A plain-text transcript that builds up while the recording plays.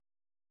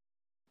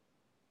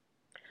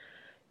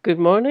Good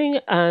morning,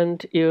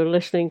 and you're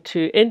listening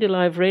to Indie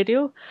Live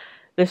Radio.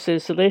 This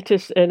is the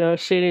latest in our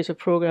series of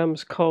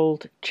programs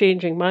called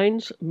Changing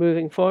Minds,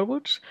 Moving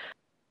Forwards.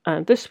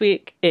 And this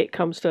week it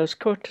comes to us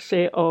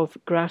courtesy of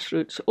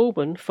Grassroots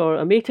Oban for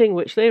a meeting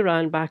which they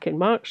ran back in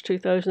March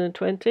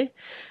 2020.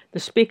 The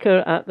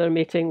speaker at their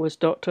meeting was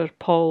Dr.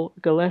 Paul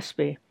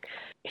Gillespie.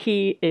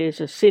 He is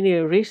a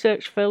senior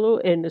research fellow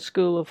in the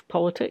School of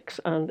Politics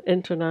and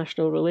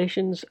International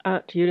Relations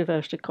at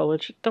University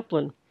College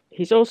Dublin.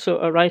 He's also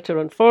a writer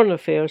on foreign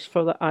affairs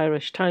for the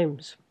Irish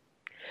Times.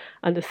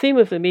 And the theme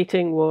of the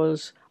meeting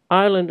was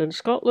Ireland and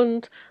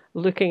Scotland,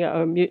 looking at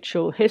our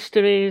mutual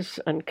histories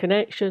and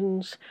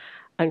connections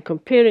and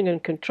comparing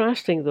and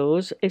contrasting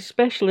those,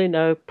 especially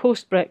now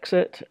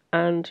post-Brexit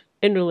and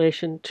in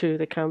relation to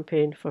the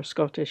campaign for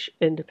Scottish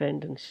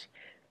independence.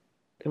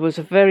 It was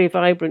a very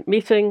vibrant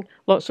meeting,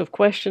 lots of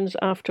questions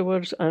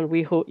afterwards, and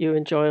we hope you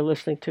enjoy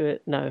listening to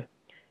it now.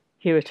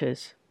 Here it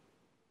is.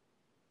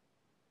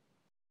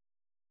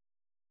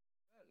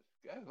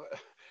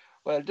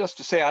 Well, just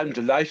to say, I'm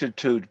delighted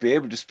to be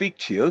able to speak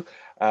to you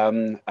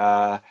um,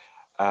 uh,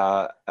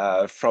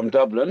 from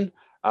Dublin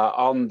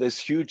on this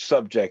huge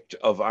subject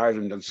of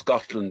Ireland and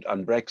Scotland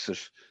and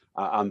Brexit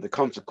and the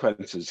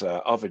consequences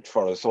of it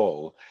for us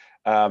all.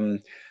 Now,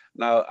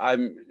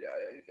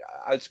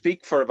 I'll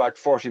speak for about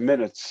 40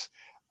 minutes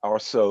or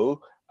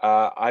so.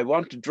 I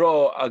want to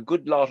draw a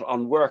good lot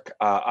on work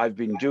I've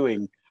been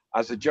doing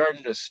as a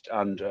journalist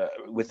and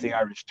with the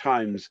Irish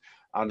Times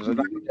and as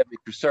an academic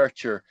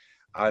researcher.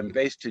 I'm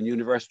based in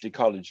University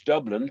College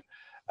Dublin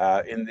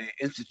in the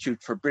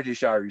Institute for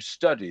British Irish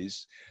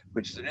Studies,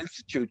 which is an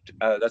institute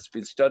that's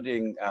been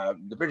studying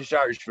the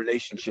British-Irish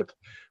relationship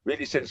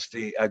really since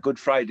the Good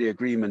Friday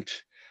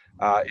Agreement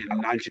in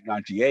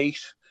 1998.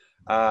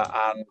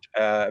 And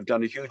I've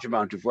done a huge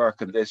amount of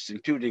work on this,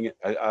 including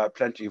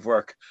plenty of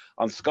work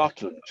on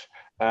Scotland.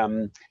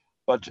 Um,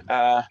 but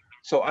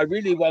so I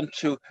really want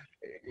to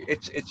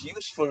it's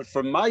useful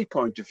from my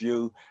point of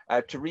view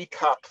to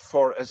recap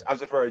for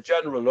as it were a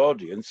general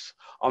audience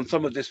on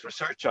some of this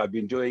research I've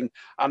been doing,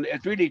 and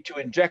it really to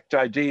inject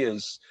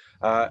ideas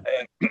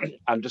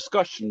and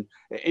discussion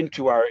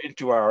into our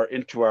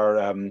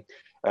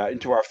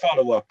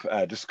follow-up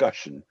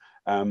discussion.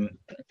 I'm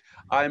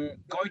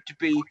going to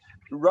be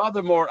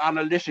rather more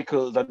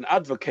analytical than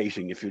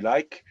advocating, if you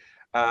like,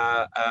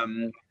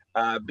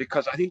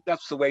 because I think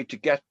that's the way to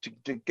get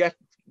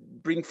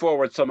bring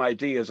forward some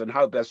ideas on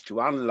how best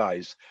to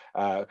analyze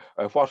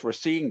what we're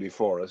seeing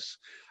before us.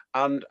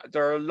 And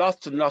there are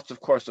lots and lots,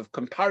 of course, of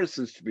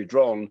comparisons to be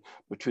drawn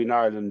between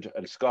Ireland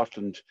and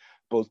Scotland,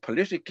 both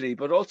politically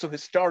but also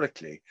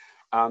historically.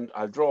 And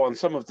I'll draw on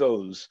some of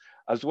those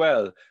as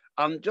well.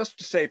 And just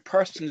to say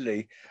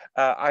personally,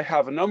 I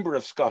have a number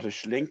of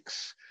Scottish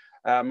links.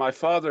 My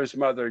father's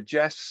mother,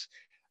 Jess,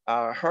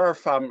 her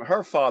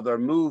father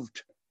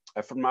moved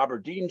from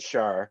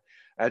Aberdeenshire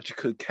to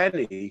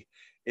Kilkenny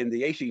in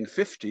the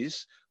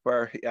 1850s,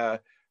 where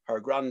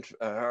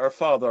her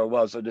father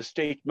was an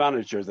estate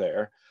manager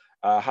there,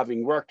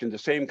 having worked in the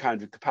same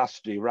kind of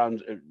capacity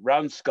around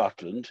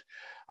Scotland.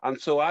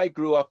 And so I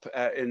grew up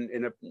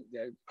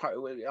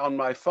on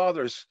my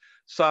father's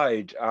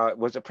side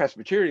was a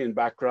Presbyterian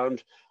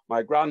background.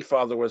 My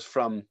grandfather was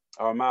from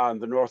Armagh in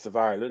the north of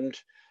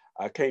Ireland,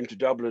 came to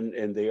Dublin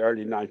in the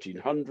early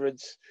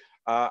 1900s,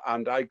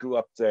 and I grew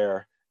up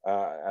there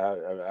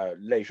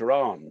later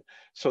on.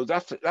 So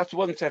that's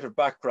one set of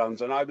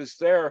backgrounds. And I was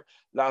there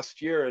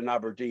last year in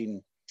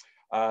Aberdeen,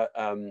 or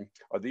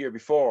the year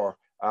before,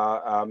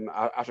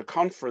 at a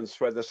conference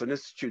where there's an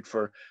Institute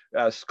for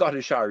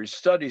Scottish Irish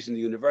Studies in the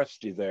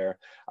university there,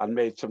 and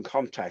made some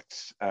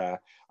contacts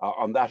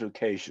on that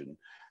occasion.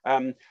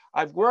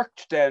 I've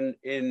worked then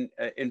in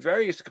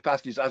various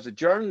capacities as a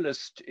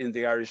journalist in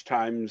the Irish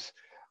Times,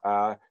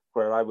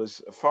 where I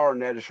was a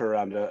foreign editor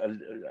and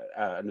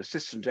an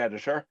assistant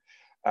editor,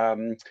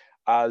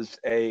 as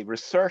a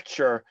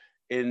researcher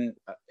in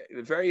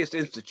various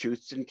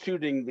institutes,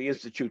 including the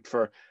Institute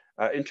for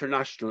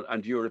International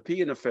and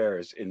European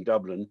Affairs in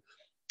Dublin,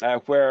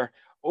 where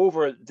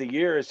over the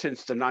years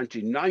since the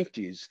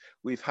 1990s,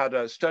 we've had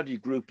a study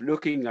group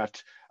looking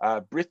at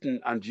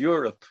Britain and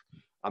Europe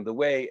and the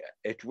way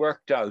it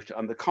worked out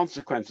and the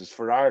consequences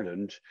for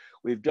Ireland.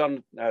 We've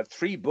done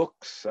 3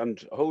 books and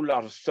a whole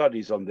lot of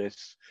studies on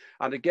this.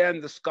 And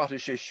again, the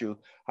Scottish issue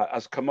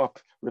has come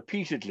up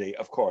repeatedly,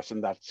 of course,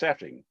 in that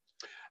setting.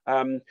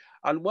 And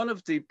one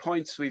of the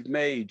points we've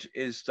made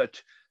is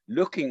that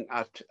looking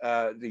at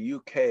the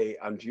UK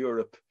and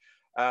Europe,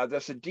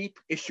 there's a deep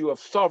issue of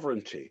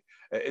sovereignty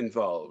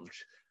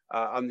involved.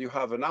 And you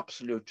have an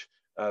absolute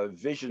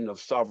vision of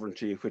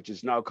sovereignty, which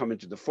is now coming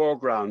to the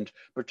foreground,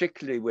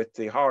 particularly with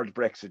the hard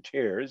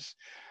Brexiteers.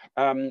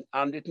 And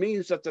it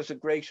means that there's a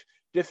great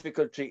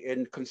difficulty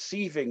in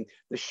conceiving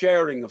the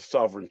sharing of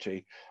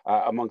sovereignty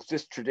amongst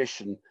this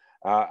tradition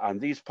and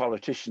these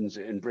politicians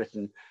in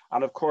Britain.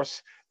 And of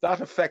course,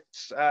 that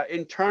affects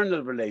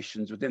internal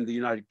relations within the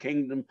United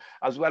Kingdom,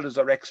 as well as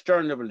our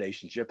external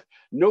relationship,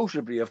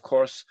 notably, of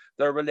course,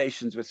 their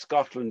relations with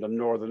Scotland and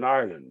Northern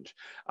Ireland.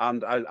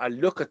 And I'll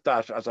look at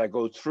that as I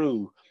go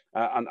through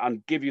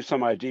and give you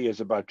some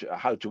ideas about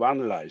how to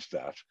analyze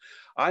that.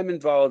 I'm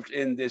involved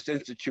in this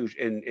institute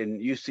in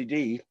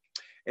UCD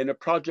in a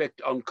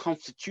project on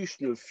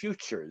constitutional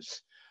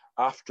futures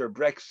after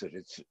Brexit,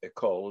 it's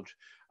called.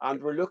 And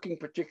we're looking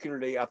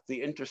particularly at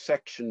the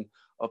intersection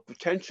of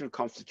potential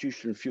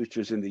constitutional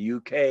futures in the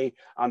UK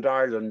and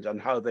Ireland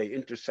and how they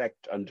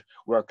intersect and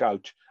work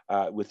out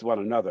with one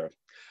another.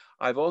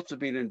 I've also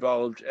been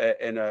involved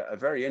in a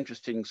very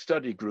interesting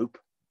study group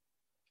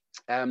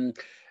in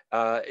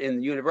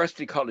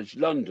University College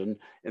London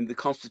in the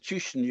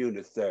Constitution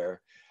unit there,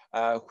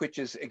 which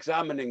is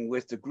examining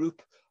with a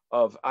group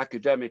of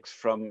academics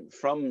from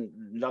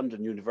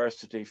London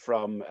University,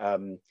 from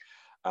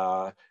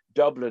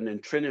Dublin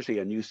and Trinity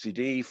and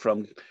UCD,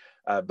 from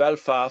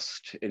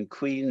Belfast in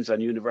Queen's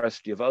and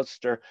University of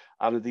Ulster,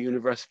 and at the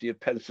University of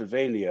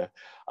Pennsylvania,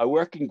 a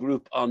working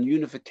group on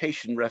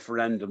unification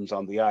referendums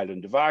on the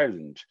island of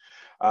Ireland.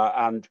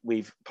 And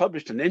we've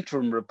published an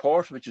interim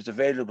report, which is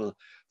available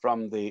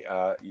from the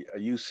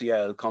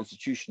UCL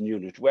Constitution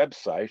Unit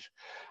website.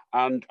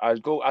 And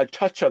I'll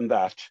touch on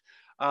that.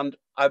 And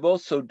I'm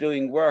also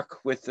doing work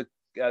with the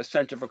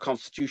Centre for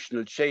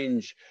Constitutional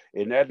Change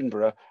in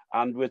Edinburgh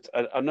and with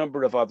a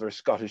number of other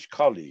Scottish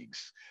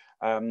colleagues.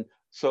 Those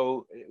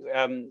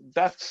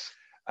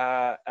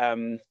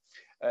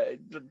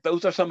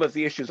are some of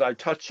the issues I'll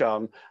touch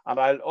on. And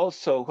I'll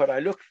also, when I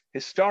look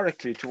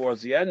historically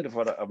towards the end of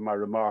my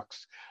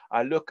remarks,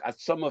 I look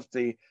at some of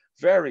the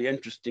very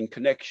interesting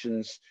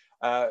connections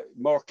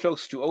more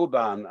close to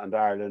Oban and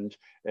Ireland,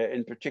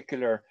 in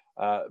particular,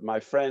 my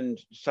friend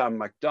Sam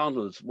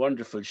MacDonald's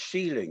wonderful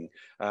shieling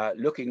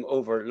looking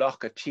over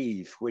Loch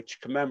Ativ,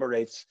 which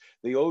commemorates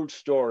the old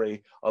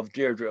story of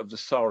Deirdre of the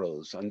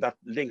Sorrows, and that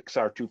links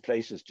our two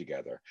places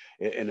together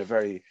in a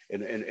very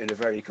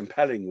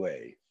compelling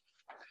way.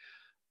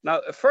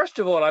 Now, first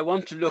of all, I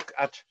want to look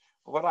at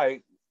what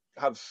I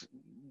have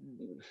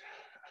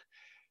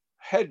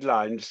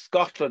headlined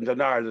Scotland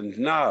and Ireland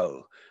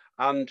now,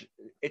 and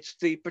it's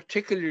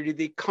particularly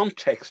the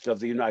context of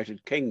the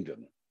United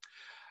Kingdom.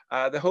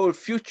 The whole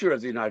future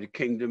of the United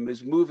Kingdom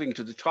is moving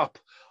to the top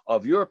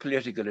of your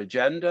political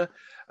agenda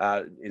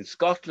in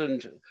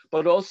Scotland,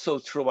 but also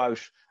throughout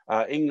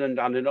England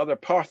and in other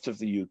parts of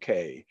the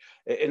UK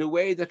in a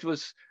way that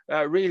was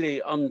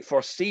really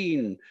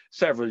unforeseen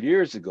several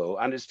years ago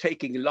and is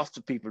taking lots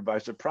of people by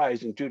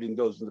surprise, including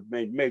those in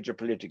the major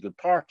political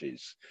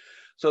parties.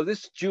 So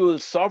this dual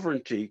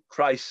sovereignty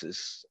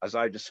crisis, as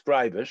I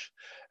describe it,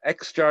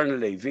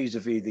 externally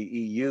vis-a-vis the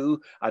EU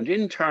and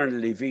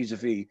internally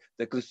vis-a-vis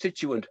the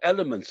constituent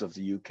elements of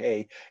the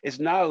UK, is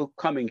now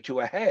coming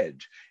to a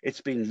head.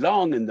 It's been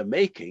long in the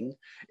making.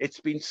 It's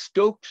been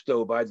stoked,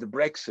 though, by the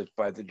Brexit,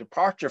 by the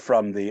departure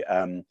from the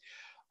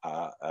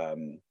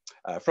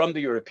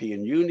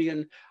European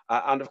Union,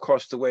 and of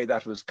course the way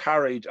that was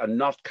carried and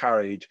not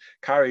carried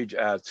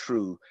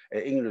through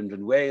England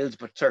and Wales,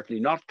 but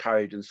certainly not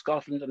carried in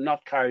Scotland and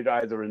not carried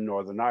either in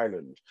Northern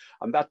Ireland.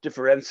 And that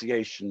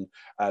differentiation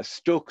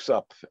stokes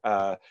up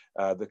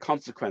the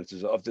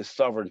consequences of this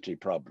sovereignty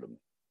problem.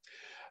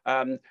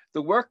 The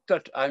work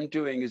that I'm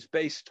doing is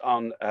based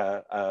on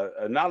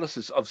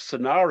analysis of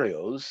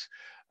scenarios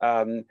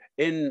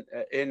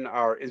in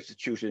our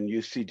institute in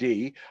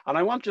UCD. And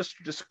I want just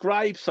to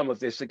describe some of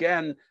this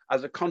again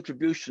as a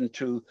contribution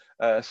to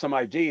some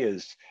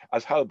ideas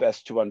as how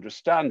best to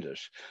understand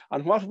it.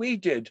 And what we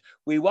did,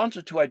 we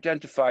wanted to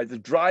identify the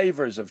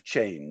drivers of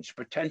change,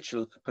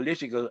 potential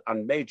political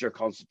and major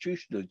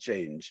constitutional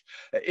change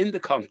in the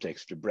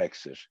context of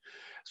Brexit.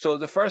 So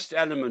the first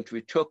element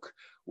we took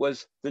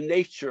was the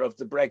nature of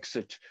the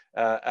Brexit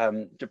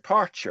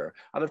departure.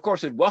 And of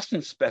course, it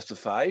wasn't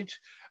specified.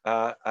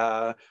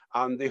 And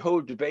the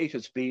whole debate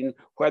has been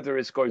whether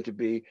it's going to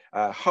be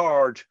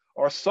hard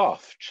or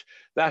soft.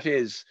 That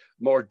is,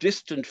 more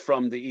distant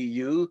from the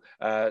EU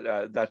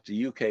that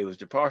the UK was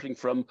departing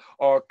from,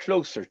 or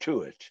closer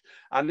to it.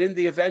 And in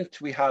the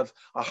event we have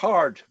a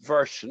hard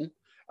version,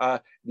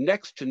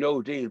 next to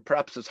no deal,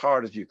 perhaps as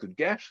hard as you could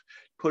get,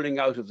 pulling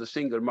out of the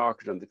single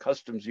market and the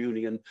customs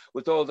union,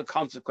 with all the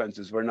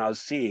consequences we're now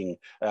seeing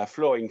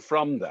flowing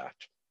from that.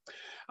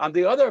 And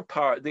the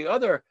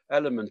other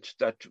element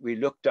that we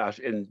looked at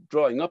in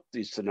drawing up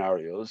these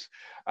scenarios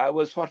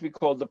was what we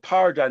call the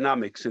power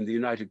dynamics in the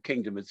United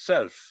Kingdom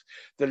itself,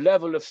 the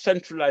level of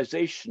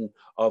centralization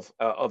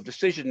of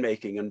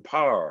decision-making and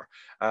power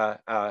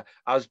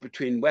as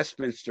between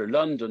Westminster,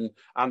 London,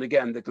 and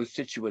again, the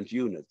constituent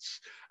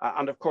units.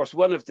 And of course,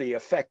 one of the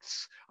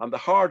effects, and the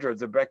harder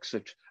the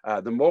Brexit,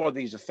 the more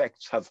these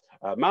effects have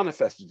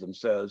manifested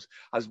themselves,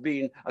 has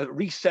been a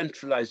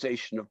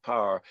re-centralization of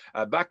power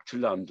back to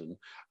London,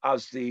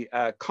 as the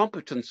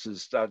competence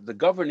competences, that the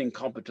governing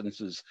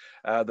competences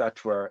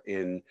that were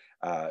in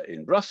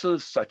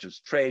Brussels, such as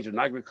trade and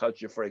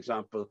agriculture, for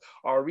example,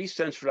 are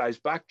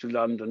re-centralized back to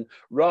London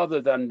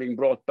rather than being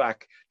brought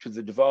back to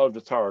the devolved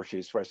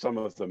authorities where some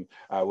of them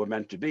were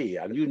meant to be.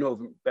 And you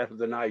know better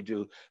than I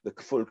do the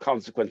full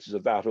consequences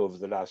of that over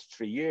the last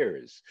 3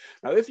 years.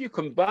 Now, if you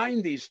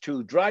combine these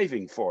two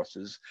driving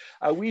forces,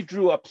 we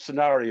drew up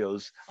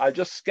scenarios. I'll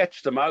just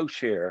sketch them out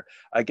here,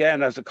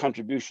 again, as a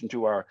contribution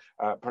to our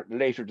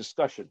later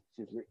discussion.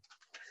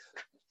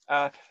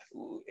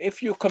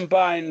 If you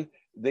combine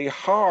the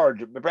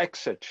hard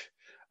Brexit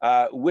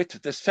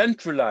with the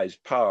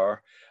centralized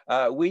power,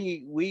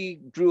 we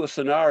drew a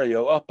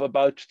scenario up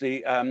about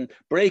the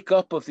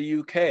breakup of the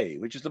UK,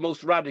 which is the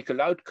most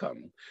radical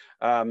outcome.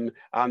 And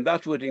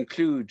that would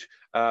include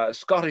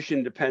Scottish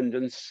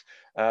independence,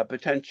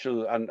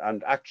 potential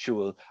and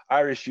actual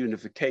Irish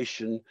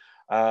unification,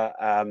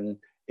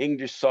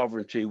 English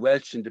sovereignty,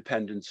 Welsh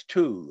independence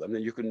too. I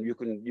mean, you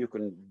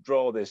can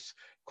draw this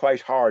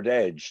quite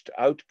hard-edged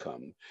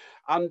outcome.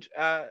 And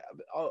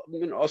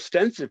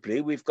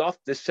ostensibly, we've got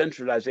this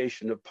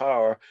centralization of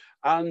power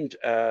and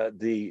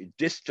the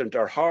distant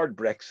or hard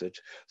Brexit.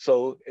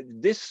 So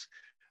this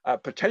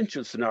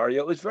potential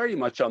scenario is very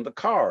much on the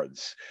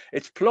cards.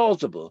 It's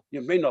plausible.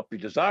 It may not be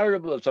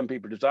desirable. Some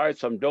people desire it,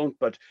 some don't,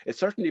 but it's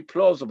certainly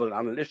plausible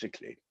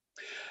analytically.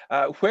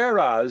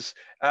 Whereas,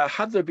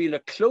 had there been a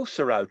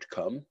closer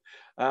outcome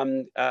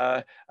with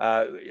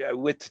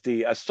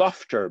the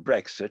softer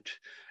Brexit,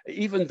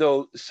 even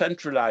though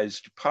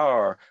centralized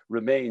power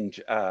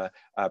remained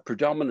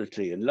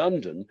predominantly in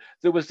London,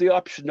 there was the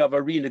option of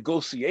a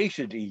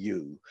renegotiated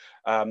EU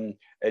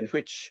in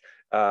which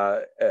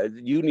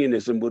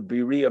unionism would be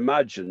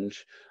reimagined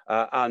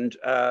and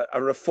a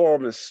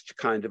reformist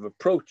kind of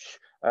approach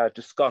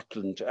to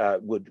Scotland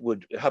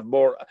would have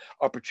more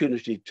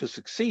opportunity to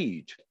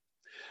succeed.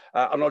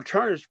 An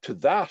alternative to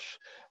that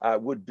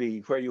would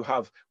be where you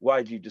have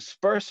widely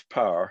dispersed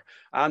power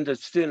and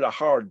it's still a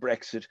hard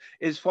Brexit,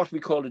 is what we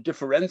call a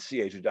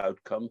differentiated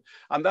outcome.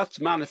 And that's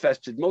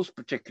manifested most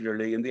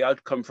particularly in the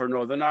outcome for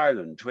Northern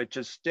Ireland, which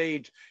has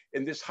stayed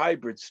in this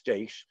hybrid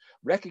state,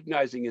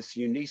 recognizing its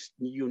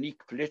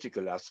unique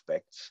political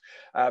aspects,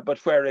 but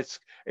where it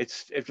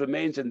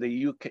remains in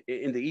the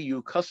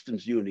EU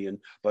customs union,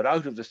 but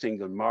out of the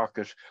single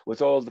market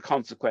with all the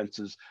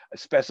consequences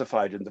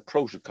specified in the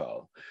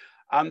protocol.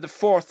 And the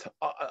fourth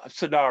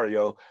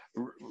scenario,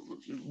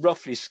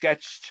 roughly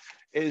sketched,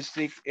 is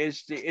a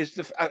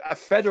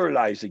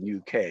federalizing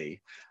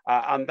UK,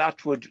 and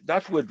that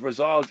would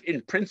resolve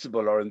in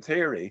principle or in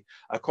theory,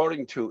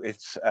 according to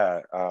its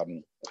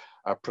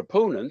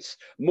proponents,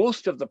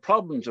 most of the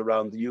problems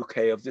around the UK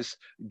of this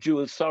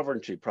dual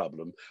sovereignty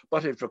problem,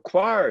 but it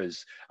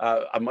requires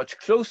a much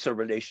closer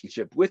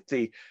relationship with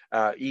the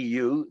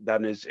EU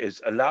than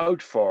is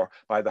allowed for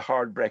by the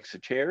hard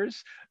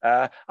Brexiteers,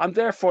 and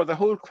therefore the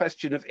whole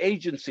question of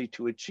agency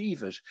to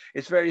achieve it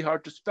is very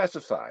hard to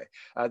specify.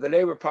 The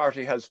Labour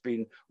Party has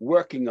been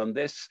working on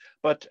this,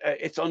 but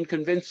it's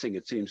unconvincing,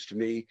 it seems to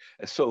me,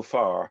 so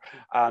far,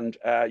 and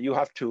you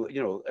have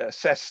to,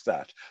 assess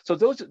that. So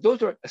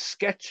those are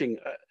sketching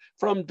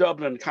from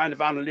Dublin, kind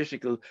of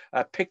analytical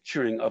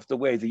picturing of the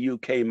way the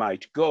UK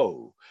might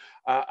go.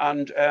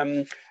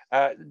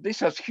 This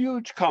has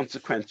huge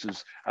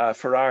consequences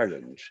for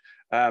Ireland.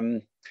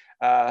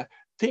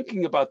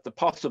 Thinking about the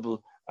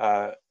possible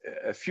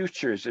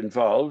futures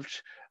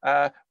involved,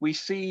 we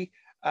see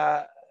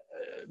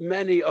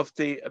many of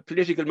the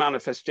political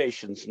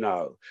manifestations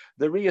now,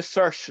 the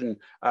reassertion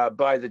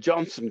by the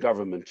Johnson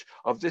government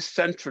of this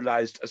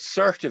centralized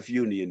assertive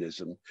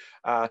unionism,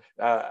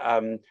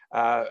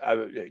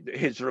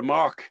 his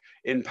remark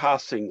in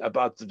passing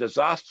about the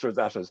disaster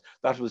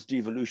that was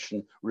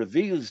devolution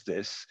reveals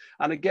this.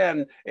 And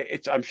again,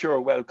 it's, I'm sure,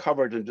 well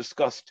covered and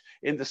discussed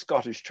in the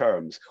Scottish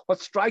terms.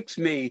 What strikes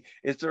me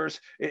is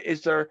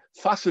there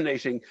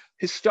fascinating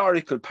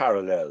historical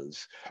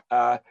parallels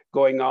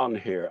going on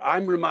here.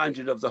 I'm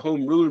reminded of the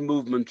Home Rule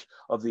movement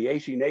of the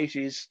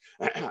 1880s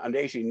and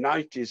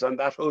 1890s, and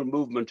that whole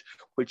movement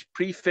which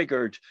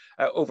prefigured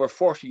over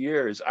 40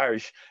 years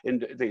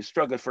in the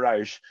struggle for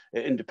Irish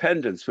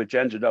independence, which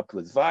ended up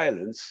with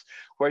violence,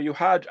 where you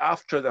had,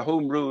 after the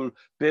Home Rule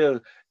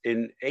Bill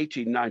in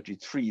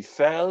 1893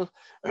 fell,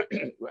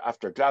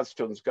 after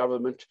Gladstone's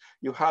government,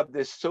 you had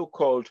this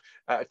so-called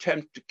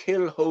attempt to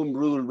kill Home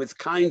Rule with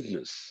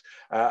kindness,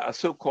 a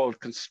so-called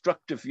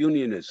constructive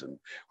unionism,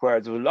 where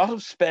there was a lot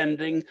of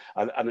spending,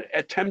 and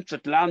attempts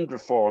at land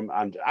reform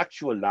and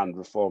actual land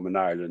reform in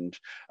Ireland,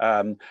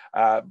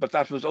 but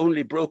that was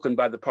only broken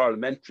by the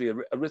parliamentary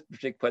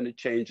arithmetic when it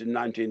changed in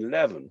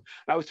 1911.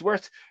 Now, it's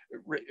worth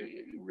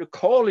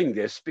recalling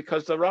this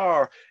because there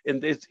are in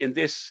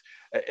this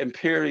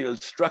imperial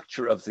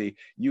structure of the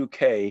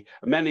UK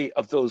many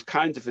of those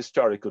kinds of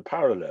historical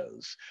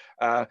parallels.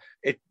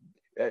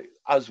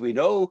 as we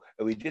know,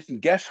 we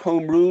didn't get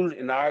home rule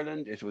in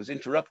Ireland. It was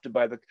interrupted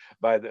by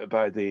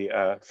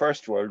the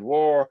First World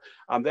War,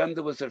 and then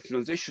there was a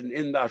transition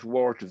in that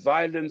war to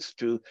violence,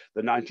 to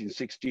the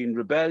 1916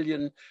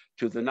 rebellion,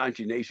 to the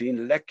 1918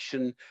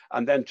 election,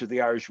 and then to the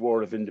Irish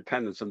War of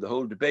Independence, and the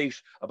whole debate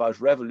about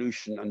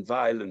revolution and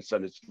violence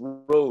and its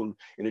role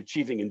in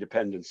achieving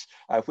independence,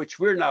 which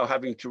we're now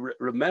having to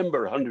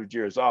remember 100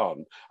 years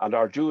on, and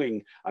are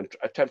doing and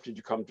attempting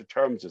to come to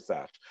terms with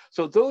that.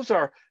 So those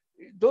are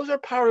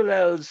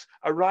parallels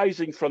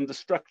arising from the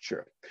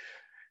structure.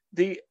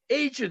 The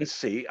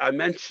agency I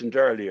mentioned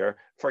earlier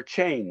for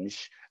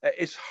change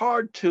is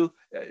hard to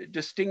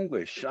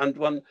distinguish, and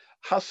one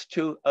has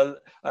to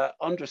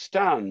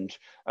understand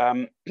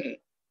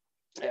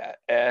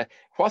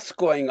what's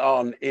going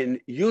on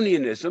in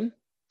unionism,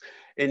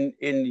 in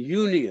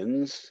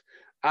unions,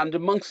 and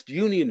amongst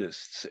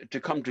unionists to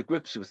come to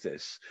grips with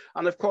this.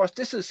 And of course,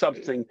 this is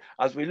something,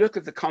 as we look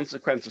at the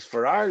consequences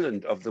for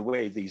Ireland of the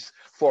way these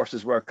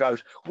forces work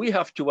out, we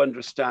have to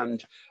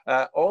understand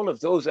all of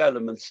those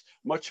elements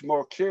much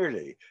more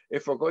clearly.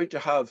 If we're going to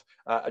have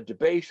a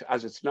debate,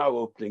 as it's now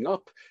opening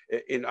up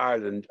in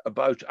Ireland,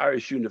 about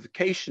Irish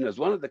unification as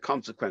one of the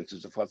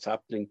consequences of what's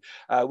happening,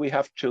 we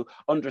have to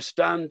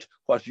understand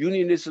what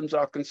unionisms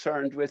are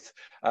concerned with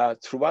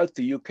throughout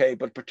the UK,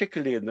 but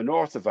particularly in the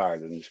north of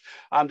Ireland.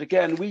 And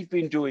again, we've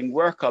been doing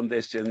work on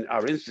this in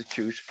our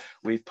institute.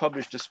 We've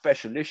published a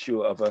special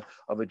issue of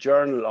a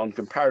journal on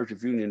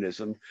comparative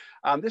unionism.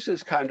 And this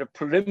is kind of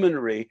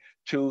preliminary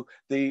to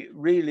the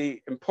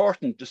really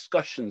important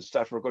discussions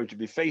that we're going to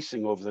be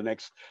facing over the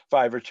next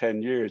 5 or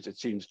 10 years, it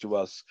seems to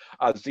us,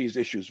 as these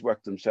issues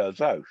work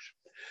themselves out.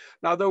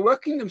 Now, they're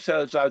working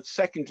themselves out,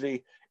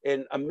 secondly,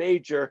 in a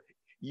major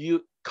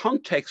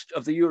context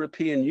of the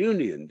European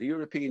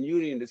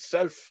Union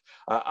itself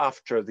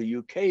after the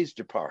UK's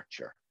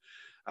departure.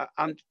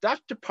 And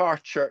that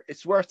departure,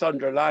 it's worth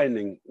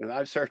underlining, and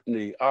I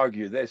certainly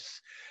argue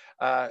this,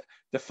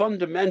 the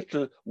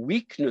fundamental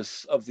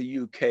weakness of the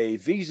UK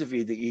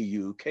vis-a-vis the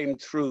EU came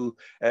through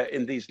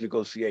in these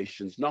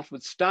negotiations,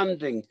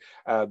 notwithstanding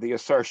the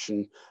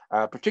assertion,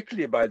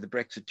 particularly by the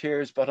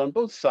Brexiteers, but on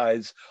both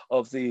sides,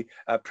 of the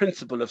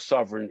principle of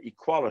sovereign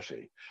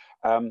equality.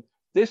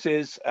 This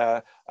is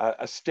a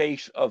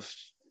state of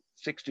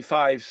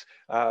 65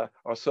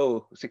 or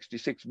so,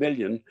 66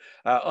 million,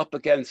 up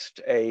against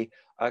a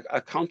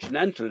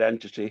continental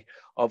entity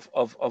of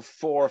 400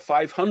 or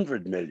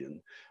 500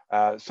 million.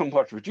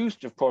 Somewhat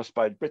reduced, of course,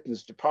 by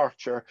Britain's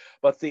departure,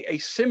 but the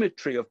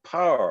asymmetry of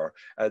power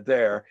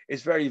there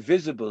is very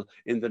visible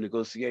in the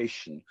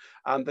negotiation.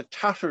 And the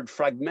tattered,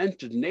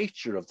 fragmented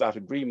nature of that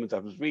agreement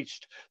that was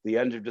reached the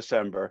end of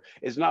December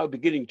is now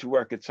beginning to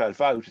work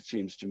itself out, it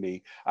seems to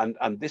me,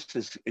 and this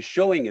is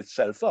showing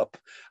itself up.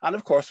 And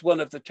of course, one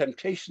of the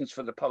temptations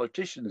for the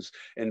politicians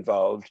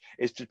involved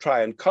is to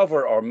try and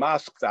cover or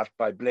mask that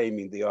by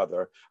blaming the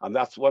other, and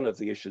that's one of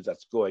the issues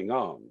that's going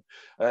on.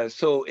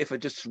 So if a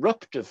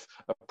disruptive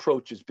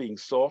approach is being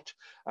sought,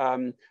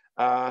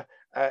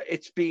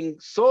 it's being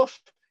sought,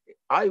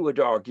 I would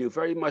argue,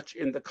 very much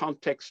in the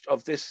context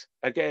of this,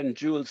 again,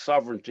 dual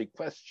sovereignty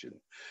question.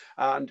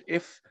 And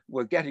if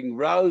we're getting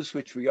rows,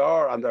 which we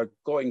are, and are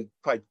going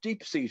quite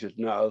deep-seated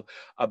now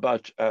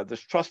about the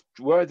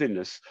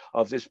trustworthiness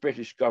of this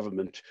British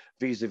government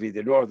vis-a-vis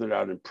the Northern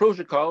Ireland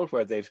Protocol,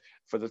 where they've,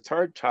 for the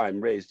third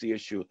time, raised the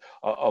issue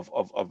of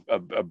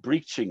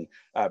breaching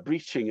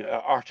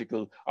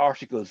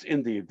articles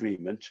in the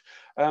agreement,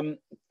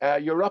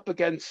 you're up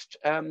against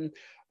an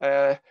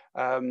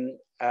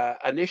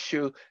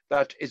issue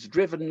that is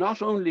driven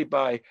not only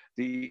by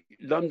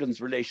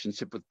London's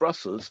relationship with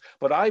Brussels,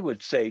 but I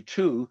would say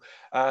too,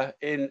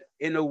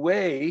 in a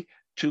way,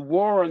 to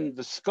warn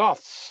the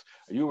Scots,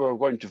 you are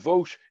going to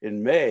vote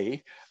in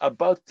May,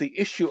 about the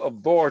issue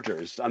of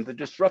borders and the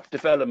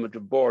disruptive element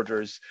of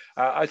borders.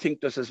 I think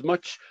there's as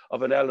much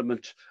of an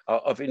element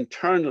of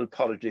internal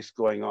politics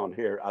going on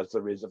here as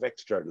there is of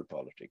external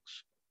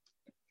politics.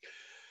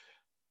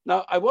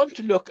 Now, I want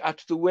to look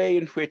at the way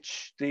in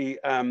which the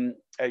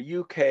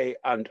UK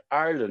and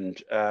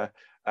Ireland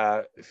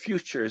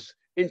futures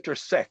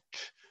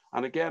intersect.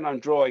 And again, I'm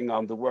drawing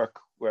on the work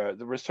where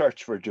the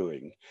research we're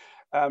doing.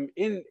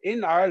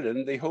 In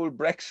Ireland, the whole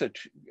Brexit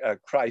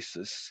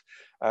crisis,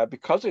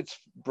 because it's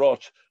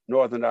brought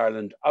Northern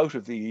Ireland out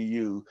of the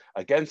EU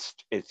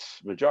against its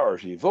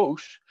majority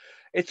vote,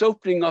 it's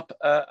opening up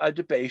a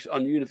debate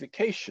on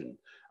unification,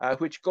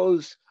 which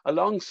goes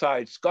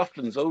alongside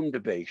Scotland's own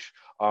debate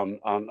on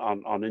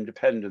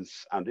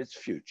independence and its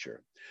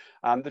future.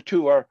 And the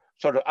two are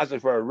sort of, as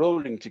it were,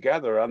 rolling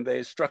together, and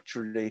they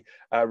structurally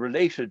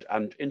related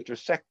and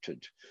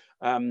intersected.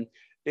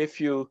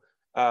 If you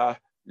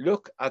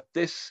look at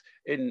this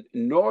in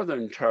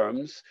northern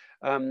terms,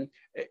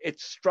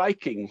 it's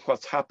striking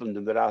what's happened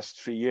in the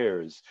last 3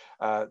 years,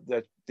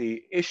 that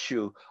the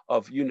issue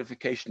of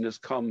unification has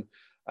come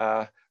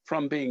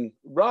from being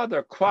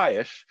rather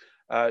quiet,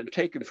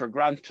 taken for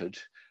granted,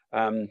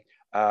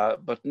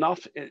 but not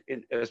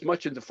as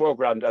much in the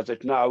foreground as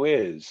it now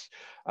is.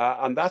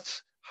 And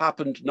that's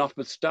happened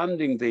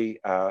notwithstanding the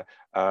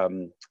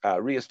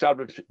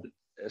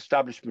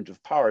establishment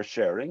of power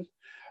sharing,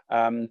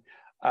 and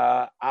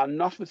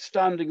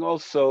notwithstanding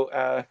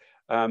also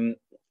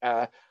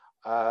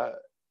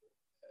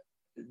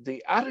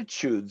the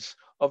attitudes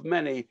of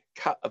many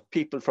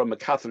people from a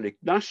Catholic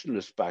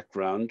nationalist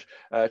background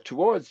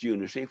towards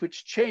unity,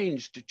 which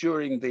changed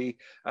during the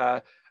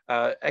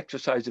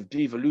exercise of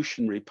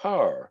devolutionary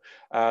power,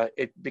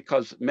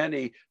 because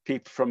many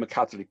people from a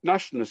Catholic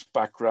nationalist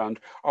background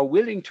are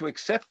willing to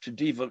accept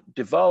a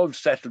devolved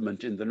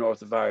settlement in the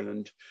north of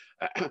Ireland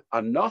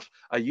and not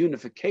a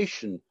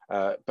unification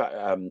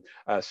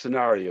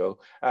scenario,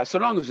 so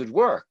long as it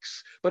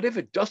works. But if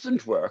it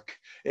doesn't work,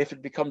 if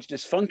it becomes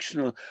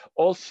dysfunctional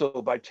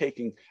also by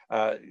taking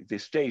the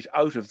state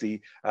out of the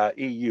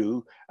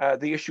EU,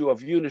 the issue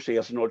of unity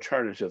as an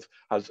alternative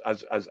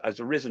has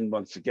arisen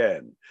once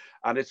again.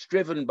 And it's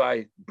driven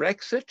by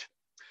Brexit,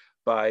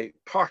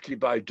 partly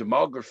by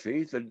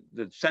demography.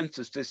 The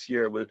census this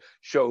year will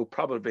show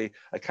probably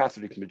a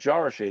Catholic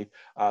majority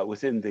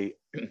within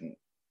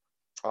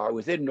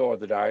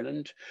Northern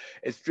Ireland.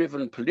 It's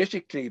driven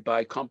politically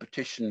by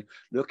competition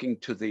looking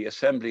to the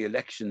assembly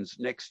elections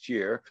next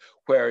year,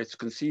 where it's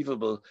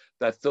conceivable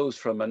that those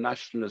from a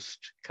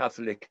nationalist,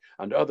 Catholic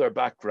and other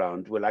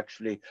background will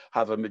actually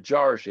have a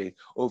majority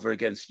over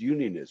against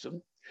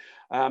unionism.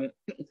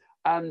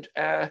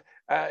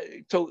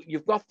 So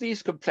you've got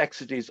these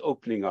complexities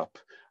opening up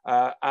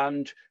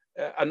and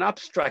an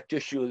abstract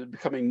issue is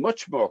becoming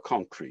much more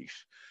concrete.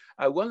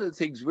 One of the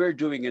things we're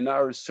doing in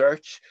our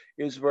research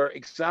is we're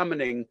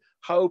examining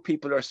how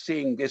people are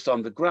seeing this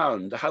on the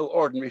ground, how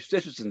ordinary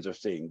citizens are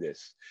seeing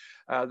this.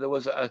 There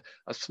was a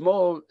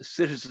small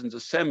citizens'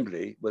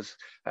 assembly was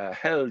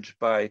held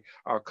by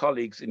our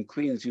colleagues in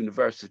Queen's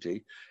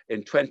University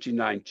in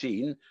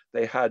 2019.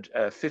 They had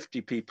 50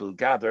 people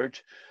gathered,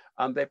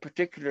 and they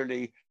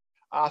particularly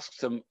asked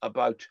them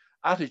about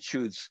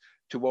attitudes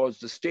towards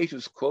the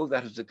status quo,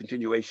 that is the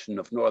continuation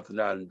of Northern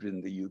Ireland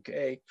in the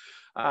UK,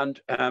 and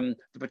the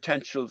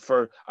potential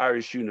for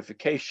Irish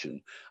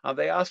unification. And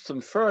they asked them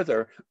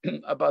further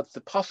about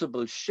the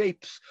possible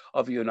shapes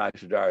of a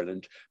united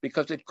Ireland,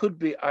 because it could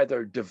be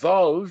either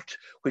devolved,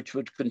 which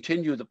would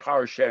continue the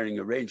power sharing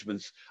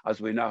arrangements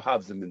as we now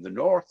have them in the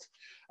north,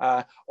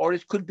 or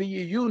it could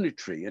be a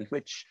unitary in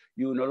which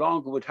you no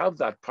longer would have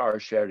that power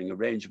sharing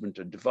arrangement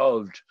and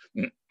devolved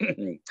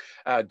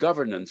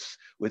governance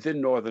within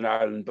Northern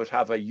Ireland, but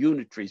have a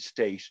unitary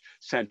state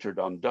centred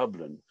on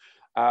Dublin.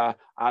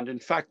 And in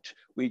fact,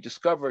 we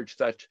discovered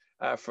that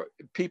for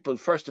people,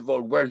 first of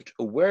all, weren't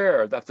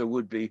aware that there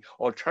would be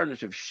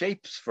alternative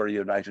shapes for a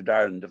united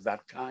Ireland of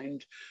that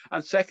kind.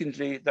 And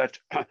secondly, that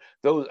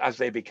those, as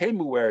they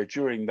became aware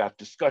during that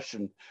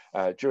discussion,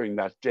 during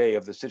that day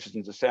of the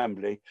Citizens'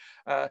 Assembly,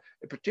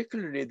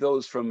 particularly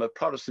those from a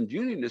Protestant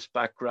unionist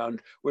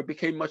background,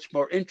 became much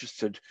more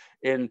interested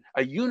in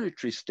a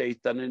unitary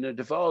state than in a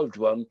devolved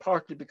one,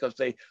 partly because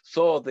they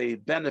saw the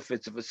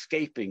benefits of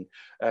escaping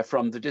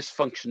from the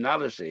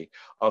dysfunctionality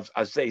of,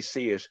 as they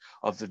see it,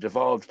 of the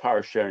devolved power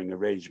sharing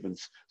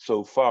arrangements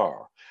so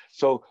far.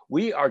 So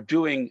we are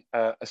doing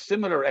a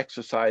similar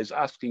exercise,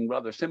 asking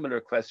rather similar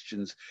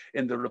questions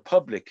in the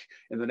Republic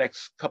in the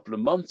next couple of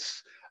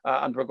months.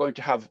 And we're going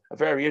to have a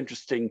very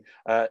interesting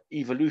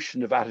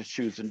evolution of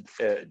attitudes and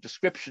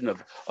description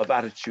of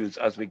attitudes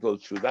as we go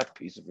through that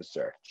piece of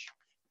research.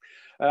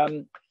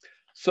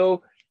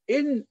 So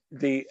in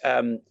these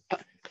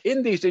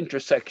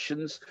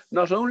intersections,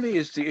 not only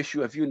is the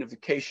issue of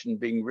unification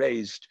being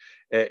raised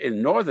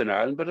in Northern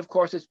Ireland, but of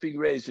course it's being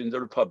raised in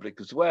the Republic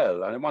as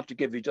well. And I want to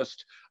give you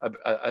just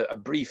a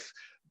brief,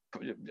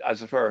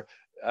 as it were,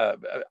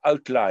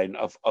 outline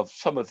of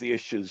some of the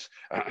issues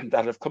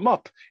that have come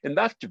up in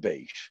that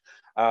debate.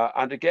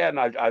 And again,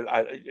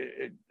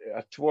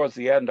 towards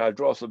the end, I'll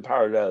draw some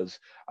parallels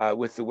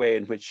with the way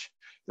in which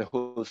the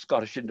whole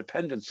Scottish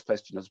independence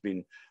question has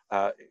been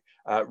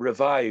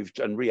revived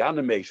and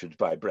reanimated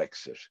by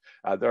Brexit.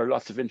 There are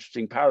lots of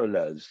interesting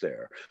parallels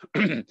there.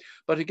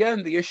 But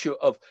again, the issue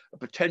of a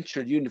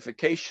potential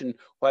unification,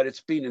 while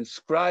it's been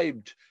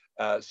inscribed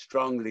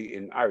strongly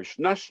in Irish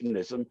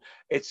nationalism,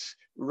 it's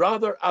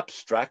rather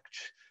abstract,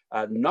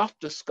 not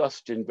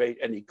discussed in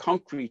any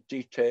concrete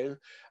detail.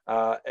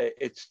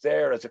 It's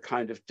there as a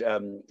kind of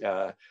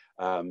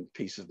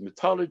piece of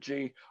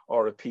mythology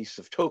or a piece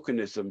of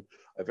tokenism,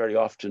 very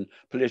often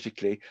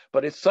politically,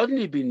 but it's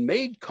suddenly been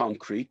made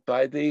concrete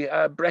by the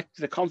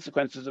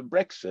consequences of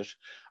Brexit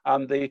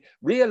and the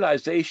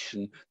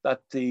realization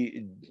that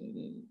the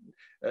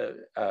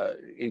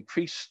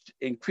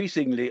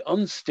increasingly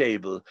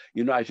unstable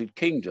United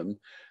Kingdom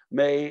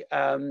may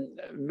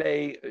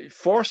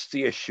force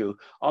the issue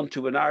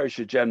onto an Irish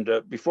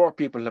agenda before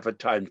people have had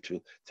time to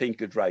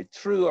think it right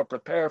through or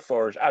prepare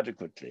for it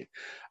adequately.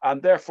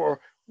 And therefore,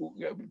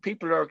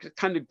 people are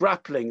kind of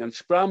grappling and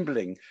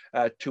scrambling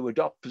to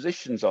adopt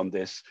positions on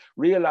this,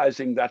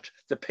 realizing that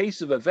the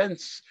pace of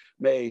events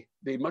may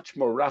be much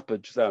more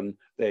rapid than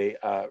they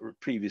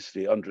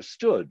previously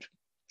understood.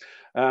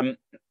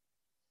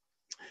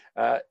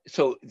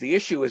 So the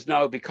issue is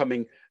now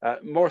becoming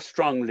more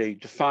strongly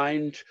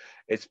defined.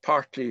 It's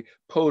partly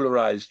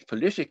polarized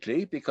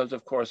politically because,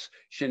 of course,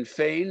 Sinn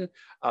Féin,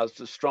 as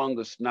the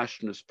strongest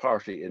nationalist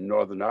party in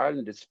Northern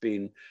Ireland, it's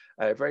been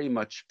very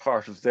much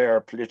part of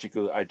their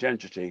political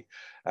identity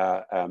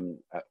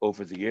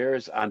over the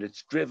years, and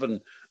it's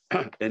driven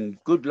in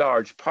good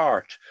large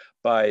part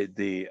by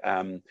the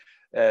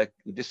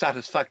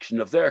dissatisfaction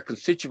of their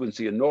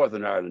constituency in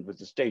Northern Ireland with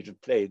the state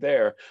of play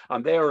there.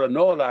 And they are an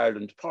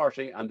all-Ireland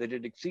party, and they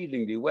did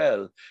exceedingly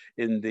well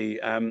in the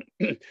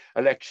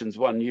elections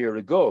 1 year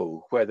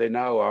ago, where they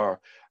now are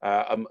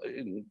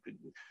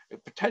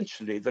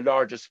potentially the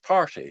largest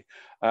party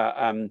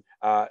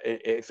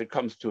if it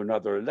comes to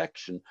another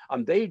election.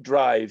 And they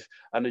drive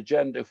an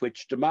agenda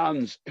which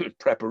demands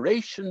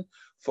preparation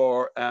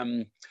for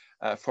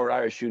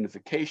Irish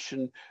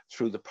unification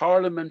through the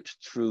Parliament,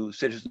 through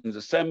citizens'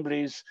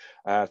 assemblies,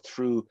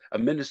 through a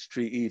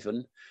ministry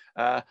even.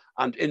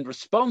 And in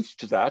response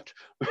to that,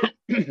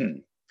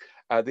 the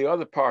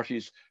other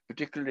parties,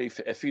 particularly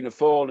Fianna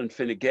Fáil and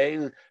Fine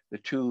Gael, the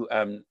two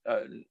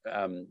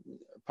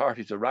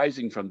parties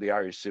arising from the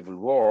Irish Civil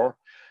War,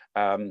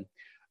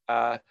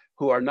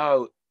 who are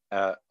now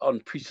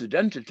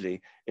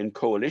unprecedentedly in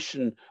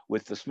coalition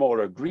with the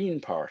smaller Green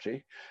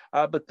Party,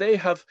 but they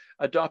have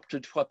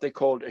adopted what they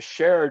called a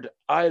shared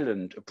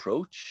island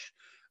approach,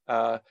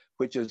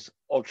 which is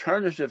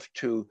alternative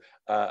to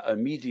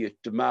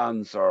immediate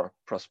demands or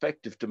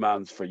prospective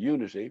demands for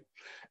unity,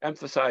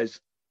 emphasize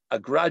a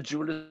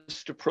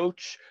gradualist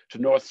approach to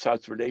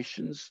North-South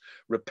relations,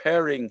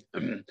 repairing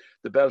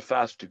the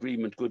Belfast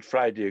Agreement, Good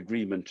Friday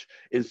Agreement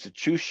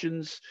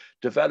institutions,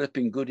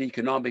 developing good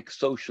economic,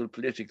 social,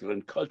 political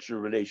and cultural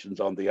relations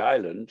on the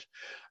island,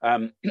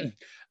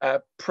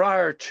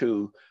 prior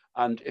to,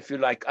 and if you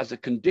like, as a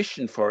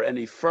condition for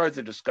any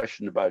further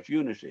discussion about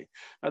unity.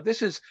 Now,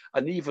 this is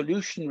an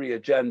evolutionary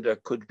agenda,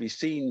 could be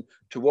seen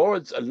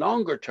towards a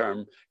longer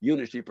term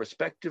unity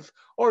perspective,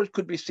 or it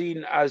could be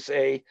seen as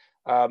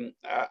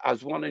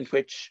one in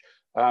which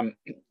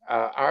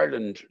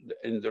Ireland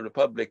in the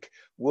Republic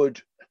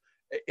would,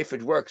 if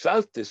it works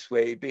out this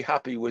way, be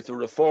happy with a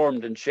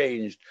reformed and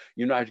changed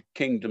United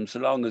Kingdom so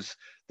long as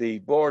the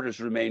borders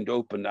remained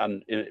open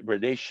and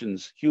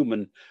relations,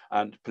 human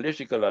and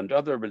political and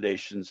other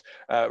relations,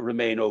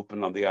 remain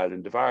open on the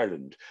island of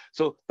Ireland.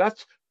 So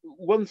that's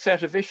one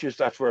set of issues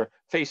that we're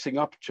facing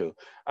up to,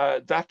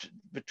 that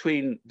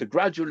between the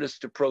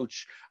gradualist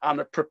approach and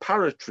a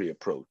preparatory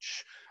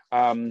approach.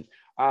 There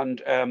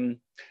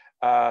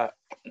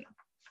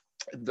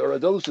are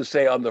those who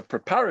say on the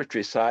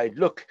preparatory side,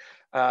 look,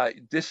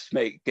 this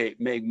may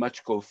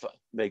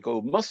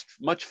go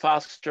much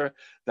faster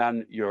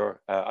than you're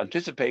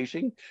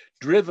anticipating,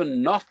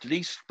 driven not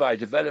least by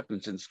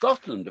developments in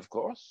Scotland, of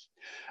course.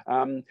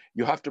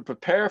 You have to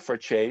prepare for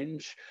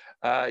change.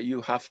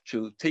 You have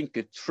to think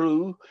it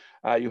through.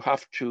 You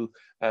have to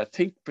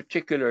think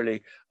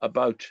particularly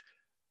about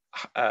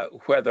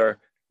whether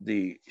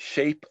the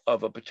shape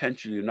of a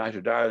potential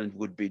united Ireland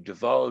would be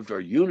devolved or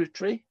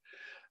unitary.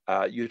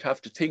 You'd have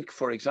to think,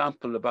 for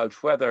example, about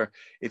whether,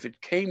 if it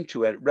came to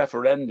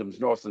referendums,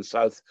 North and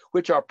South,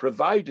 which are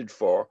provided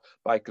for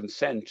by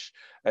consent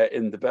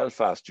in the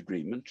Belfast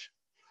Agreement,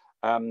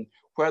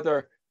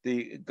 whether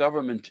the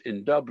government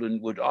in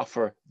Dublin would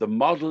offer the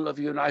model of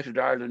a united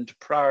Ireland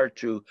prior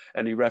to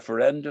any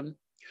referendum,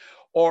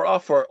 or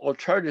offer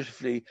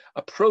alternatively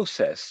a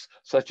process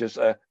such as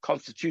a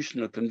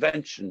constitutional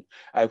convention,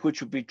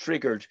 which would be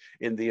triggered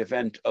in the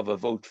event of a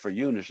vote for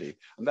unity.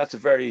 And that's a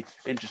very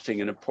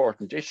interesting and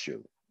important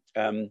issue.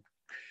 The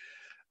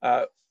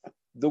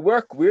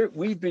work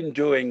we've been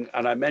doing,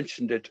 and I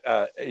mentioned it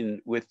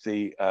with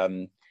the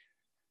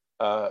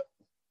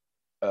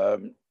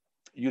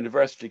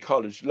University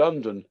College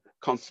London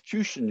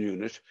Constitution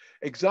Unit,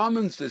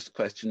 examines this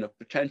question of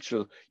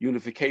potential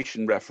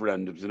unification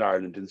referendums in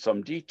Ireland in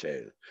some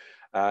detail.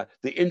 The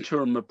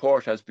interim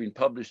report has been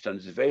published and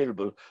is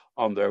available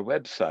on their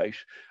website,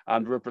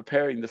 and we're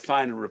preparing the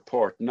final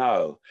report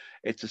now.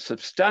 It's a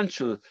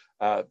substantial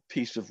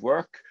piece of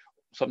work,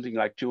 something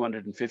like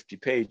 250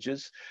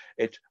 pages.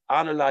 It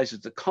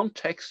analyzes the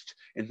context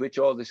in which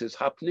all this is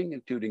happening,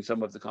 including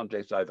some of the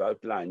context I've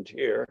outlined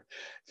here,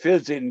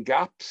 fills in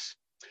gaps,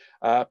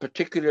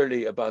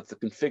 particularly about the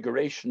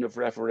configuration of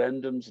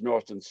referendums,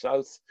 North and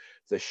South,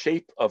 the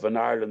shape of an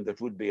Ireland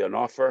that would be on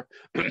offer,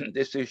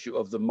 this issue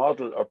of the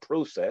model or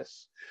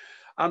process,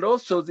 and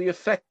also the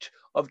effect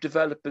of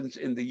developments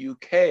in the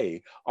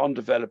UK on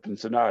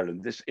developments in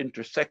Ireland, this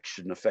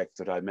intersection effect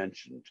that I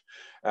mentioned.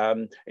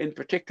 In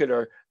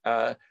particular,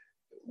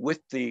 with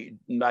the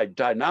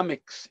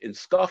dynamics in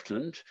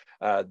Scotland,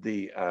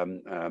 the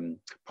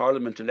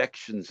Parliament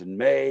elections in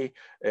May,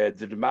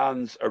 the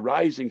demands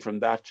arising from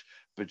that,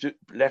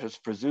 let us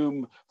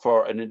presume,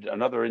 for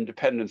another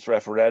independence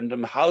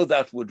referendum, how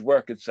that would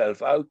work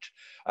itself out,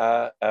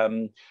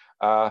 and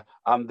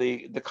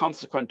the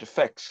consequent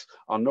effects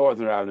on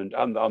Northern Ireland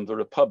and on the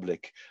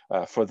Republic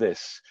for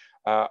this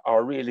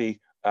are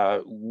really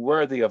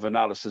worthy of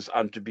analysis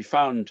and to be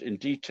found in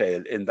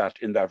detail in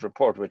that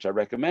report, which I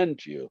recommend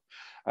to you.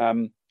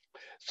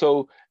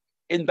 So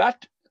in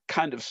that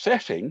kind of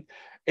setting,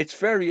 it's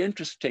very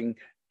interesting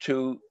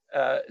to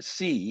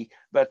see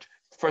that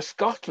for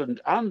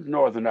Scotland and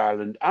Northern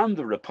Ireland and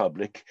the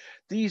Republic,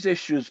 these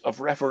issues of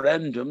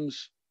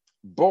referendums,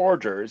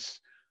 borders,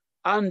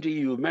 and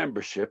EU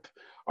membership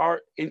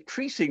are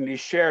increasingly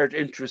shared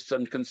interests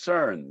and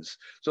concerns.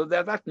 So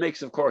that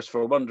makes, of course,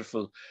 for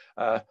wonderful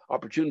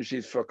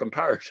opportunities for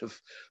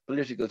comparative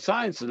political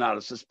science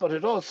analysis, but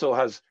it also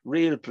has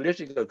real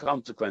political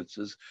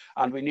consequences,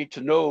 and we need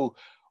to know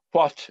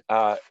what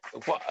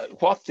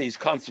these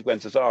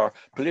consequences are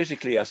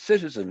politically as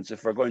citizens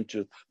if we're going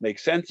to make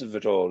sense of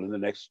it all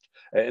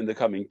in the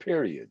coming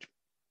period.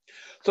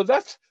 So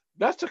that's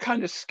a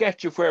kind of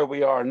sketch of where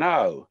we are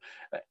now.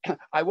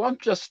 I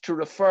want just to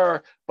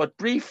refer, but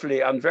briefly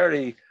and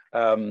very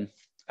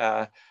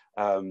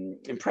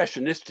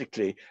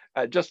impressionistically,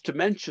 just to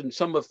mention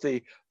some of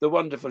the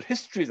wonderful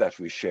history that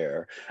we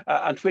share,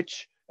 and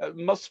which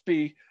must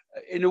be,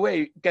 in a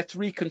way, gets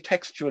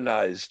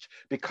recontextualized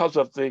because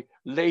of the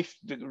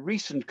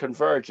recent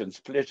convergence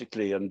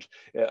politically and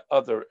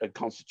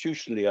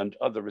constitutionally and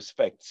other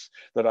respects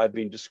that I've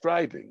been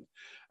describing.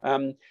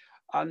 And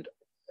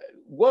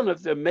one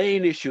of the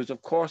main issues,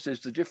 of course,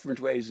 is the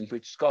different ways in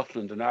which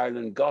Scotland and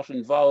Ireland got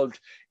involved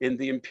in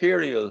the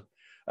imperial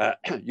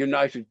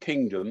United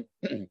Kingdom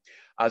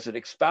as it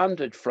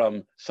expanded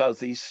from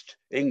southeast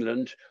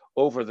England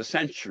over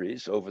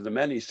the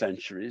many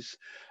centuries,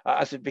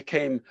 as it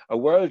became a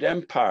world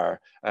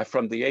empire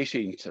from the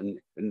 18th and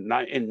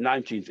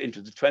 19th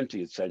into the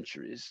 20th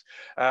centuries.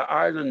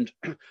 Ireland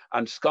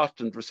and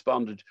Scotland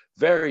responded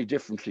very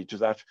differently to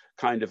that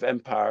kind of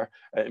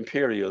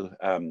imperial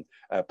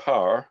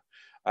power.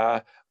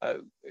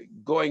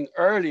 Going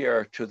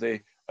earlier to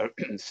the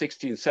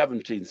 16th,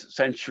 17th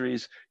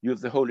centuries, you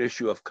have the whole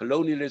issue of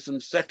colonialism,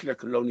 settler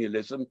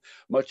colonialism,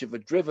 much of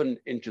it driven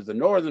into the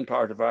northern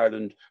part of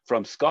Ireland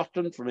from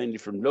Scotland, mainly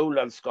from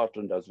lowland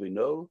Scotland, as we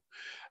know,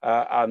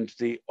 and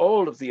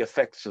all of the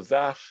effects of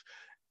that,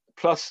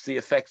 plus the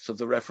effects of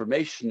the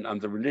Reformation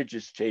and the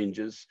religious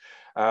changes,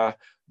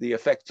 the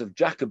effects of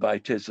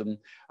Jacobitism.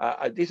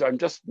 I'm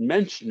just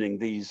mentioning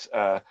these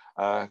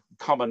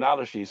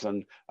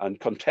commonalities and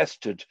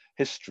contested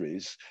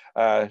histories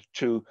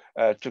to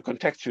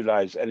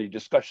contextualize any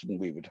discussion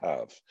we would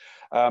have.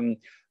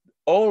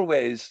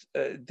 Always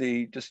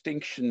the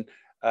distinction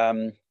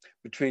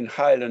between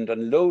Highland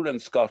and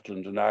Lowland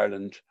Scotland and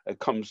Ireland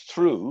comes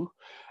through.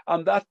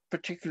 And that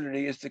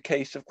particularly is the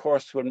case, of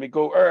course, when we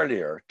go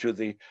earlier to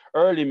the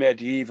early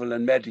medieval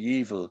and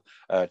medieval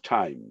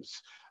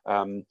times.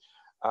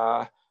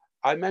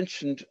 I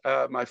mentioned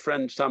my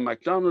friend Sam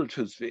MacDonald,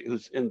 who's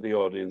in the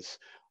audience,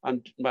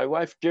 and my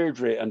wife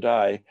Deirdre and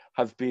I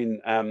have been,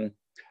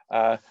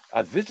 I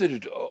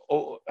visited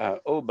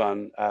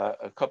Oban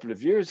a couple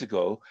of years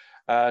ago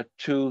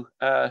to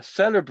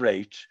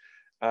celebrate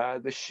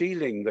the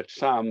shieling that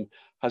Sam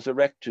has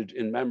erected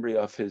in memory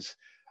of his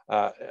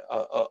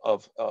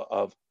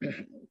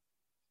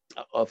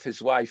of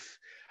his wife,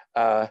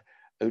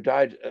 who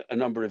died a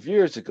number of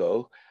years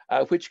ago,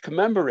 which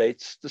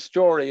commemorates the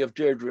story of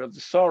Deirdre of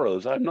the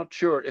Sorrows. I'm not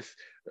sure if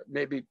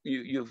maybe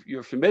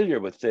you're familiar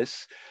with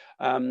this,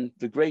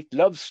 the great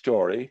love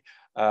story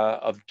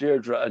of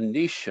Deirdre and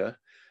Naoise,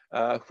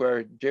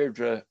 where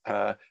Deirdre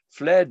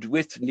fled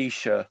with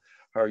Naoise,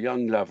 her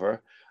young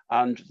lover,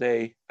 and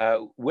they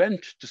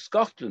went to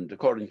Scotland,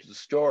 according to the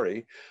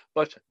story,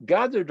 but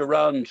gathered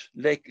around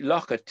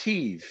Loch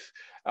Ative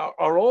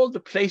are all the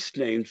place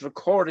names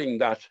recording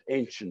that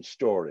ancient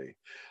story.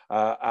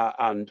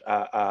 And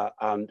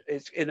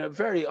it's in a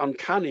very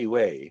uncanny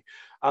way.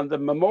 And the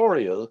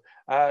memorial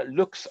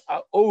looks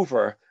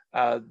over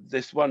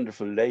this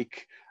wonderful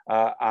lake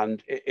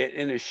and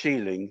in a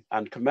shieling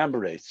and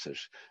commemorates it.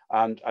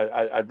 And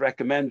I'd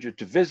recommend you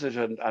to visit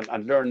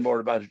and learn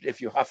more about it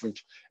if you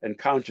haven't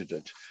encountered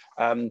it.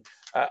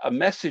 A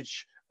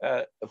message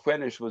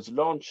when it was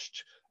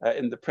launched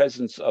in the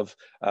presence of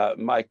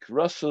Mike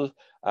Russell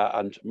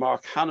and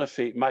Mark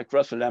Hannafy, Mike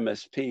Russell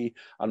MSP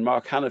and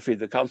Mark Hannafy,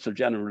 the Consul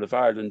General of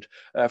Ireland,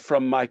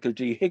 from Michael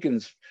D.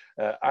 Higgins,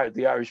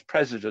 the Irish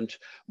president.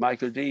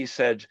 Michael D.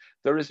 said,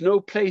 "There is no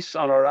place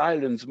on our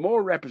islands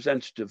more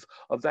representative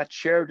of that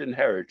shared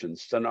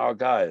inheritance than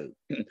Argyll,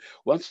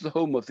 once the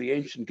home of the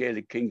ancient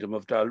Gaelic kingdom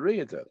of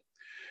Dalriada.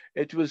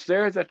 It was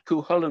there that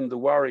Cuchulainn, the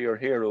warrior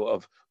hero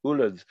of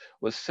Uladh,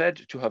 was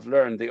said to have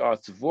learned the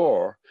arts of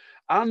war,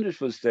 and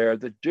it was there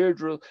that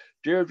Deirdre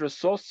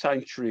sought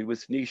sanctuary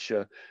with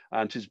Naoise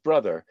and his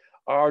brother,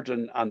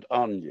 Arden and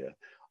Anya.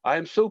 I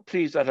am so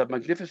pleased that a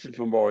magnificent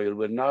memorial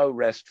will now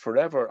rest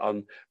forever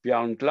on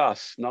Bean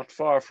Glas, not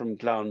far from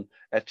Glan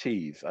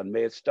Etive, and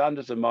may it stand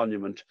as a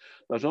monument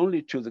not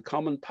only to the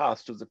common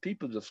past of the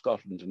peoples of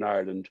Scotland and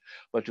Ireland,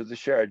 but to the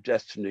shared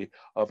destiny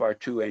of our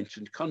two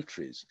ancient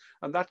countries."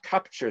 And that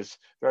captures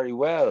very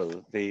well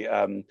the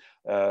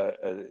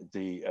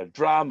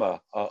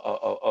drama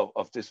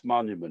of this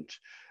monument.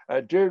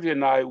 Deirdre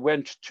and I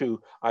went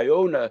to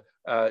Iona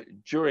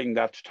during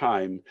that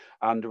time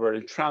and were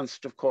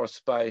entranced, of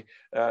course, by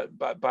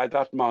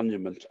that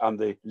monument and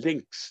the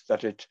links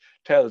that it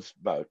tells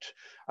about,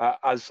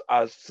 as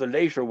the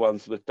later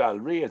ones with Dal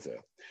Riada.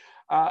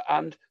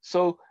 And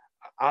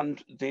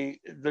the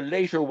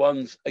later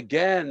ones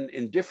again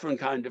in different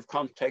kind of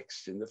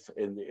contexts in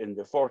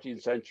the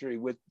 14th century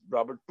with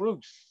Robert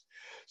Bruce.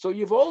 So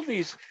you've all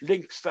these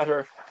links that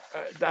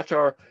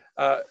are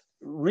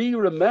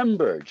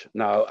re-remembered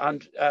now,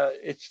 and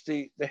it's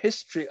the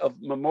history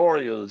of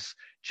memorials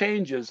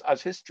changes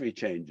as history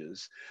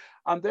changes,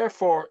 and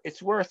therefore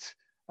it's worth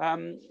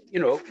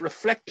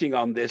reflecting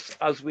on this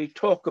as we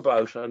talk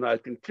about, and I'll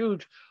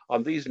conclude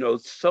on these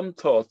notes, some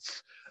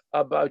thoughts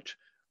about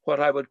what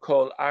I would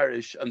call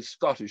Irish and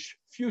Scottish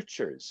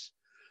futures.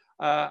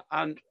 And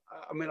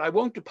I mean, I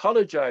won't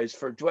apologize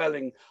for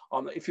dwelling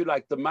on, if you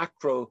like, the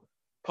macro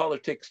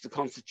politics, the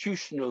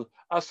constitutional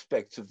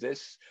aspects of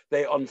this.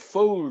 They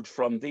unfold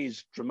from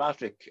these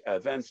dramatic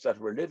events that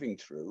we're living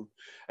through.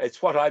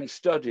 It's what I'm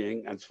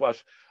studying, and it's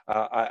what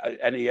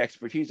any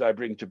expertise I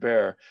bring to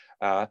bear.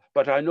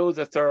 But I know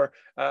that they're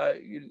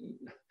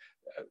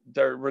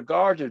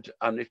regarded,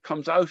 and it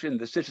comes out in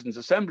the Citizens'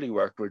 Assembly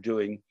work we're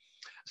doing,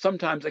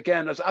 sometimes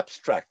again as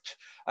abstract,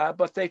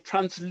 but they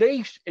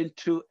translate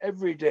into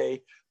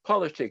everyday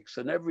politics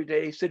and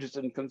everyday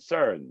citizen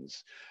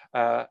concerns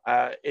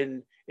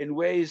in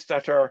ways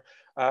that are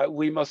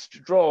we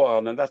must draw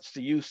on, and that's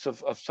the use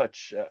of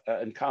such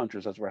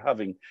encounters as we're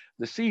having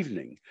this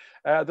evening.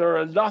 There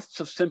are lots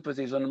of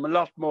sympathies and a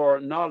lot more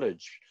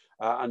knowledge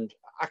and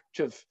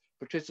active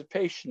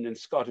participation in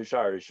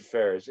Scottish-Irish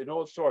affairs in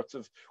all sorts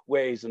of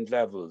ways and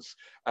levels.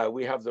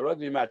 We have the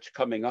rugby match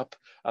coming up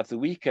at the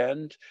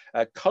weekend.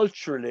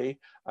 Culturally,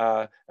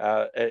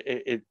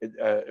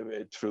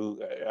 through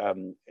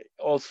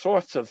all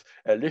sorts of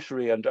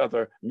literary and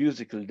other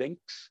musical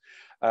links,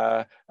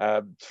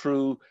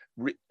 through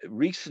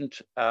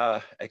recent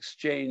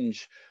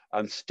exchange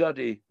and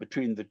study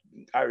between the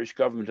Irish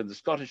government and the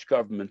Scottish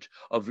government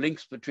of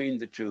links between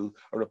the two,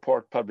 a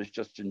report published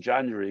just in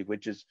January,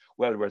 which is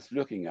well worth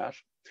looking at.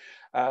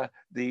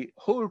 The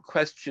whole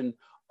question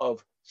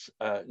of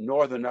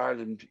Northern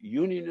Ireland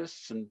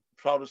unionists and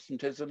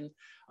Protestantism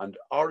and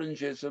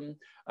Orangism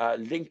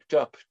linked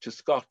up to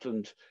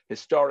Scotland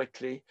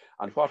historically,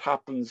 and what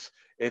happens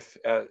if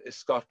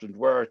Scotland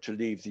were to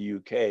leave the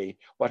UK,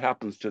 what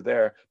happens to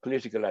their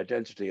political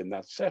identity in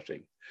that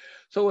setting.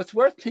 So it's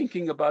worth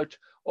thinking about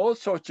all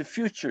sorts of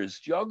futures.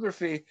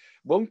 Geography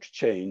won't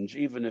change,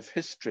 even if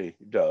history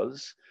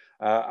does.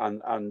 We're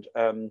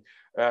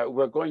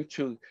going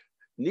to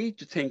need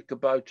to think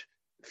about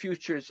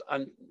futures,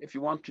 and if you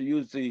want to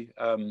use the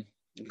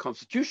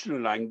constitutional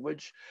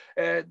language,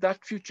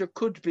 that future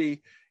could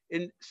be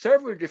in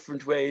several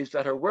different ways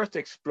that are worth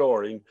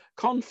exploring,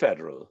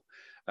 confederal.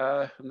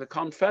 And the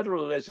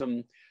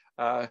confederalism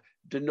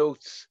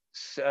denotes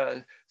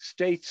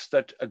states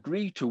that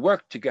agree to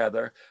work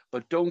together,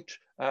 but don't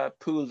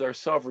pool their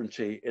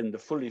sovereignty in the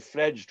fully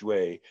fledged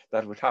way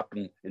that would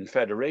happen in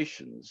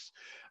federations,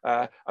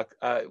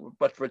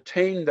 but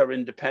retain their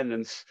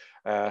independence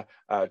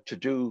to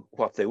do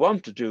what they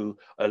want to do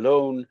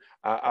alone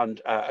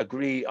and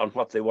agree on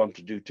what they want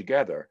to do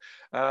together.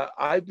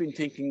 I've been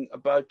thinking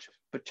about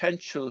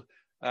potential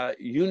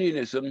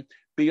unionism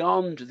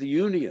beyond the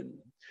union.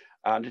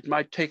 And it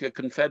might take a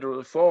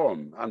confederal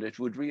form, and it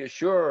would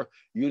reassure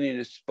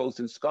unionists both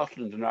in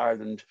Scotland and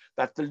Ireland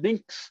that the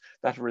links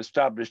that were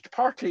established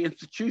partly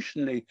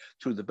institutionally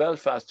through the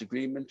Belfast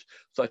Agreement,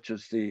 such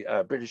as the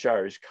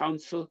British-Irish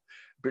Council,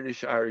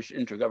 British-Irish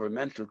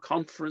Intergovernmental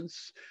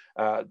Conference,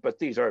 but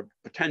these are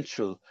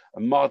potential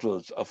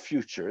models of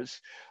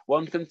futures.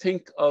 One can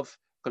think of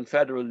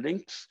confederal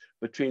links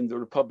between the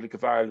Republic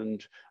of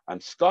Ireland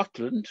and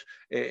Scotland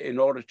in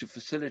order to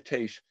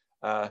facilitate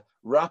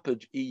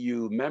rapid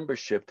EU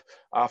membership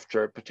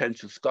after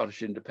potential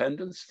Scottish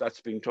independence. That's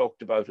being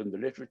talked about in the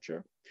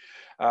literature.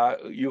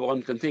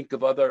 One can think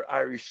of other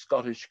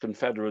Irish-Scottish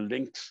confederal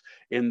links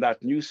in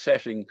that new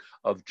setting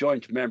of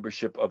joint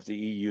membership of the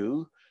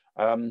EU.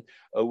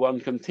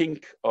 One can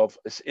think of,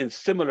 in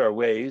similar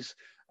ways,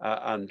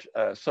 and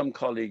some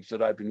colleagues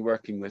that I've been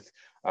working with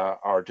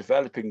are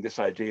developing this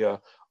idea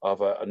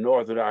of a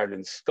Northern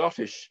Ireland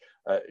Scottish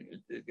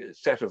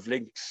set of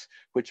links,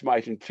 which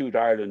might include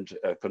Ireland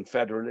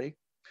confederally.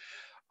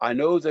 I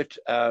know that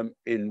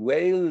in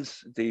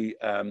Wales, the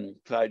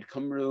Plaid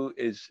Cymru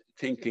is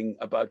thinking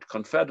about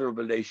confederal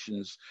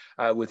relations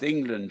with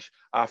England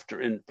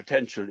after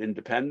potential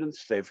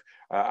independence.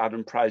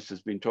 Adam Price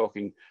has been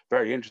talking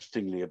very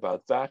interestingly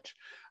about that.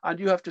 And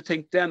you have to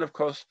think then, of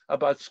course,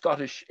 about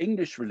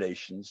Scottish-English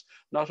relations,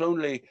 not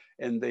only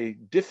in the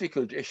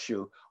difficult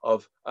issue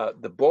of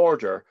the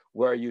border,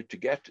 were you to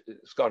get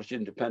Scottish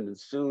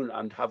independence soon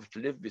and have to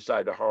live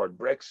beside a hard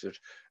Brexit,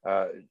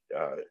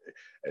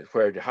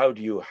 how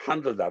do you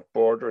handle that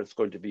border? It's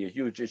going to be a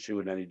huge issue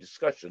in any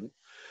discussion.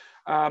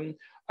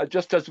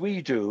 Just as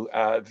we do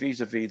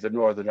vis-a-vis the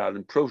Northern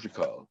Ireland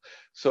Protocol.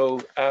 So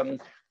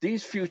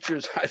these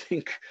futures, I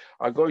think,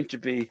 are going to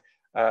be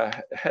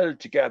held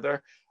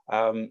together.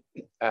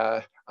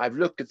 I've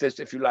looked at this,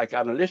 if you like,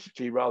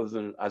 analytically rather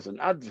than as an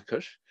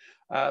advocate.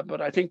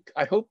 But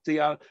I hope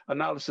the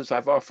analysis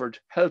I've offered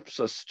helps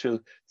us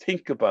to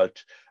think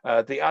about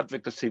the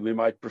advocacy we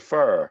might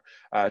prefer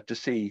to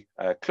see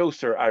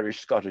closer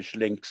Irish-Scottish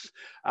links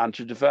and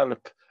to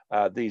develop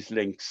these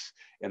links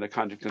in a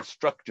kind of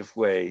constructive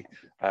way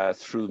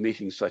through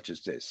meetings such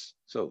as this.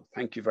 So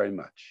thank you very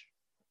much.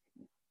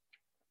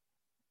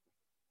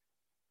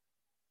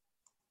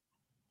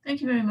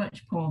 Thank you very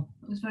much, Paul.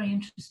 It was very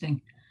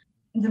interesting.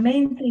 The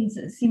main things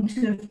that seem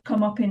to have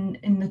come up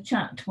in the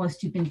chat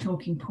whilst you've been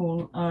talking,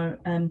 Paul, are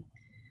a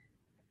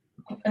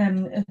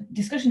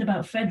discussion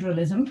about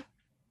federalism,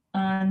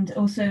 and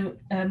also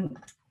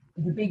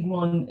the big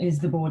one is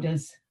the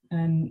borders.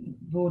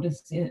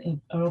 Borders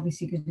are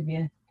obviously going to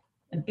be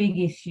a big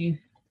issue,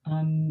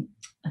 I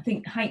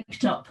think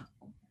hyped up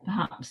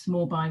perhaps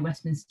more by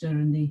Westminster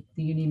and the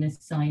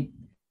Unionist side.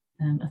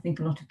 I think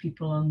a lot of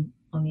people on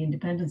the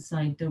independent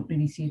side don't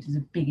really see it as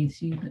a big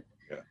issue, but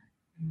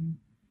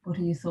what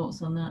are your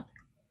thoughts on that?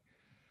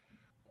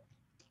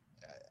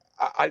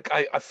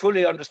 I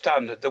fully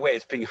understand the way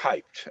it's being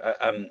hyped.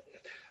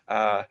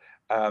 The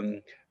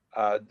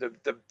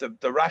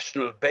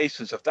rational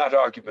basis of that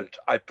argument,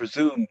 I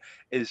presume,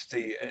 is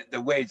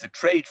the way the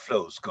trade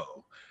flows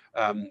go,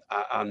 I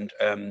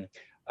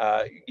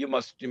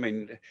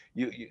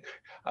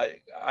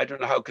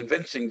don't know how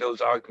convincing those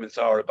arguments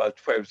are about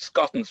where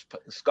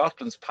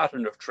Scotland's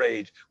pattern of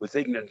trade with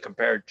England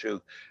compared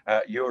to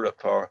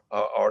Europe or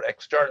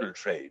external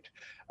trade.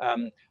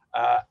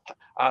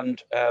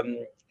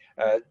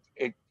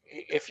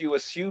 If you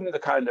assume the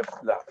kind of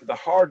the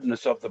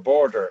hardness of the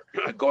border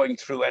going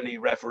through any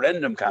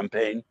referendum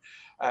campaign,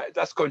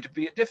 that's going to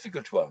be a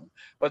difficult one.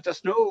 But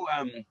there's no,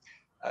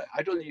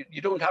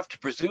 you don't have to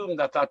presume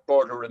that that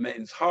border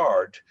remains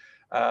hard.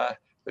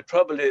 The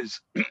trouble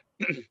is,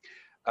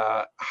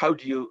 how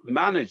do you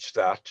manage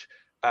that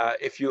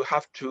if you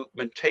have to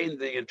maintain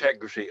the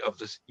integrity of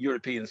the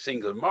European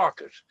single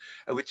market,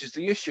 which is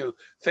the issue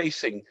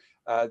facing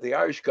the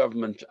Irish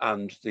government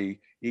and the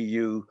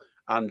EU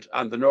and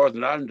the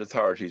Northern Ireland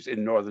authorities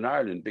in Northern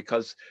Ireland,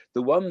 because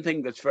the one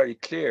thing that's very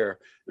clear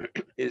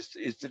is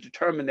the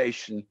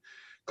determination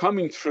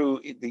coming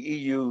through the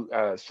EU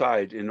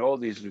side in all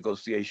these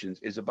negotiations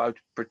is about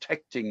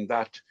protecting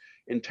that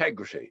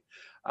integrity.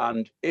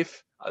 And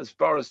if, as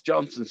Boris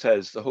Johnson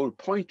says, the whole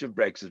point of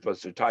Brexit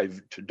was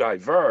to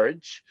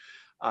diverge,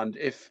 and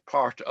if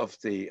part of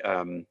the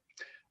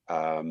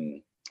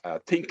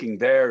thinking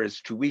there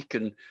is to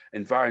weaken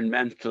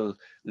environmental,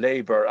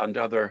 labour and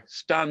other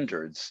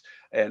standards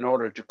in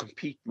order to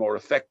compete more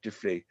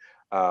effectively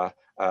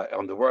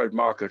on the world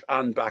market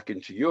and back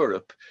into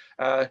Europe,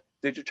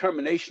 the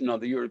determination on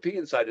the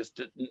European side is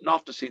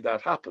not to see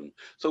that happen.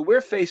 So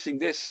we're facing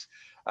this,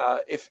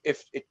 if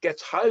it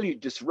gets highly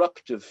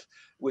disruptive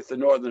with the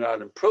Northern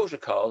Ireland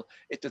Protocol,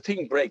 if the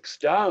thing breaks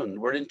down,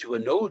 we're into a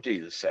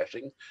no-deal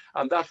setting,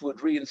 and that would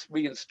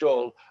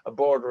reinstall a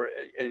border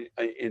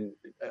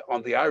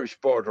on the Irish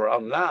border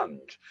on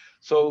land.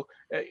 So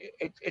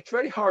it's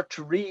very hard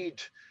to read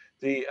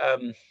the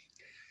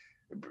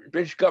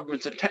British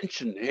government's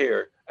intention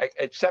here,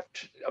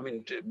 except, I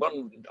mean,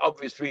 one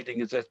obvious reading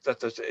is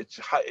that it's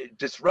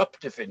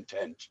disruptive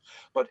intent,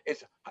 but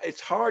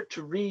it's hard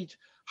to read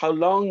how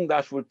long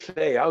that would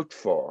play out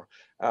for,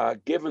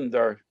 given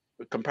their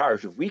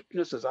comparative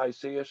weakness, as I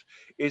see it.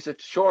 Is it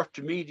short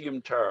to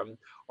medium term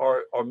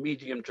or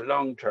medium to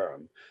long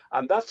term?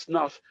 And that's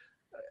not,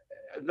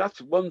 that's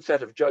one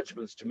set of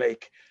judgments to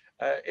make.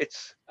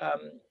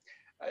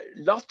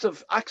 Lots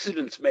of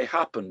accidents may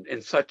happen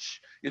in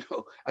such,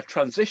 a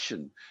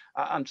transition.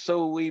 And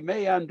so we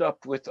may end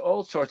up with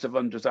all sorts of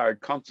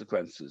undesired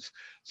consequences.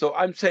 So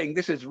I'm saying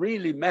this is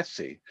really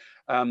messy,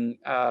 but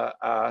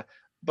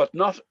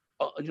not,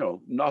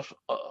 not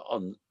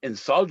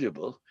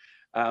insoluble.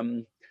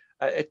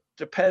 It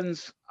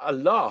depends a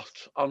lot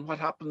on what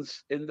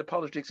happens in the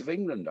politics of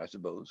England, I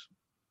suppose.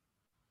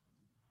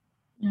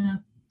 Yeah.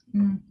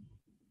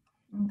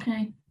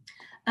 Okay.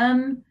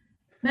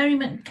 Mary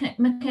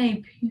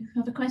McCabe, you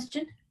have a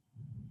question?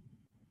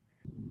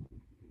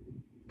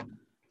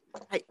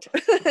 Right.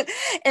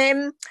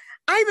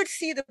 I would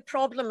see the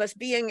problem as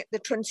being the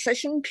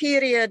transition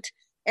period,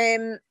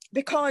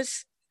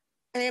 because,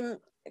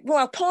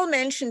 well, Paul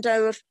mentioned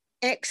our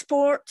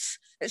exports.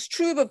 It's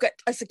true, we've got,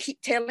 as they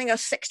keep telling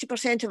us,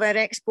 60% of our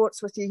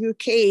exports with the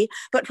UK,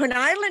 but when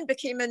Ireland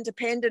became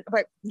independent,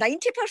 about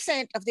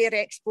 90% of their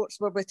exports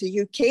were with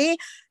the UK.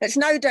 It's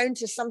now down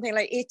to something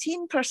like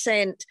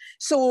 18%.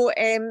 So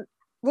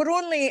we're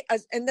only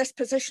in this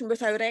position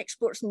with our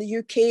exports in the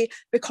UK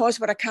because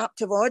we're a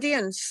captive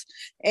audience.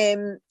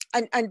 And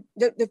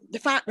the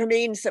fact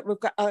remains that we've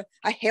got a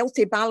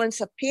healthy balance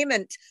of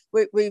payment.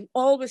 We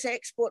always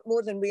export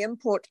more than we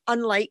import,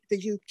 unlike the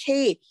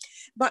UK.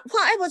 But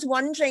what I was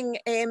wondering,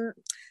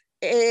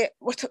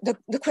 with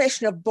the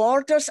question of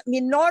borders, I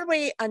mean,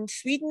 Norway and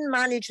Sweden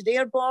manage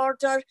their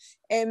border.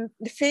 The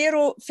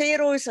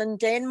Faroes and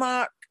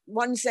Denmark,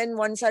 one's in,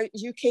 one's out,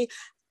 UK.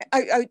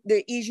 out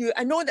the EU.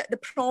 I know that the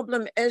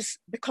problem is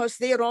because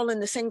they're all in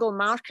the single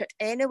market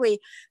anyway,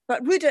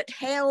 but would it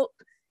help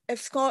if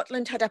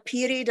Scotland had a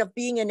period of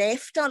being in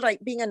EFTA, like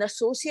being an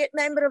associate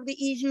member of the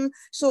EU,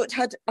 so it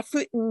had a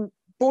foot in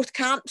both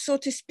camps, so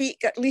to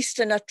speak, at least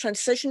in a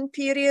transition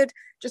period?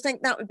 Do you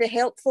think that would be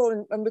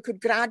helpful, and we could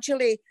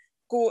gradually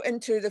go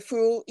into the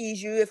full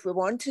EU if we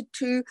wanted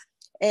to?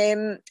 I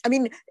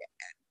mean,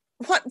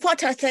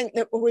 what I think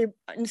that we,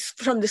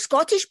 from the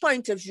Scottish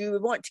point of view, we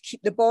want to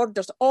keep the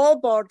borders, all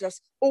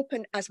borders,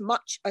 open as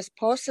much as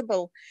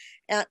possible.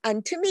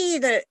 And to me,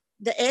 the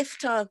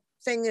EFTA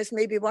thing is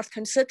maybe worth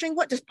considering.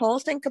 What does Paul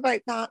think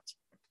about that?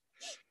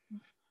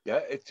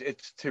 Yeah,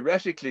 it's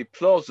theoretically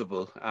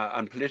plausible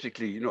and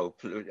politically,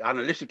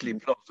 analytically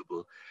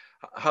plausible.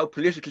 How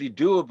politically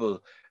doable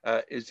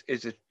is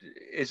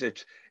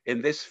it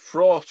in this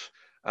fraught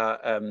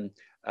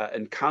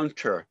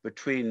encounter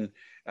between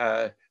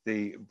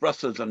the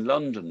Brussels and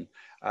London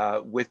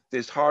with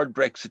this hard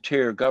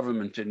Brexiteer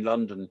government in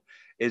London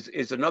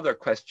is another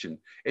question.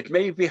 It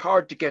may be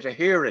hard to get a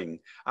hearing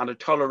and a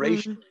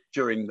toleration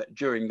during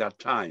that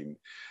time.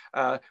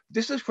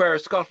 This is where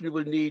Scotland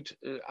will need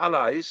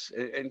allies,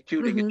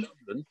 including in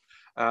Dublin,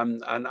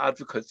 and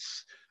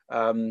advocates.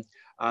 And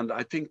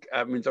I think,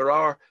 there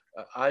are,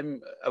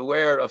 I'm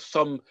aware of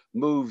some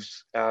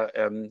moves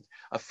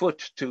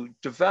afoot to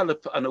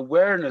develop an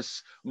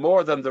awareness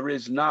more than there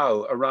is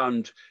now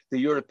around the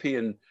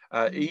European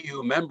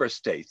EU member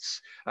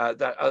states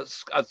that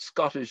at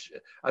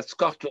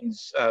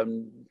Scotland's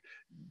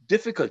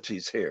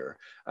difficulties here,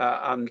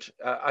 and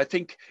I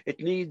think it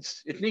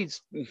needs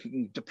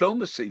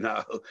diplomacy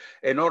now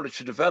in order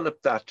to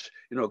develop that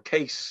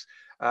case.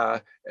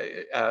 Now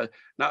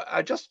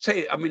I just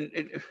say,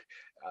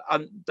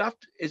 and that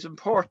is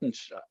important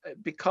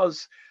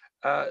because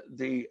in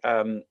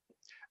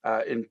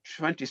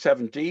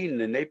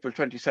 2017, in April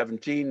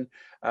 2017,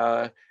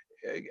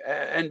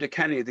 Enda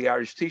Kenny, the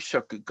Irish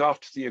Taoiseach,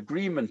 got the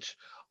agreement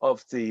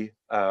of the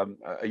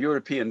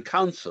European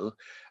Council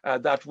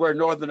that were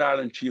Northern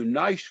Ireland to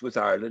unite with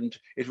Ireland,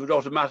 it would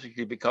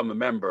automatically become a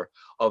member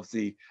of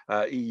the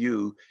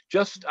EU,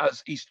 just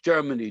as East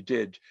Germany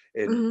did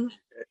in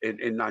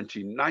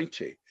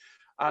 1990.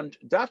 And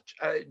that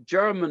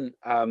German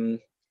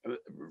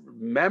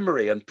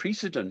memory and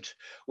precedent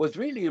was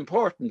really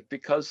important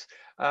because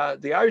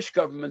the Irish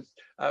government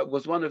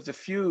was one of the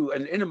few,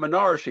 and in a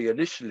minority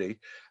initially,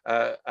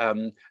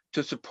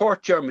 to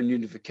support German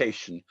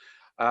unification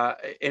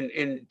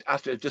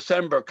at a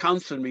December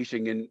council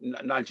meeting in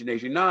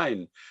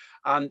 1989.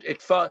 And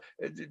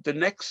the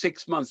next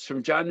 6 months,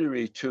 from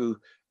January to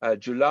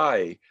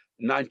July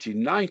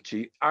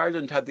 1990,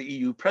 Ireland had the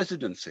EU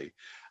presidency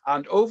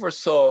and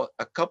oversaw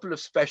a couple of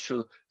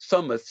special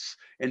summits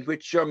in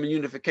which German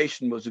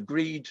unification was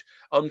agreed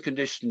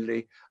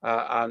unconditionally,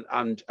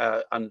 and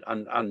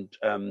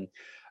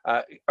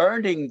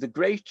earning the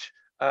great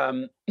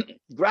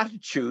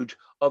gratitude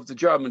of the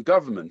German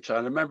government. And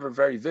I remember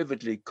very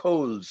vividly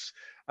Coles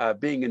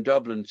being in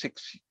Dublin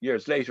 6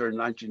 years later in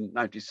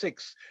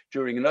 1996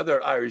 during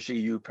another Irish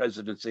EU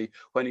presidency,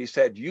 when he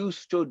said, "You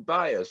stood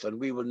by us and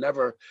we will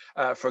never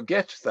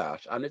forget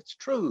that." And it's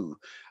true.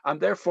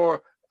 And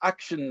therefore,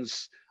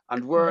 actions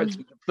and words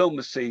and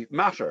diplomacy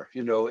matter,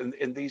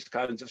 in these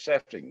kinds of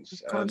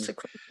settings.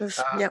 Consequences.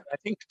 I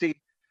think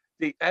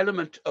the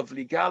element of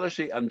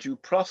legality and due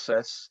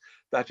process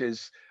that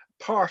is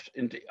part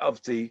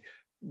of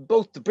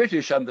both the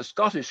British and the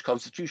Scottish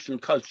constitutional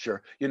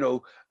culture,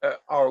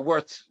 are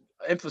worth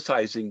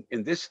emphasizing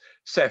in this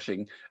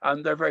setting,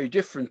 and they're very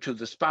different to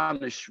the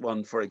Spanish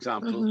one, for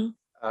example,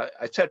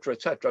 et cetera,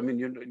 et cetera.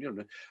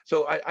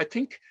 So I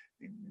think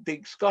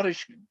the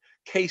Scottish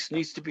case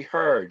needs to be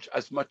heard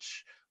as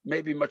much,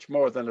 maybe much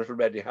more than it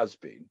already has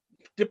been,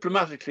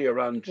 diplomatically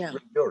around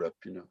Europe,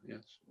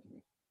 yes.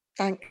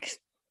 Thanks.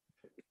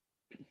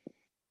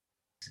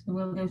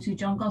 We'll go to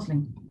John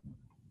Gosling.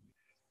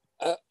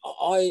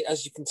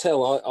 As you can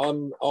tell,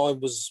 I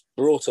was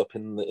brought up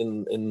in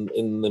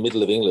the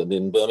middle of England,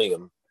 in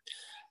Birmingham,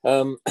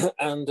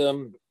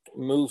 and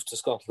moved to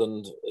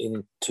Scotland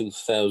in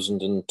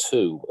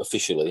 2002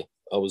 officially.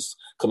 I was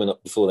coming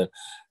up before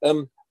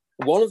then.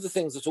 One of the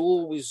things that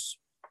always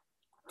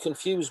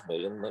confused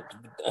me, and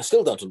I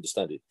still don't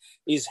understand it,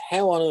 is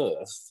how on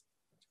earth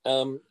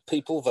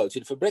people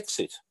voted for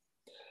Brexit,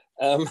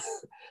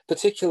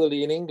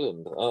 particularly in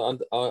England.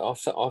 And I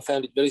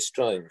found it very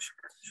strange.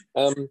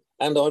 And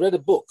I read a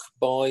book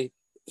by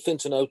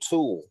Fintan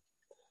O'Toole,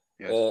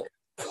 yes,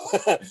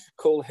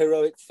 called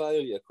Heroic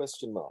Failure, ?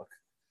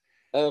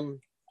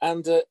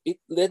 And it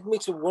led me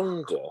to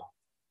wonder,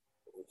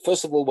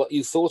 first of all, what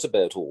you thought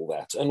about all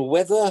that, and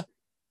whether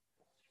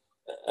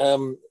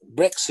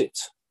Brexit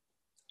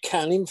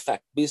can in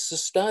fact be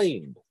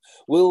sustained.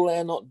 Will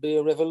there not be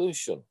a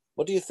revolution?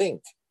 What do you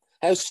think?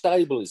 How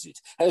stable is it?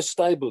 How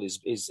stable is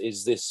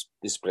this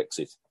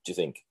Brexit, do you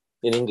think,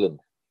 in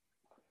England?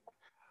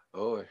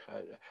 Oh,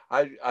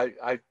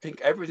 I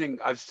think everything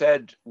I've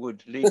said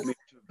would lead me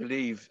to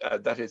believe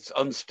that it's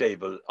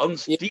unstable,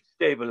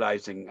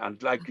 destabilizing,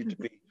 and likely to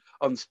be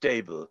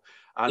unstable.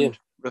 And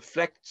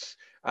reflects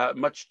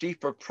much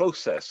deeper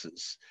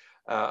processes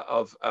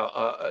going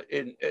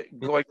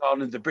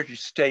on in the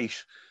British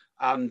state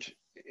and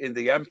in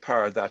the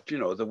empire that,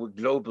 the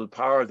global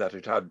power that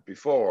it had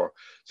before.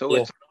 So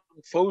it's an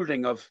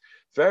unfolding of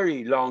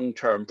very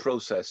long-term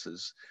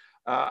processes.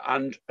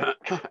 And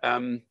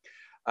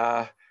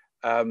I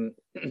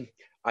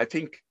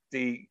think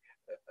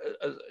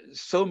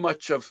so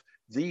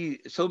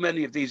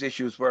many of these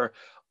issues were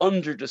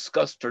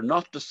under-discussed or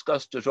not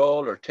discussed at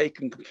all or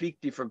taken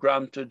completely for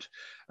granted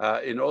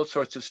in all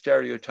sorts of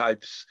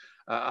stereotypes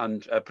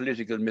and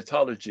political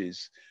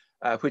mythologies,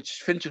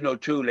 which Fintan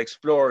O'Toole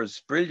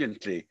explores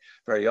brilliantly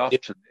very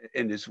often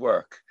in his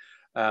work.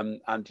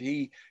 And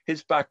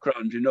his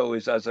background,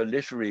 is as a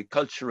literary,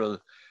 cultural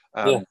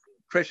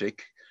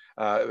critic,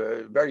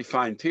 very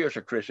fine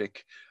theatre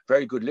critic,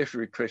 very good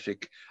literary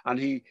critic, and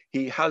he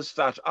has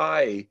that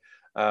eye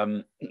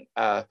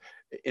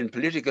in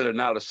political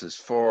analysis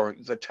for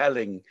the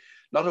telling,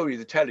 not only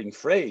the telling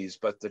phrase,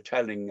 but the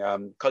telling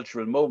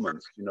cultural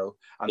moments, and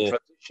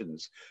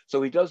transitions.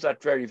 So he does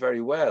that very,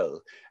 very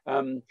well.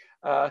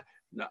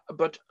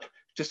 But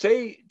to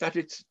say that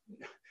it's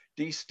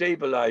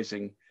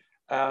destabilizing,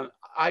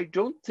 I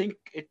don't think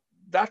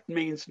that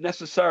means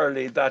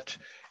necessarily that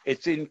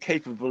it's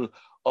incapable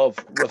of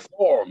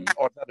reform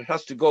or that it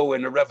has to go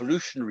in a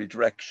revolutionary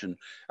direction.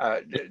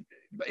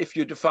 If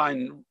you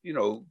define,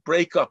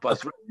 breakup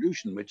as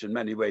revolution, which in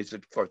many ways,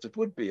 of course, it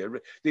would be,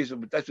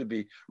 that would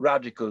be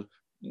radical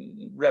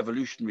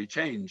revolutionary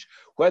change.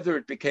 Whether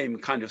it became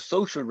kind of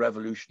social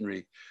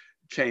revolutionary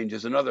change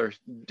is another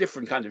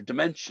different kind of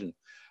dimension.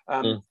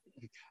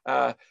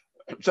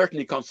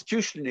 Certainly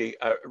constitutionally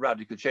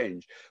radical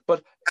change.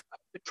 But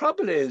the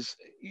trouble is,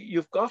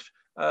 you've got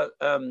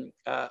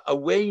a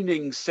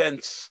waning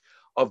sense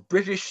of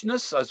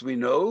Britishness, as we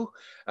know.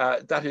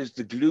 That is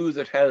the glue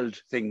that held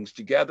things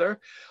together.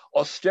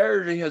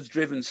 Austerity has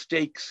driven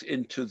stakes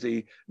into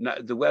the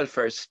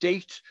welfare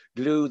state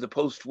glue, the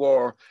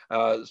post-war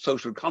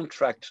social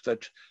contract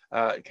that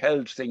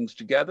held things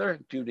together,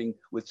 including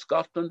with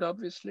Scotland,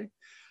 obviously.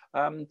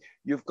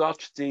 You've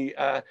got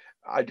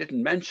I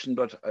didn't mention,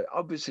 but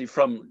obviously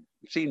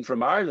seen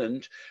from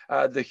Ireland,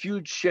 the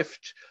huge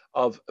shift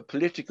of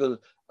political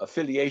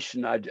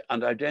affiliation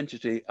and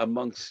identity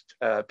amongst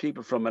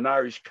people from an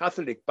Irish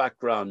Catholic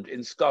background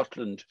in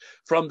Scotland,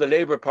 from the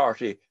Labour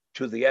Party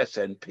to the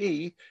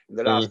SNP in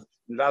the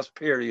last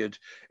period,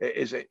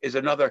 is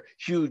another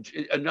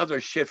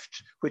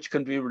shift which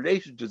can be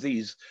related to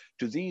these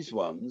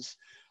ones.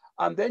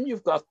 And then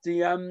you've got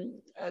the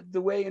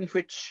way in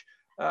which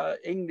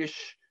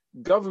English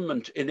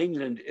government in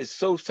England is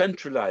so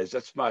centralized.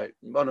 That's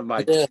one of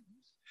my themes.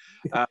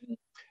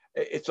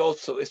 It's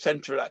also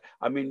central.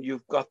 I mean,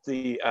 you've got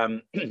the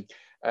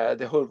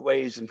whole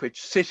ways in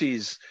which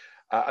cities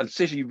and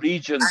city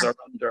regions are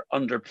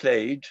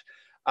underplayed,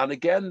 and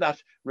again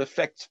that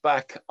reflects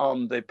back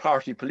on the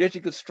party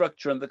political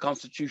structure and the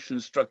constitutional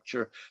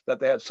structure that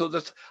they have. So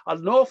there's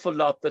an awful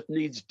lot that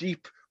needs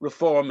deep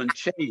reform and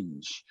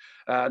change,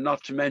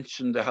 not to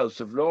mention the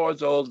House of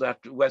Lords, all that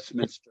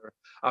Westminster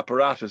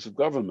apparatus of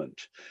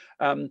government.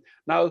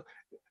 Now,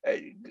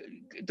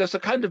 there's a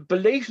kind of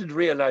belated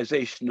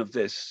realization of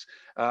this,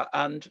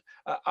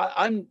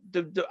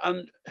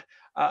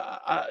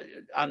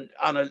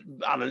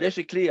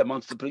 analytically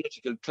amongst the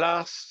political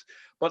class,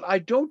 but I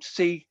don't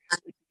see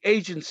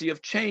agency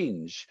of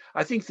change.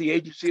 I think the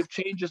agency of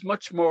change is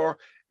much more,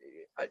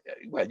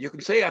 well, you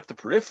can say at the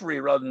periphery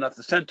rather than at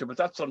the centre, but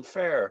that's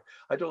unfair.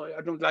 I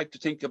don't like to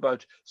think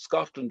about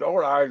Scotland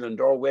or Ireland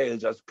or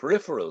Wales as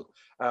peripheral.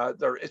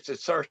 It's a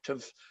sort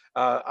of,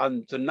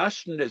 and the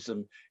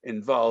nationalism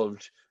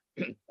involved,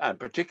 and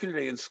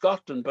particularly in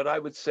Scotland, but I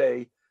would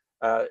say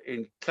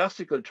in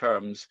classical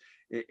terms,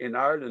 in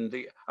Ireland,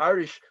 the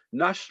Irish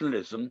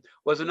nationalism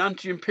was an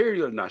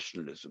anti-imperial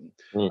nationalism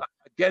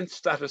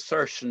against that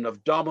assertion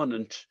of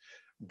dominant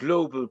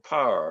global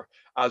power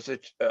as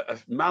it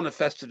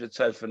manifested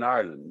itself in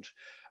Ireland.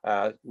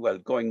 Well,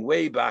 going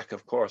way back,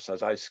 of course,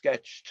 as I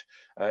sketched,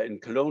 in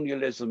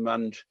colonialism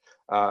and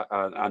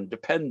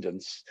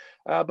dependence,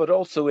 but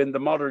also in the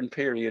modern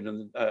period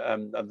and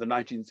the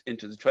 19th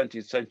into the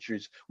 20th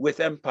centuries with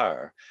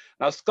empire.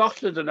 Now,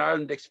 Scotland and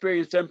Ireland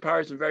experienced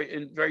empires in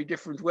very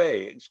different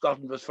way.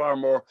 Scotland was far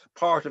more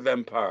part of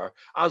empire,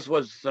 as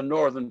was the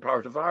northern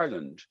part of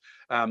Ireland,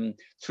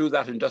 through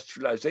that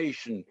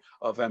industrialization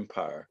of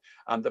empire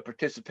and the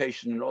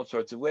participation in all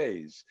sorts of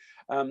ways.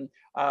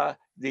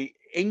 The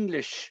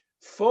English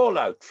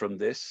fallout from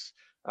this,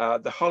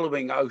 the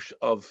hollowing out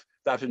of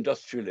that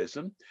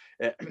industrialism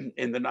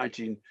in the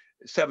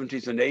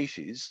 1970s and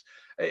 80s,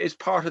 is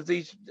part of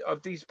these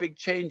big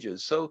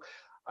changes. So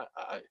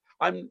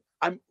I'm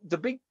the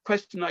big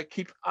question I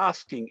keep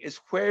asking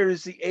is, where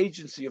is the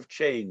agency of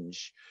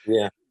change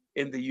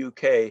in the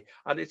UK?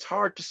 And it's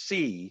hard to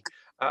see,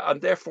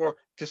 and therefore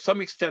to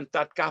some extent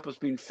that gap has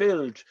been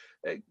filled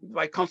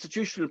by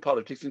constitutional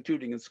politics,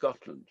 including in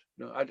Scotland.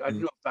 I don't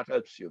know if that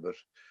helps you, but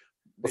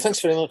well, thanks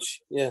very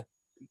much. Yeah,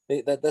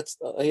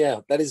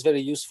 that is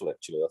very useful,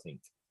 actually. I think.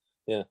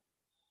 Yeah,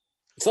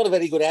 It's not a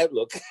very good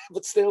outlook,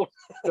 but still.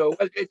 No,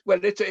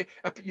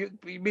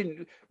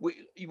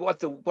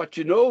 what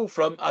you know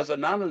from as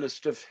an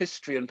analyst of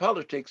history and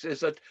politics is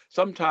that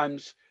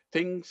sometimes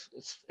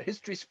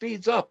history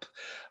speeds up.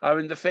 I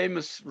mean, the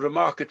famous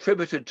remark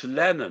attributed to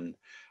Lenin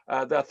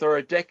that there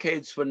are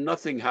decades when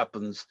nothing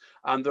happens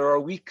and there are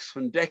weeks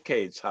when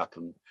decades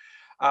happen.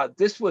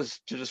 This was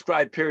to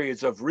describe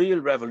periods of real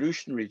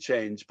revolutionary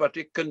change, but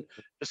it can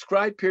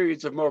describe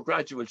periods of more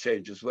gradual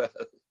change as well.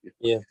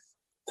 Yeah,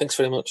 thanks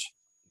very much.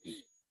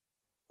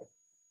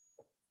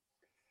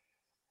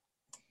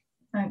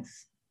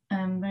 Thanks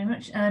very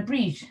much.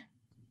 Breed.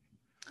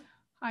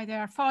 Hi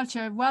there,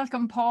 Fáilte.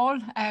 Welcome, Paul,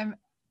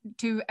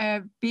 to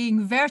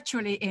being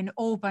virtually in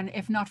Oban,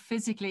 if not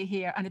physically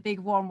here, and a big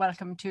warm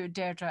welcome to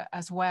Deirdre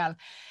as well.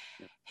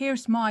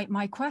 Here's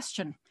my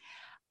question.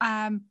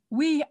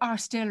 We are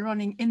still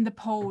running in the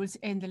polls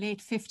in the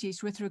late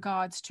 50s with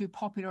regards to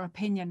popular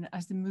opinion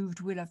as the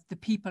moved will of the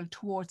people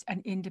towards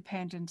an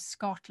independent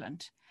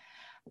Scotland.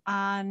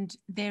 And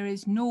there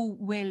is no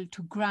will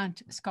to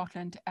grant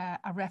Scotland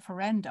a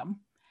referendum.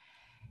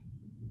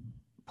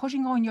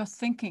 Putting on your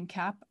thinking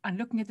cap and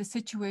looking at the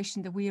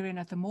situation that we are in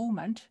at the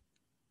moment,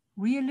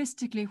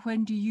 realistically,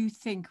 when do you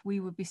think we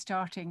would be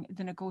starting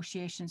the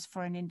negotiations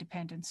for an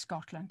independent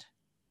Scotland?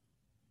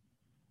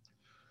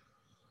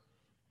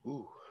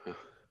 Ooh.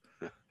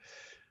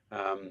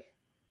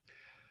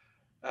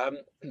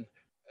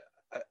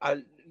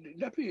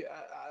 Let me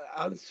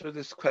answer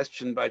this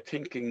question by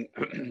thinking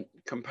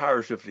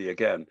comparatively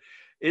again.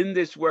 In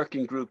this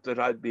working group that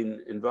I've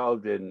been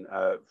involved in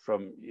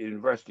from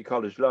University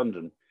College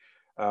London,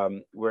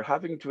 we're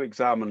having to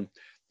examine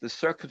the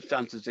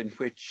circumstances in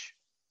which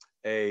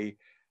a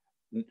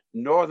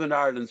Northern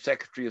Ireland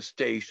Secretary of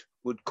State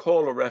would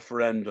call a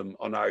referendum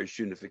on Irish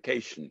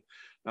unification.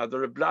 Now,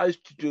 they're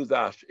obliged to do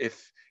that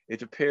if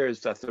it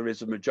appears that there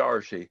is a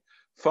majority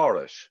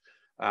for it.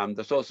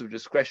 There's also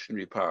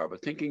discretionary power,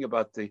 but thinking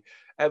about the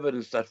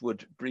evidence that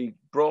would be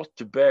brought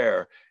to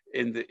bear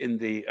in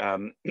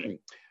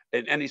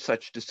any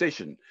such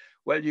decision,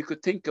 well, you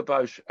could think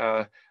about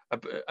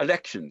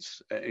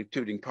elections,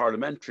 including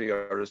parliamentary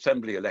or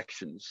assembly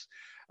elections.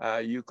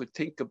 You could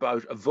think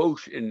about a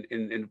vote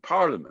in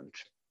Parliament.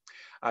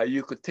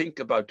 You could think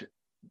about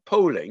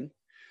polling,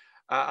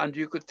 and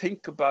you could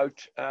think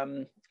about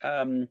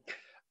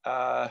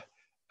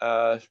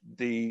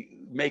the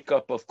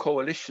makeup of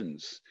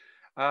coalitions.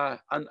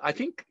 And I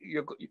think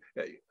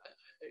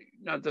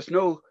now there's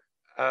no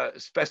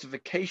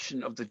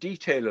specification of the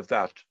detail of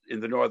that in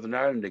the Northern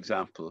Ireland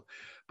example,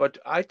 but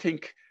I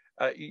think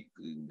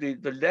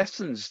the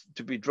lessons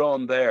to be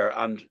drawn there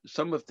and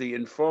some of the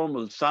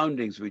informal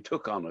soundings we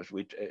took on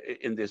it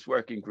in this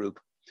working group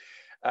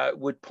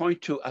would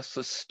point to a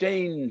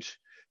sustained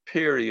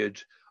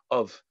period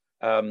of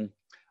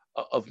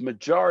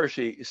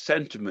majority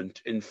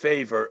sentiment in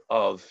favor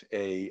of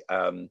a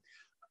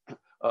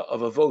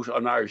vote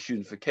on Irish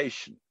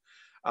unification.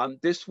 And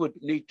this would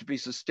need to be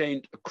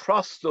sustained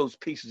across those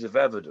pieces of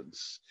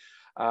evidence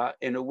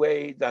in a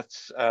way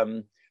that's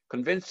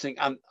convincing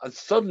and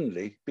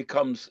suddenly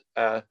becomes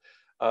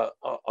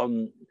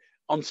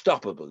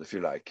unstoppable, if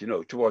you like,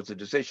 towards a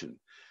decision.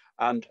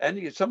 And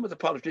some of the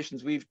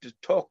politicians we've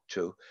talked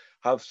to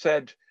have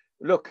said,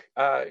 look,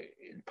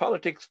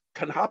 politics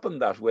can happen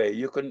that way.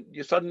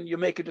 You suddenly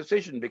make a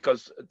decision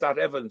because that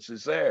evidence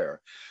is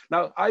there.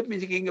 Now, I've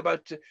been thinking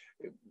about,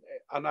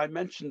 and I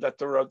mentioned that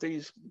there are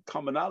these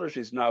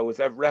commonalities now with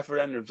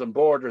referendums on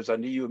borders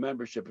and EU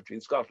membership between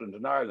Scotland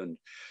and Ireland.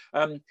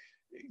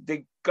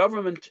 The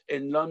government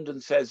in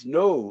London says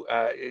no,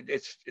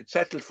 it's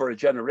settled for a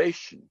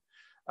generation.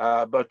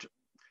 But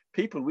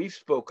people we've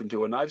spoken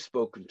to and I've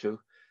spoken to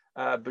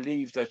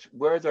believe that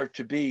were there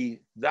to be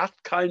that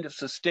kind of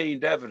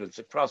sustained evidence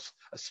across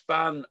a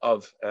span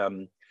of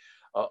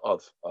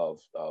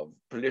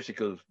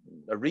political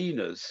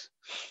arenas,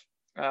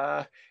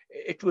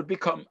 it would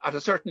become at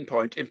a certain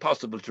point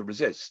impossible to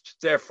resist.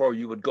 Therefore,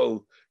 you would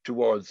go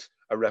towards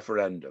a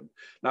referendum.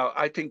 Now,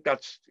 I think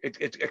that's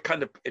it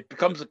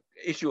becomes an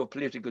issue of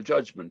political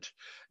judgment.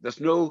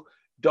 There's no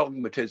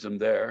dogmatism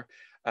there.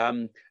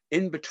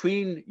 In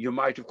between, you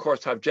might, of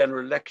course, have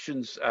general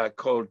elections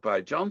called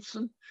by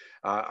Johnson.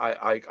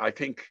 I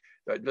think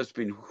there's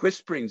been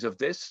whisperings of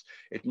this.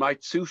 It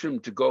might suit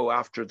him to go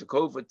after the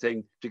COVID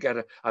thing to get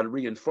a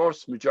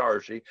reinforced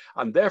majority,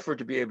 and therefore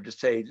to be able to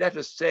say, let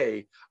us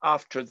say,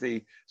 after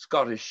the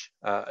Scottish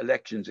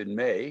elections in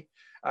May,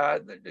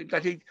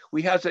 that he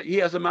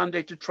has a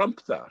mandate to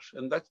trump that,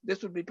 and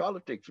this would be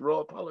politics,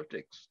 raw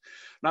politics.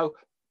 Now,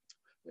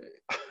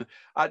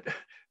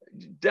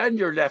 then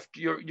you're left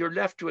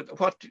with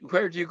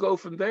where do you go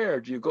from there?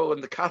 Do you go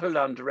in the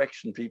Catalan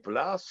direction people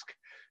ask?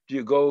 Do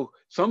you go,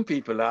 some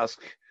people ask,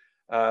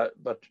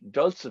 but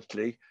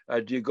dulcetly,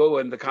 do you go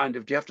in the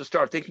do you have to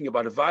start thinking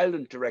about a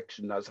violent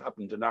direction as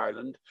happened in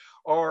Ireland?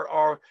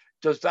 Or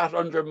does that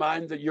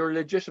undermine your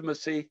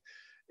legitimacy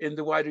in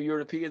the wider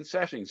European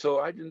setting?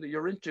 So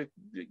you're into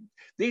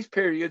these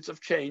periods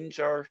of change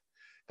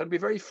can be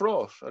very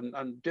fraught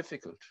and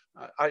difficult.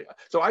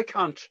 So I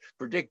can't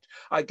predict.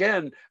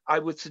 Again, I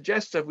would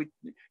suggest that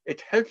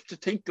it helps to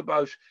think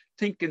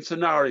in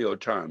scenario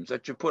terms,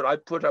 that I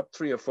put up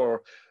 3 or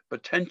 4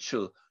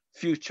 potential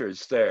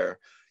futures there.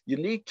 You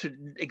need to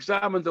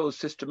examine those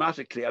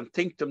systematically and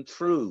think them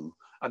through,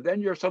 and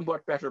then you're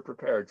somewhat better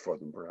prepared for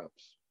them,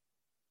 perhaps.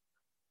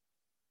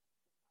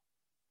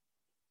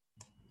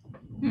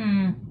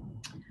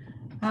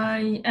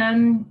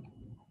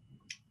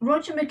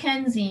 Roger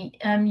Mackenzie,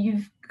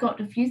 you've got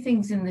a few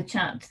things in the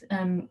chat.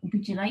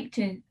 Would you like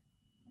to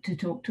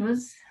talk to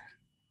us?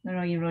 Where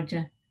are you,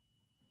 Roger?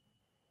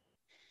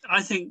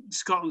 I think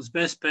Scotland's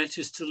best bet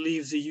is to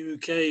leave the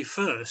UK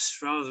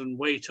first, rather than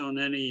wait on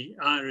any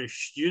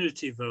Irish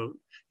unity vote.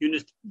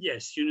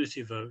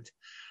 Unity vote.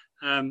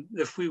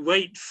 If we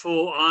wait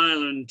for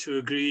Ireland to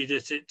agree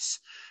that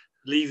it's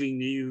leaving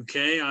the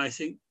UK, I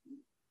think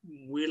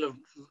we'll have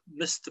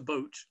missed the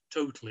boat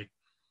totally.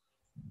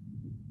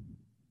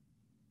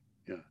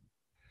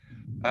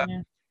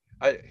 I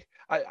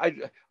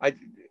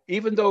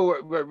even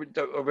though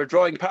we're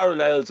drawing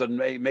parallels and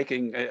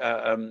making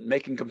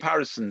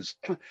comparisons,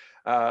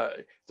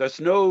 there's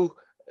no.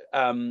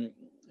 I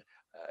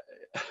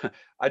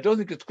don't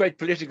think it's great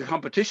political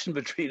competition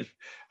between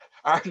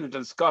Ireland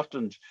and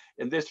Scotland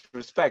in this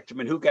respect. I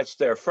mean, who gets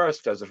there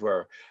first, as it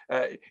were?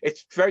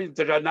 It's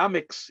the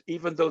dynamics,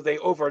 even though they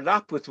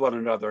overlap with one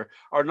another,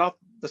 are not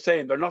the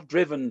same. They're not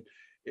driven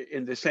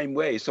in the same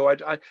way. So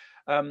I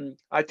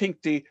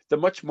think the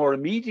much more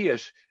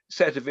immediate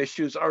set of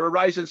issues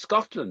arise in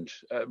Scotland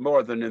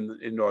more than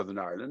in Northern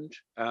Ireland.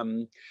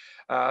 On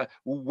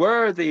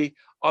the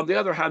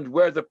other hand,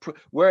 was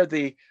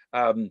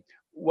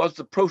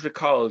the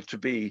protocol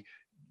to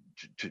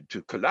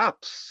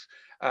collapse,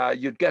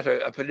 you'd get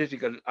a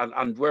political,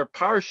 and were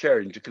power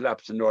sharing to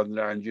collapse in Northern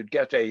Ireland, you'd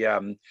get a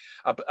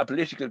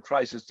political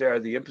crisis there,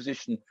 the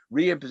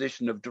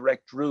reimposition of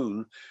direct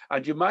rule,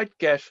 and you might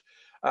get,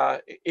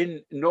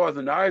 in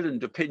Northern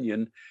Ireland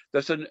opinion,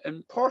 there's an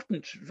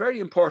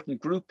very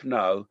important group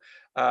now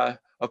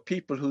of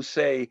people who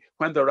say,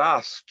 when they're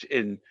asked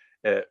in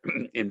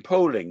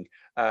polling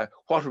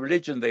what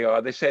religion they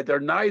are, they say they're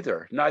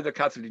neither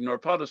Catholic nor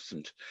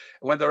Protestant.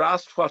 When they're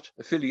asked what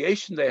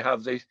affiliation they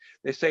have, they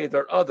say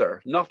they're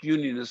other, not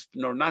unionist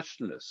nor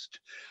nationalist.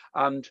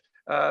 And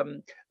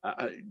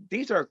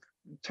these are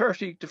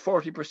 30 to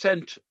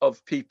 40%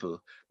 of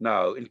people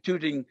now,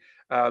 including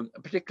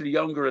particularly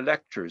younger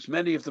electors.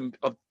 Many of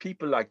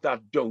people like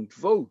that don't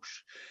vote.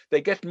 They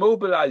get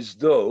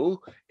mobilized,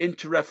 though,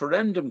 into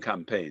referendum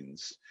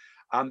campaigns,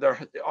 and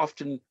they're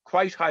often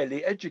quite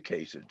highly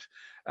educated.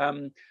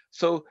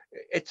 So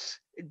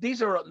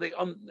these are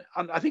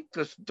and I think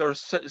there's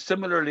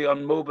similarly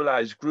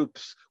unmobilized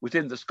groups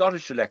within the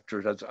Scottish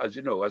electorate, as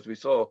you know, as we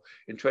saw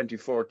in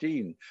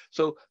 2014.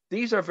 So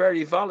these are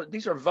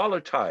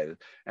volatile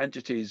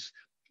entities.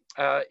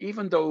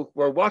 Even though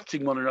we're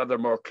watching one another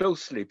more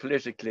closely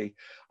politically,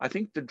 I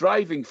think the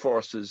driving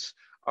forces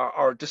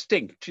are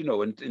distinct,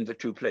 in the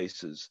two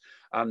places.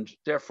 And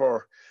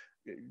therefore,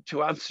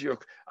 to answer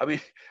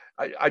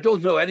I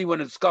don't know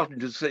anyone in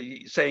Scotland who's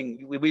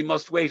saying we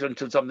must wait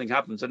until something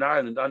happens in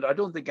Ireland. And I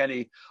don't think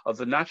any of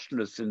the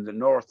nationalists in the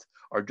north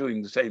are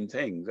doing the same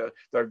thing.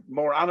 They're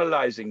more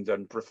analysing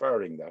than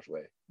preferring that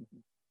way.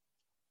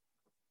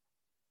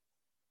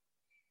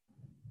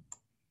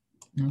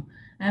 No.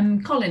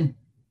 Colin.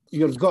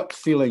 Your gut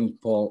feeling,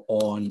 Paul,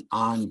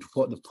 and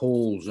what the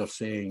polls are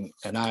saying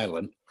in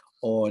Ireland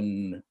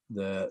on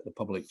the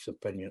public's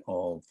opinion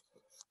of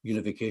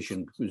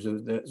unification, because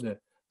the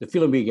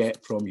feeling we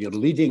get from your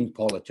leading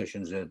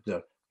politicians is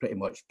they're pretty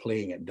much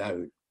playing it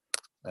down.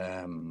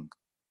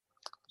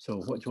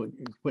 So what do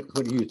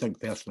you think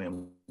personally,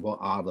 and what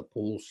are the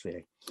polls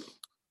saying?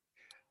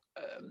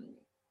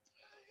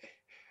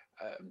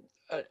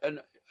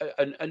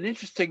 An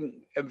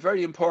interesting and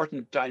very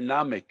important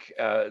dynamic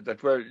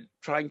that we're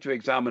trying to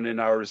examine in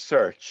our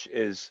research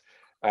is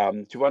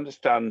to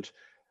understand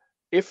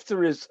if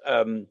there is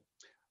a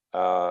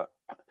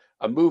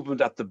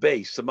movement at the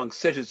base among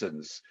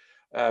citizens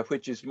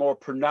which is more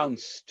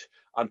pronounced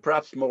and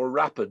perhaps more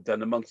rapid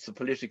than amongst the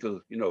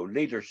political,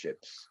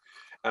 leaderships.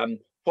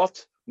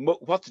 What's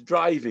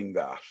driving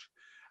that?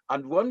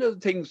 And one of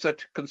the things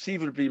that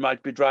conceivably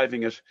might be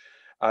driving it,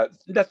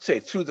 let's say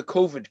through the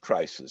COVID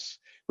crisis,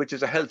 which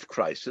is a health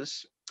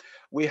crisis.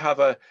 We have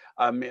a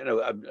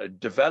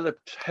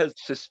developed health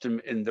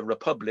system in the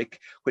Republic,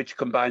 which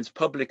combines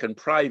public and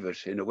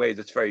private in a way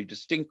that's very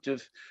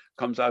distinctive,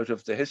 comes out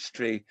of the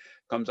history,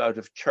 comes out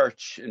of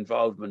church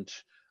involvement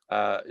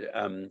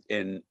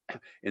in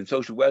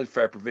social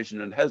welfare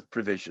provision and health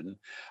provision,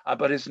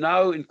 but is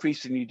now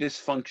increasingly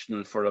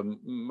dysfunctional for a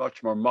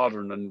much more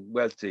modern and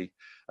wealthy,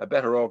 a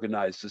better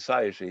organized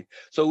society.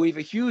 So we have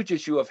a huge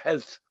issue of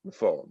health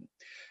reform.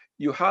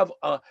 You have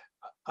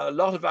a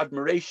lot of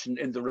admiration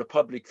in the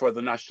Republic for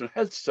the National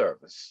Health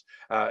Service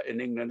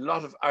in England. A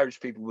lot of Irish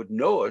people would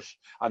know it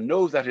and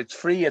know that it's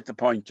free at the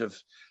point of,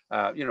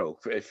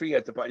 free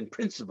at the point in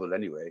principle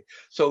anyway.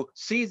 So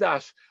see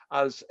that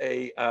as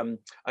a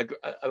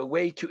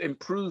way to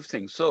improve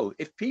things. So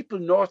if people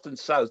north and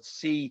south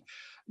see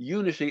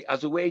unity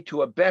as a way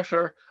to a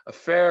better, a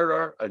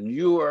fairer, a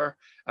newer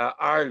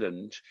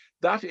Ireland,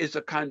 that is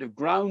a kind of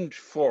ground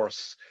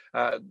force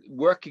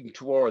working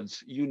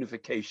towards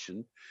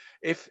unification.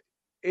 If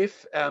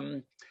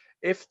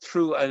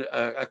through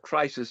a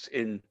crisis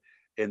in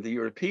the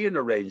European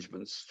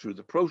arrangements, through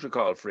the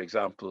protocol, for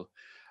example,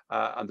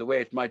 and the way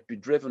it might be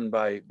driven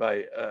by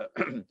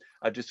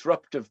a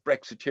disruptive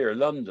Brexiteer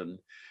London,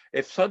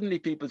 if suddenly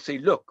people say,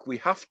 look, we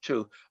have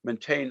to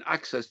maintain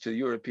access to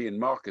European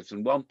markets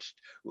and want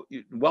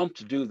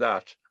to do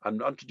that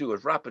and want to do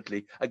it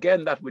rapidly,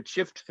 again, that would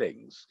shift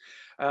things.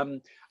 And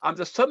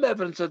there's some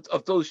evidence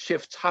of those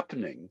shifts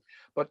happening,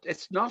 but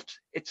it's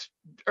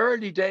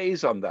early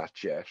days on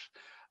that yet.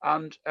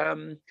 And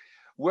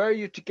were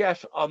you to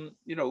get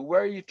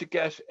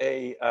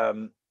a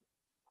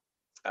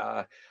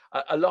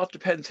lot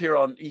depends here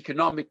on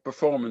economic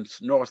performance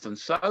north and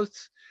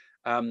south,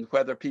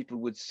 whether people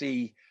would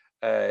see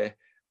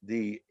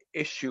the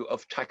issue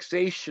of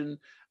taxation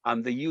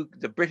and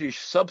the British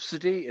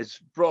subsidy is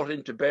brought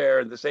into bear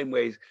in the same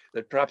way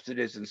that perhaps it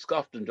is in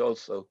Scotland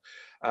also,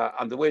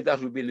 and the way that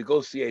will be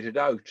negotiated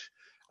out.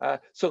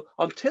 So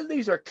until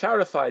these are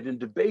clarified and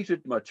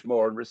debated much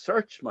more and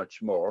researched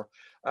much more,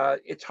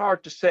 it's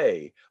hard to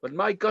say. But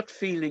my gut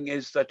feeling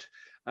is that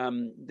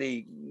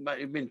the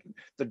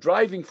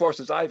driving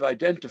forces I've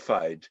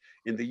identified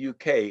in the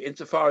UK,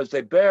 insofar as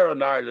they bear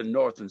on Ireland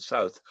north and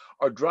south,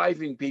 are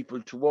driving people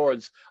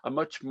towards a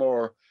much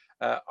more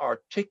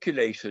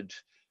articulated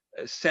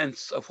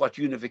sense of what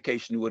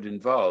unification would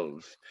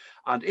involve.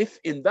 And if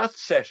in that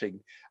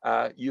setting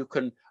you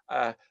can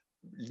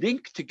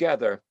link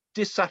together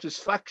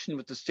dissatisfaction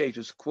with the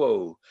status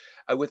quo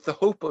with the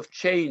hope of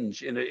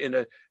change in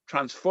a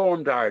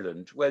transformed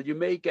Ireland, well, you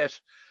may get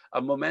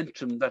a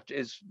momentum that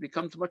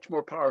becomes much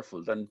more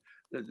powerful than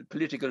the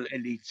political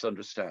elites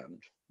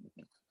understand.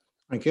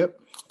 Thank you.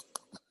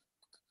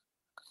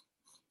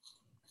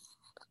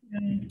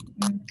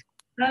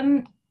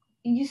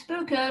 You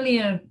spoke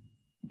earlier,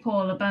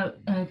 Paul, about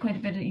quite a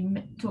bit. You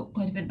talked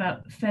quite a bit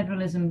about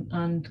federalism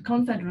and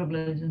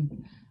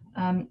confederalism,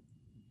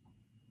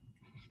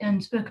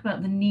 and spoke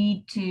about the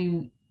need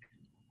to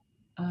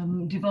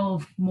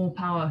devolve more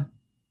power.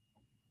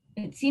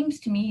 It seems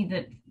to me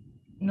that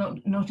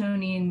not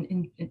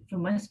only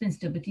from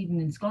Westminster, but even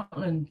in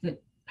Scotland,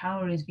 that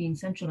power is being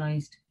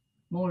centralised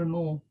more and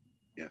more.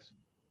 Yes.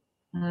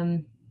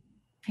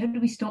 How do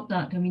we stop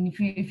that? I mean, if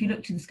you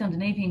look to the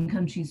Scandinavian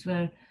countries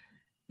where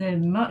they're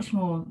much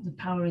more, the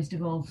power is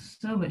devolved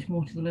so much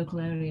more to the local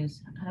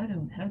areas. How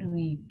do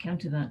we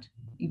counter that,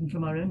 even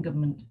from our own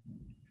government?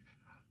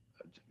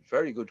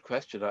 Very good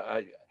question.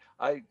 I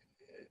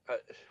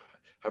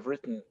have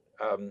written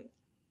and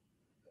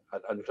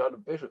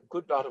done a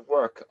good lot of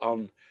work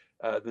on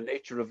the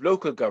nature of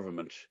local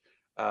government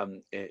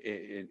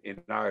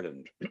in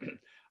Ireland.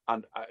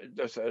 And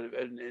there's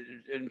an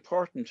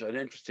important and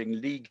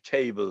interesting league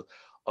table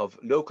of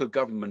local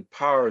government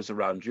powers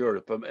around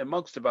Europe,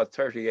 amongst about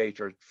 38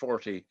 or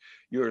 40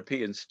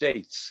 European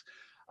states.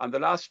 And the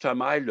last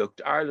time I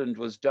looked, Ireland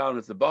was down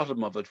at the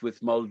bottom of it with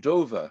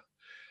Moldova.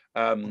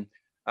 The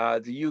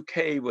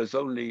UK was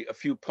only a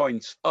few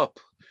points up.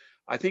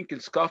 I think in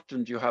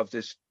Scotland you have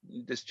this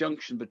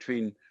junction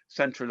between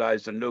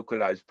centralised and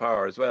localised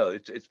power as well.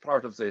 It's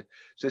part of the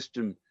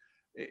system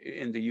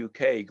in the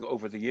UK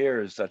over the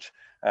years that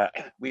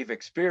we've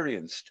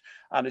experienced,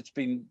 and it's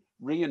been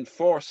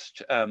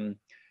reinforced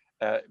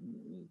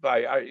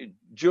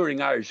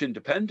during Irish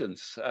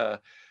independence. A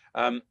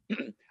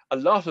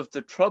lot of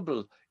the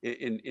trouble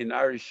in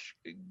Irish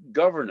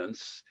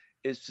governance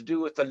is to do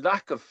with the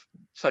lack of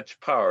such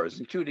powers,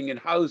 including in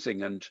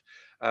housing and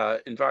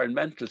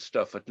environmental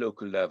stuff at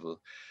local level.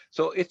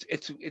 So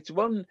it's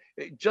one,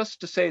 just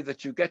to say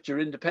that you get your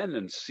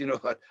independence,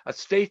 at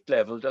state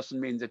level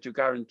doesn't mean that you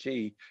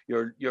guarantee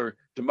your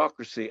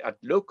democracy at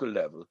local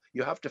level.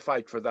 You have to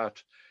fight for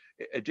that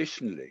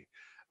additionally.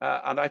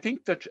 And I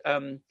think that,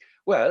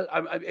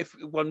 if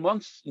one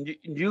wants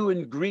new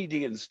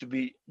ingredients to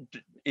be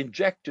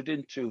injected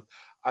into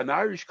an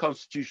Irish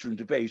constitutional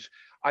debate,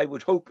 I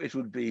would hope it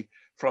would be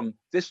from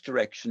this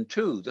direction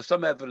too. There's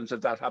some evidence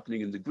of that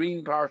happening in the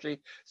Green Party,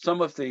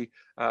 some of the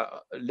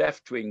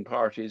left-wing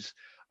parties.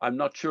 I'm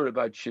not sure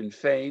about Sinn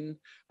Féin,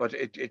 but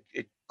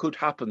it could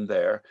happen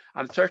there.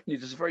 And certainly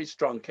there's a very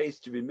strong case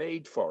to be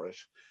made for it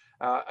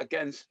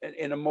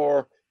in a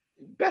more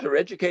better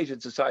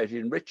educated society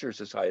and richer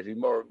society,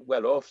 more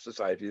well-off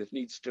society that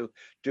needs to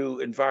do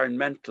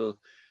environmental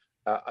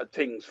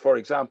things, for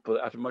example,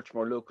 at a much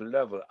more local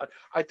level.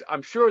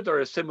 I'm sure there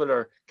are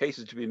similar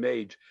cases to be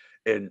made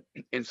in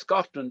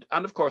Scotland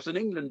and of course in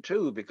England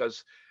too,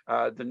 because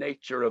the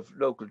nature of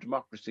local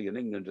democracy in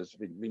England has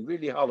been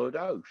really hollowed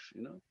out,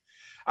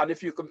 And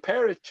if you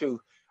compare it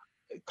to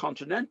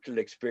continental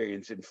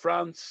experience in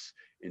France,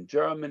 in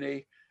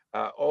Germany,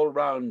 all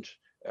around,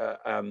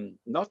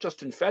 not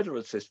just in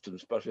federal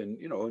systems, but in,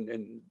 you know,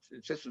 in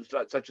systems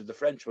such as the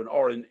French one,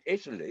 or in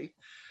Italy,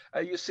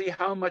 you see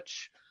how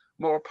much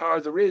more power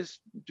there is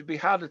to be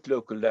had at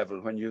local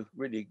level when you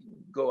really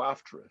go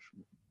after it.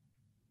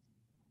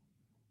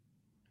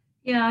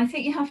 Yeah, I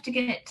think you have to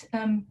get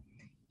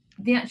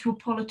the actual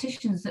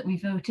politicians that we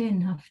vote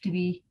in have to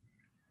be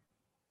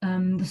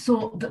the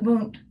sort that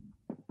won't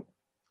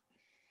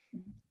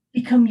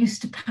become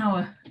used to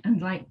power,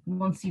 and like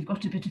once you've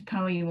got a bit of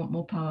power, you want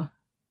more power.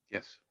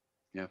 Yes,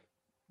 yeah.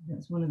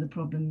 That's one of the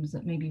problems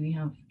that maybe we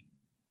have.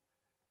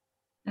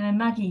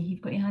 Maggie,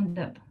 you've got your hand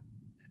up.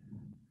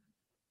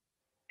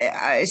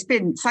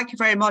 Thank you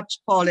very much,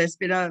 Paul. It's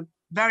been a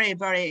very,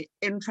 very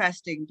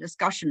interesting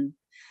discussion.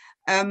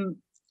 I'm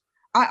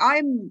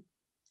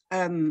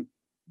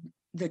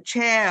the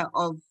chair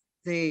of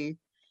the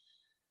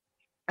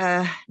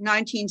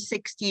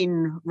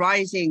 1916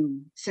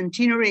 Rising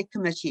Centenary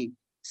Committee,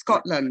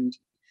 Scotland,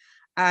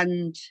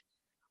 and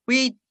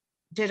we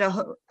did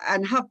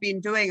and have been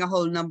doing a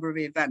whole number of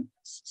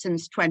events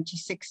since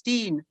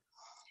 2016.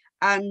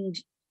 And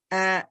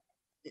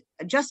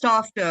just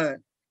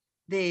after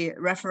the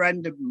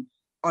referendum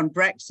on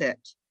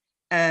Brexit,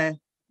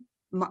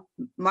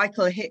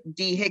 Michael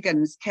D.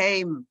 Higgins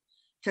came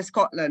to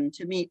Scotland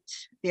to meet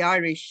the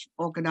Irish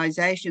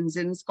organisations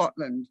in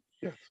Scotland,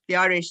 yes, the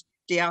Irish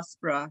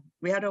diaspora.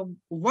 We had a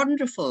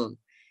wonderful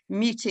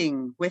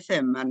meeting with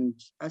him and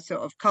a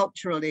sort of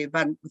cultural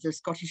event with the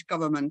Scottish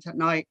government at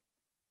night.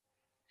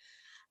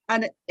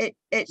 And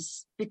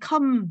it's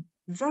become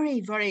very,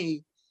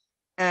 very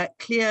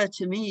clear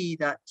to me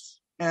that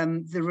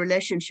the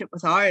relationship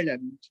with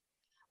Ireland,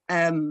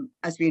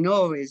 as we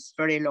know, is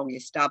very long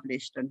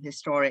established and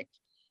historic,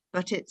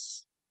 but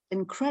it's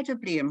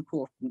incredibly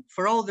important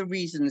for all the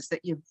reasons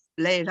that you've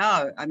laid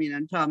out. I mean,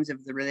 in terms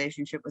of the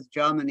relationship with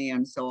Germany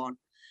and so on,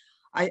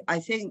 I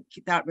think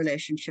that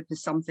relationship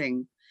is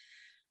something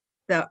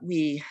that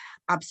we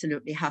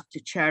absolutely have to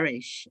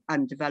cherish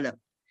and develop.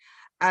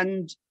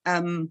 And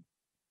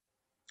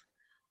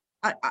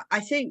I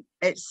think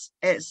in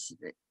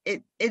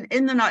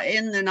the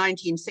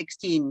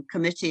 1916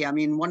 committee, I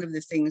mean, one of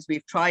the things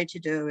we've tried to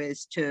do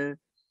is to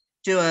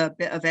do a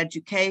bit of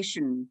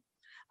education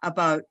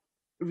about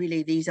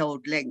really these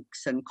old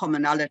links and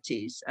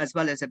commonalities, as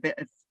well as a bit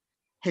of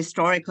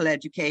historical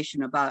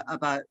education about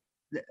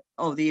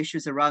all the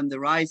issues around the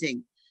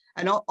Rising.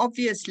 And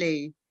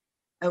obviously,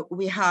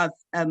 we have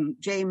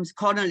James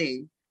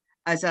Connolly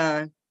as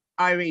an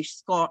Irish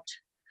Scot,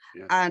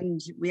 yes,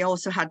 and we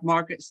also had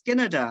Margaret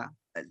Skinnader,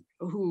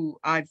 who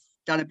I've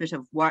done a bit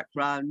of work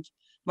around.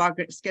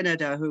 Margaret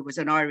Skinnader, who was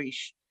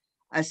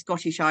a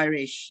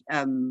Scottish-Irish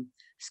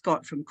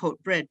Scot from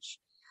Coatbridge.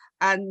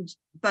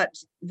 But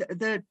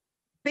the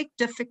big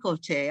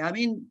difficulty, I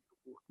mean,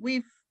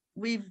 we've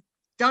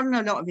done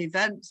a lot of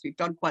events, we've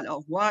done quite a lot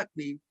of work,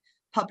 we've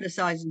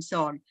publicised and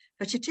so on,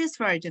 but it is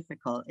very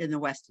difficult in the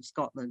west of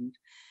Scotland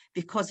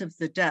because of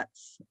the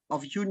depth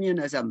of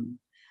unionism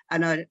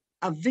and a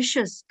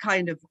vicious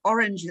kind of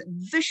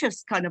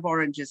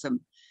orangism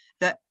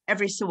that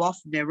every so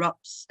often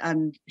erupts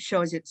and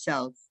shows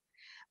itself.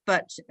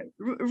 But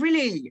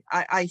really,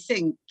 I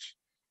think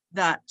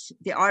that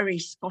the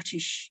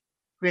Irish-Scottish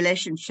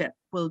relationship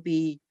will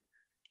be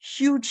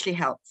hugely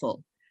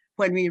helpful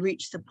when we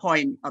reach the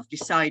point of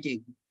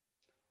deciding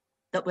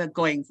that we're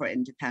going for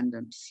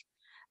independence.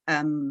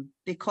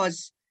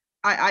 Because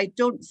I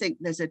don't think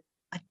there's a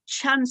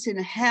chance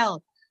in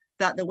hell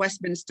that the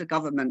Westminster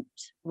government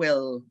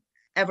will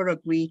ever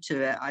agree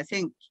to it. I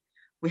think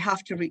we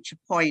have to reach a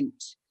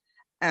point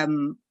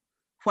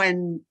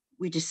when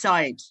we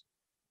decide,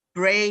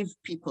 brave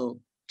people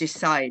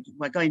decide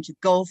we're going to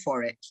go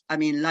for it. I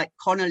mean, like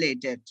Connolly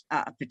did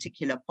at a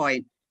particular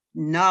point,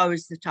 now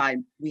is the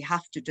time, we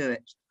have to do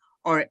it,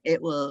 or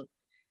it will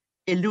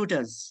elude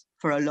us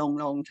for a long,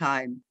 long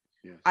time.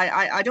 Yes.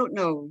 I don't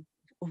know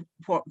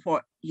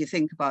what you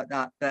think about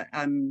that, but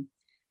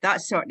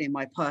that's certainly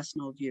my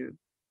personal view.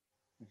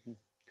 Mm-hmm.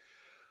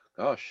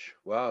 Gosh,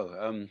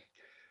 wow.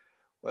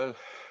 Well,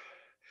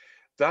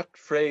 that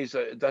phrase,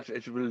 that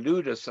it will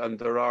elude us, and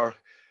there are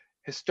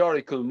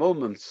historical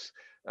moments.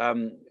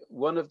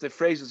 One of the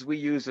phrases we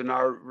use in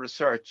our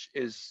research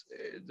is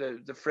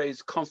the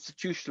phrase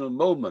constitutional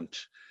moment.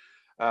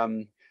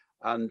 And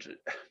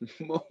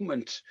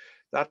moment,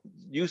 that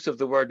use of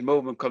the word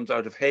moment comes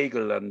out of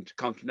Hegel and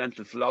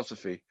continental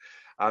philosophy.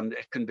 And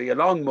it can be a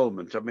long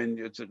moment. I mean,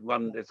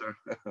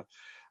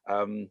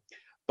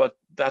 but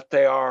that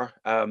they are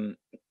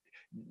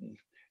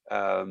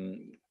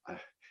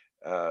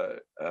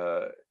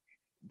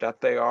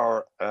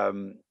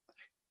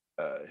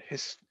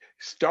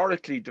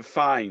historically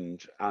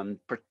defined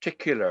and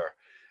particular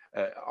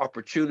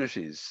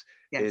opportunities.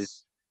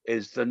 Yes.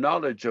 Is the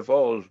knowledge of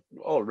all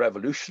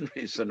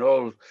revolutionaries and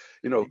all,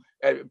 you know,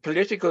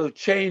 political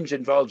change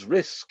involves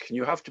risk, and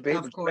you have to be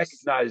able to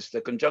recognize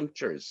the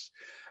conjunctures.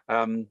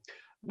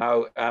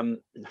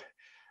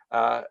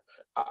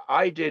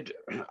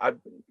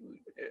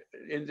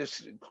 in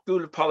this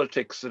School of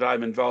Politics that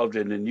I'm involved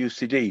in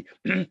UCD,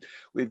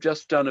 we've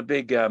just done a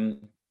big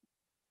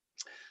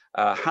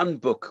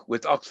handbook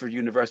with Oxford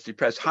University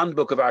Press,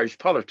 Handbook of Irish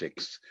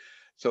Politics.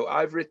 So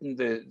I've written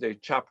the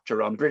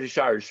chapter on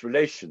British-Irish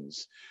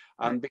relations.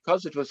 And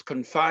because it was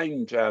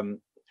confined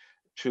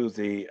to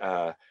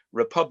the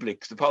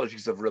republics, the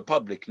politics of a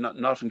republic,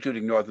 not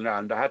including Northern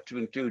Ireland, I had to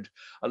include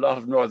a lot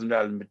of Northern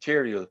Ireland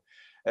material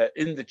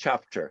in the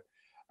chapter.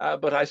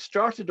 But I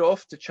started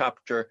off the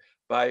chapter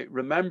by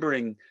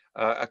remembering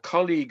a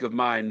colleague of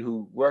mine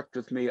who worked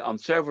with me on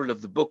several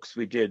of the books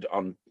we did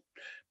on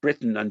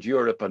Britain and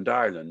Europe and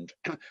Ireland,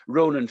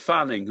 Ronan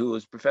Fanning, who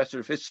was professor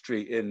of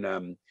history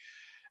in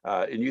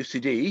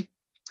UCD.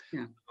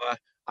 Yeah.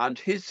 And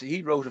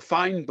he wrote a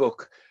fine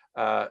book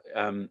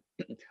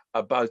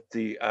about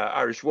the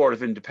Irish War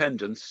of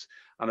Independence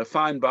and a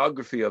fine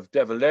biography of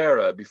De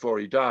Valera before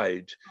he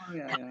died. Oh,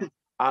 yeah.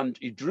 And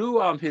he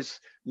drew on his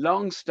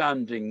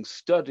long-standing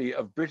study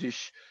of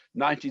British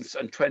 19th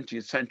and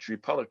 20th century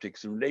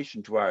politics in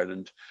relation to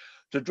Ireland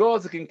to draw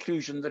the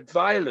conclusion that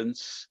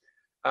violence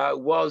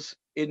was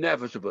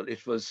inevitable.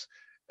 It was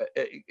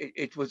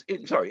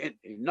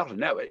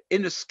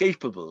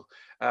inescapable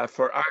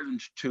for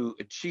Ireland to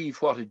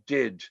achieve what it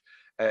did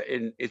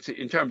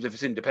in terms of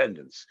its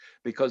independence,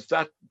 because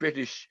that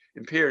British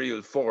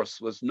imperial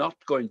force was not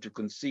going to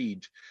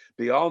concede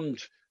beyond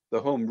the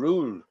Home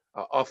Rule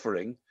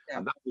offering,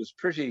 and that was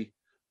pretty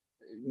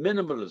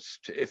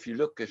minimalist if you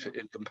look at it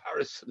in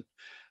comparison.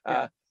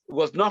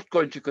 Was not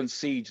going to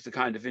concede the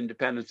kind of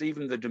independence,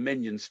 even the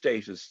Dominion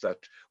status that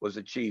was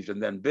achieved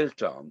and then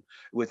built on,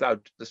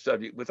 without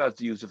the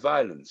use of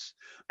violence.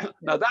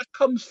 Now that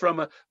comes from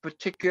a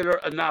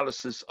particular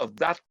analysis of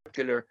that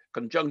particular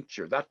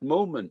conjuncture, that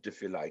moment,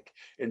 if you like,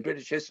 in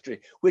British history,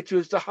 which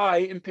was the high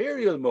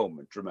imperial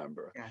moment,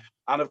 remember? Yeah.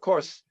 And of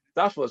course,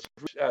 that was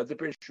the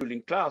British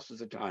ruling class at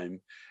the time,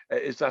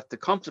 is that the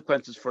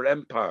consequences for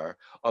empire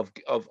of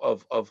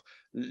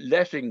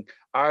letting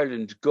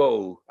Ireland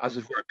go, as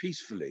it were,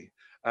 peacefully,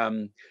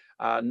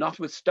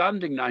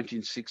 notwithstanding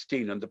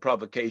 1916 and the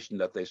provocation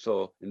that they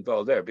saw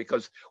involved there,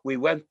 because we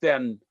went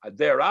then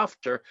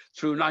thereafter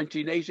through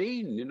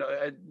 1918,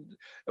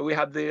 we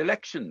had the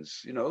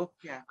elections,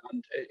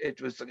 and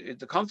it was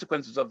the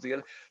consequences of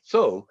the,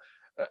 so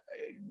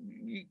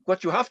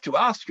what you have to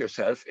ask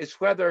yourself is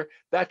whether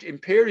that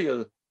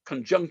imperial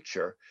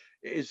conjuncture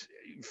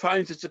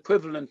finds its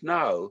equivalent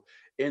now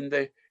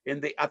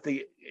at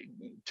the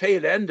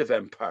tail end of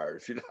empire,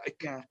 if you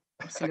like. Yeah,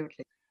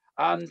 absolutely.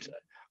 And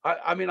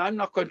I mean, I'm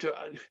not going to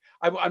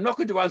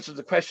answer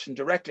the question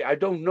directly. I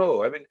don't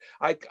know. I mean,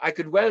 I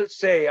could well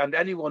say, and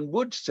anyone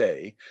would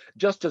say,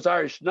 just as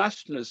Irish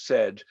nationalists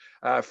said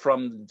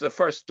from the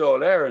first Dáil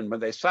Éireann when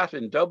they sat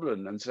in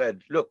Dublin and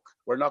said, look,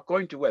 we're not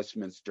going to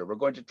Westminster. We're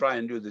going to try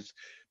and do this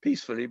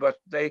peacefully. But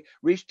they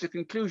reached the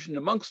conclusion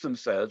amongst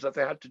themselves that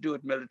they had to do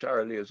it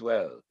militarily as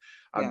well.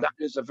 And that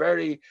is a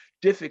very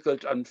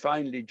difficult and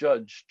finely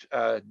judged,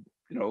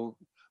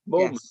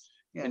 moment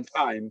in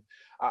time.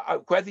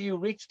 Whether you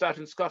reach that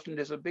in Scotland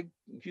is a big,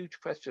 huge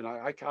question.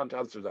 I can't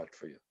answer that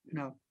for you.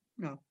 No.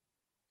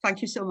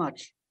 Thank you so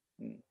much.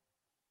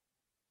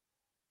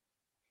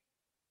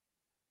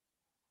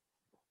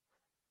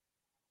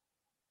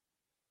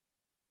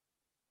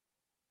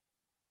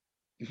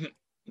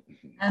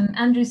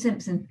 Andrew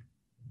Simpson.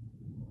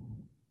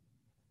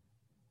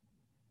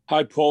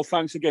 Hi, Paul.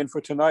 Thanks again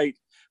for tonight.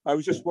 I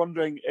was just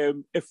wondering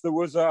if there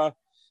was a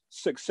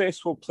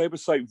successful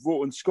plebiscite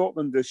vote in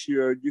Scotland this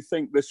year, do you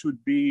think this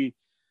would be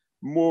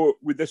more,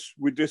 would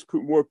this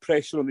put more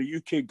pressure on the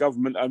UK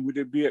government, and would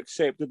it be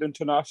accepted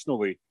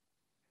internationally?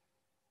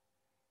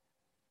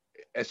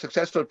 A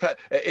successful,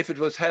 if it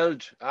was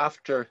held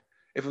after,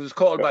 if it was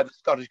called by the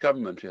Scottish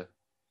government,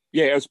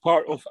 yeah, as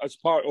part of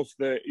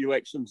the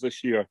elections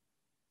this year.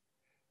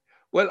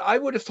 Well, I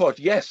would have thought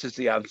yes is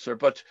the answer,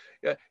 but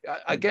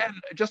again,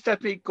 just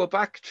let me go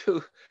back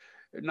to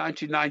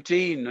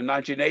 1919 and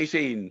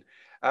 1918.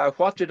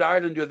 What did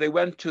Ireland do? They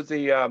went to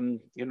the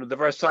the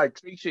Versailles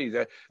Treaty.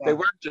 They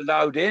weren't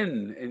allowed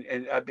in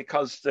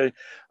because the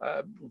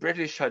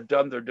British had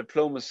done their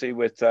diplomacy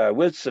with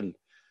Wilson,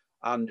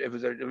 and it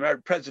was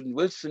President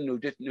Wilson who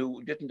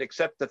didn't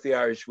accept that the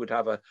Irish would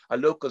have a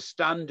locus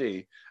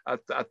standi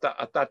at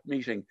that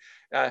meeting.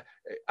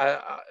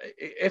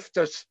 If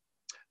there's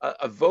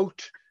a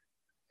vote,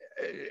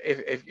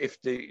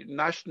 if the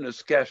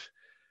nationalists get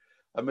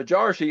a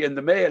majority in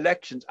the May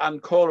elections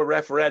and call a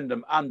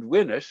referendum and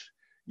win it,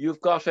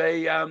 you've got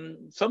a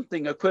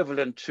something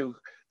equivalent to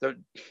the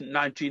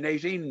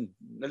 1918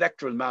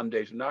 electoral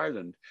mandate in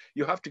Ireland.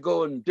 You have to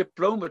go and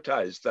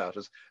diplomatize that,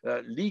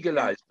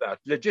 legalize that,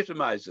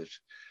 legitimize it.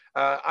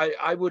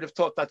 I would have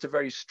thought that's a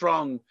very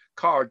strong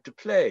card to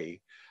play.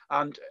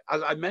 And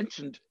as I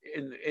mentioned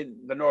in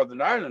the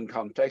Northern Ireland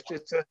context,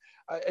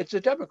 it's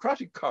a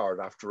democratic card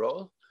after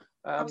all.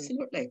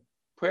 Absolutely.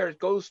 Where it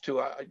goes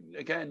to,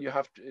 again, you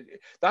have to,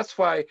 that's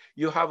why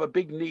you have a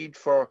big need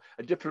for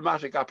a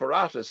diplomatic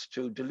apparatus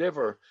to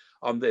deliver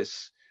on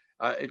this.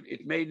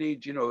 it may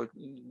need, you know,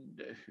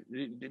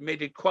 it may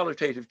need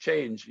qualitative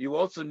change. You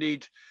also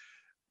need,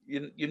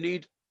 you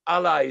need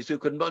allies who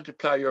can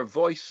multiply your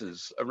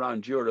voices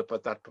around Europe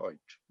at that point.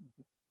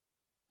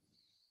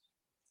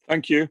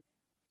 Thank you.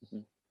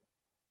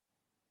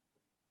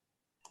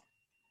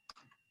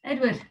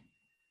 Edward.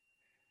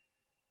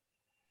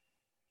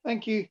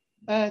 Thank you.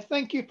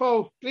 Thank you,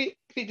 Paul. Great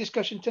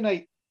discussion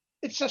tonight.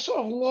 It's a sort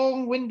of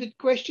long-winded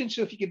question,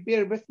 so if you could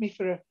bear with me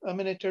for a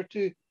minute or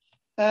two.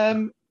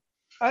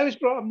 I was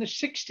brought up in the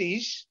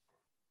 60s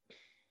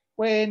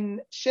when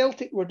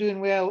Celtic were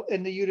doing well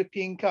in the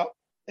European Cup,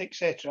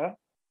 etc.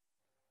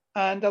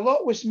 And a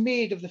lot was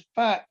made of the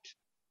fact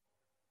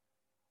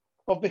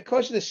of,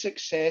 because of the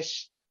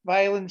success,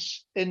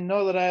 violence in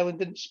Northern Ireland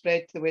didn't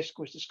spread to the west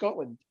coast of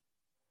Scotland.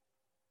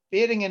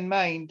 Bearing in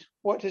mind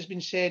what has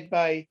been said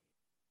by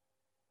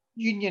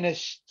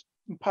unionists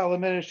and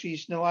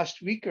paramilitaries in the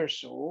last week or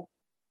so,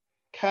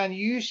 can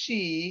you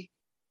see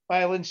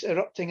violence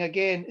erupting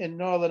again in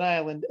Northern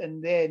Ireland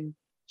and then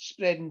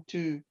spreading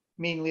to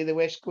mainly the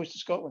west coast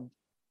of Scotland?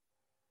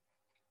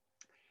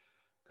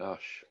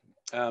 Gosh.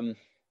 Thank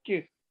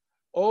you.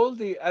 All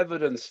the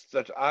evidence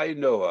that I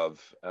know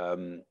of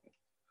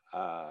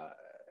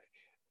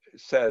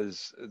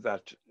says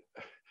that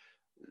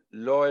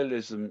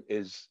loyalism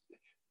is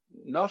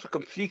not a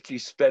completely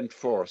spent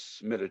force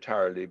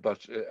militarily,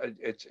 but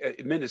it's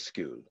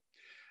minuscule.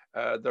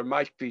 There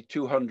might be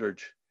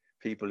 200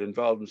 people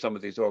involved in some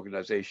of these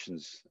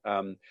organizations.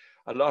 A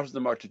lot of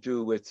them are to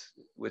do with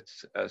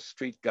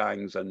street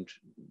gangs and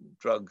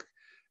drug,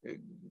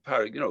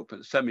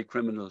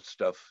 semi-criminal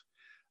stuff,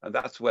 and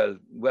that's well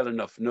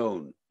enough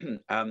known.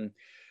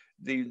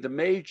 The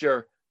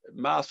major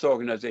mass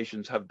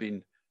organizations have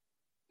been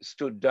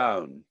stood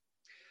down,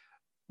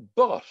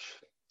 but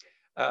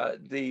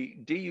the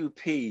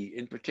DUP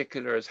in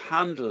particular has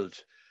handled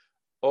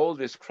all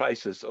this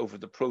crisis over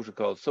the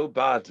protocol so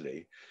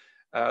badly.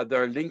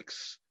 Their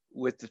links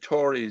with the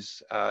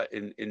Tories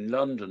in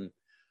London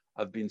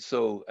have been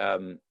so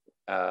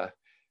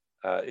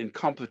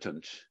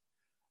incompetent,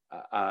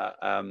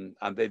 and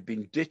they've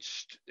been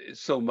ditched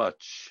so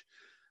much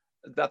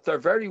that they're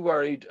very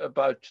worried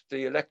about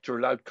the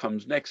electoral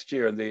outcomes next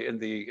year in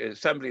the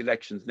assembly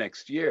elections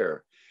next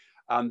year.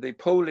 And the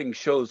polling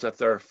shows that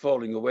they're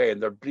falling away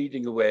and they're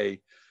bleeding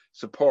away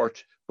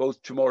support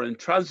both to more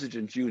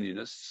intransigent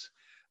unionists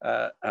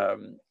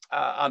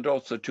and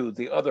also to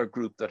the other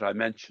group that I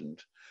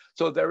mentioned.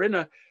 So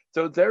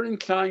they're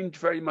inclined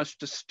very much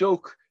to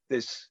stoke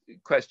this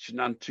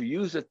question and to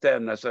use it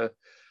then as a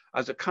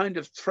kind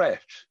of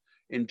threat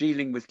in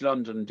dealing with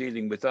London,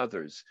 dealing with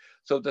others.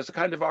 So there's a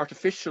kind of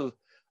artificial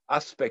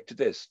aspect to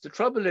this. The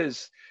trouble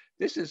is,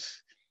 this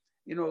is,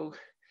 you know,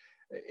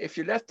 if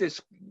you let this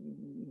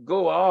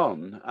go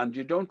on and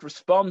you don't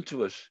respond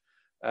to it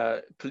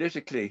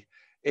politically,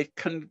 it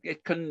can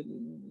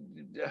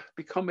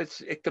become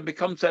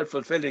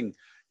self-fulfilling,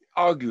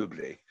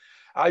 arguably.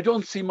 I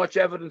don't see much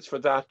evidence for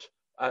that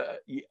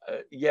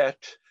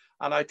yet,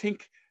 and I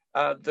think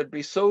there'd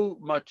be so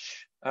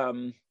much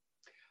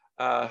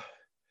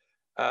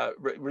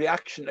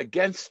reaction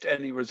against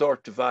any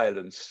resort to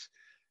violence,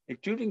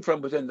 including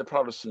from within the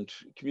Protestant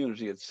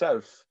community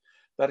itself,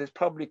 that is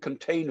probably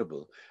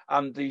containable.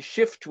 And the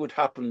shift would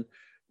happen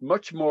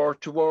much more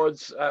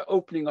towards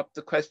opening up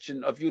the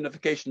question of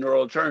unification or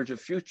alternative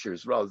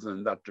futures rather than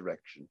in that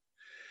direction.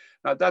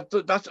 Now,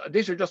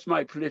 these are just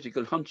my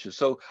political hunches.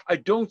 So I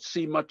don't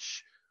see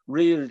much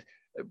real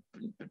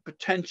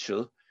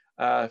potential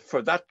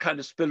for that kind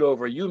of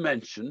spillover you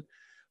mentioned.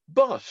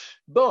 But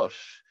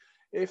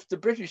if the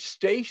British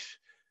state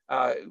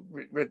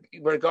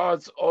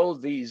regards all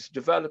these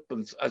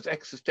developments as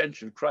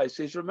existential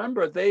crises,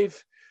 remember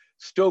they've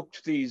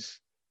stoked these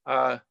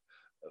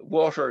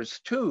waters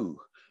too.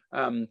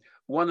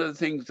 One of the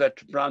things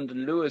that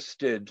Brandon Lewis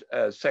did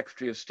as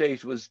Secretary of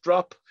State was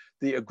drop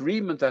the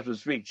agreement that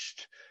was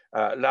reached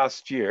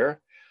last year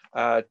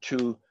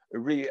to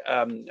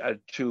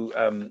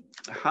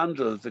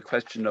handle the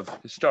question of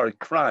historic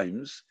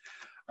crimes.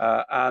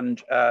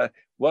 And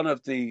one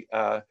of the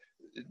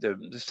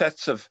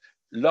sets of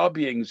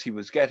lobbyings he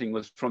was getting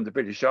was from the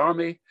British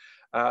Army.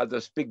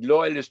 There's big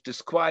loyalist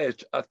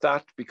disquiet at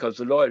that because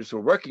the loyalists were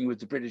working with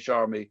the British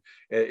Army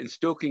in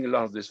stoking a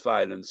lot of this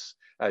violence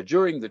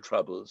during the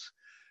Troubles.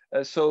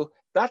 So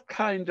that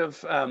kind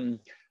of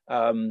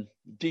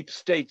deep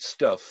state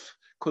stuff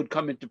could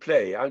come into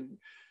play.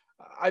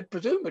 I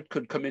presume it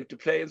could come into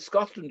play in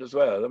Scotland as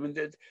well. I mean,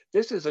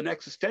 this is an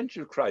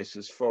existential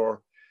crisis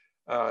for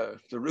the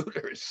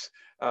rulers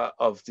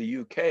of the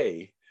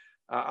UK,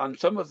 and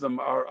some of them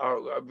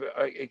are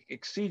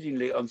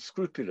exceedingly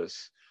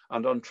unscrupulous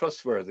and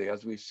untrustworthy,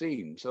 as we've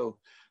seen. So,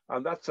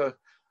 and that's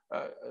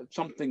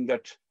something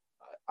that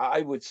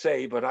I would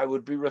say, but I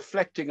would be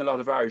reflecting a lot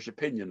of Irish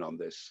opinion on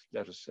this,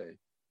 let us say.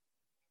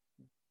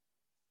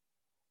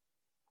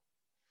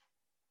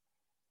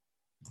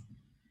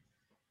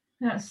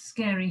 That's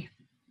scary.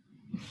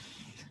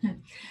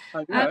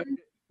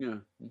 Yeah.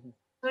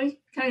 Sorry,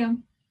 carry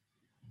on.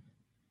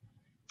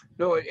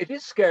 No, it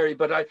is scary,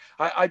 but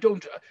I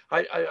don't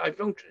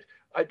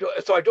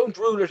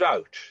rule it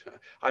out.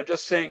 I'm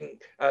just saying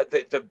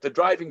the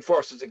driving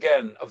forces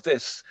again of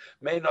this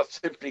may not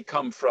simply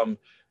come from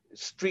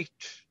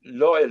street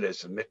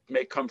loyalism. It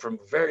may come from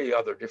very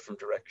other different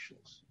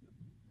directions.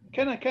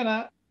 Can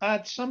I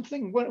add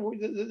something?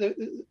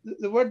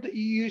 The word that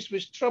you used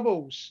was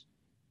troubles.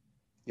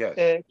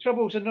 Yes.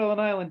 Troubles in Northern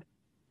Ireland.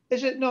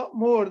 Is it not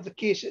more the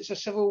case it's a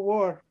civil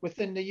war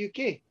within the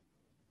UK?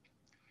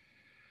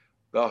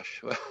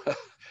 Gosh, well,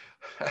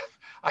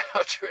 I'm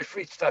not sure it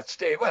reached that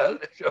stage. Well,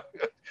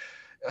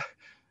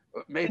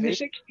 maybe. In the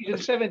 60s and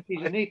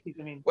 70s and 80s,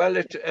 I mean.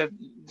 Well,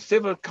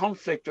 civil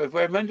conflict,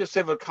 when does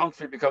civil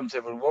conflict become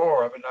civil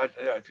war? I mean,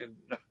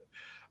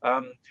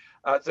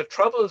 the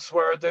troubles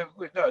were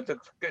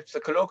it's the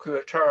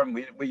colloquial term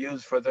we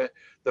use for the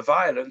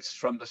violence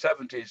from the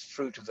 70s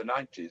through to the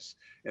 90s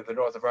in the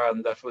north of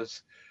Ireland that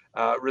was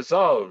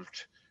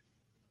resolved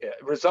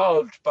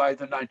by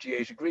the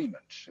 98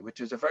 agreement,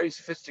 which is a very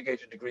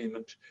sophisticated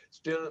agreement,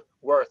 still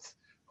worth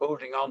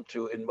holding on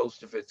to in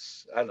most of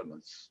its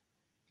elements,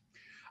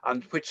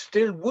 and which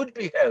still would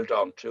be held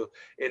on to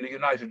in a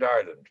united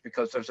Ireland,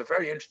 because there's a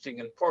very interesting,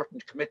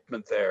 important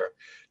commitment there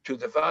to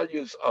the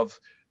values of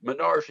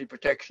minority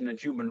protection and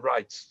human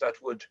rights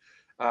that would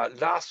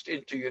last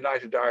into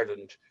united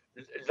Ireland,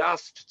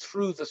 last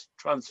through the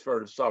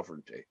transfer of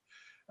sovereignty.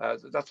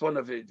 That's one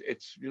of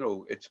its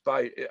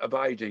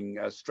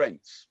abiding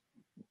strengths.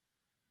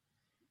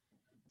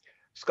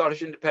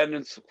 Scottish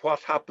independence, what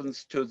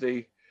happens to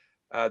the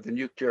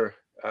nuclear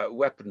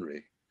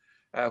weaponry?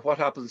 What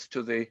happens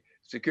to the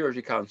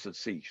Security Council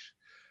seat?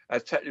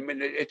 I mean,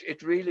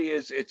 it really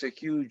is, it's a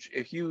huge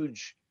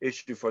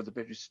issue for the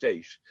British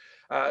state.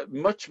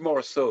 Much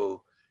more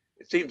so,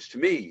 it seems to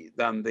me,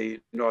 than the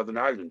Northern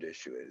Ireland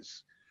issue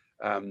is.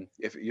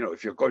 If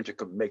you're going to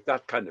make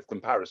that kind of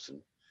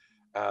comparison.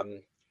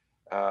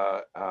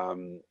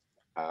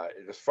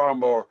 There's far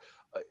more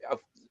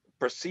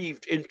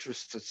perceived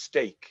interests at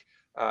stake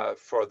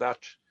for that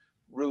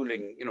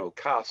ruling,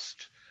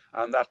 caste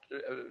and that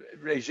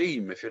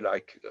regime, if you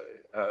like,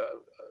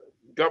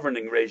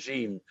 governing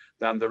regime,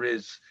 than there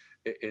is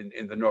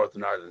in the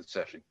Northern Ireland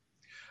setting.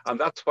 And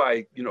that's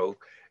why,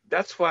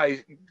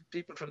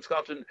 people from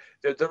Scotland,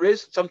 there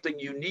is something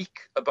unique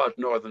about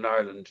Northern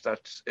Ireland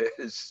that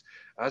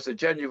has a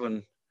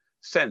genuine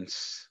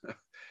sense.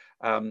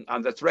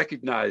 And that's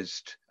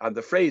recognized, and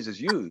the phrase is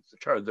used,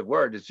 the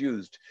word is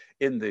used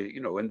in the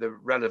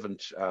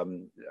relevant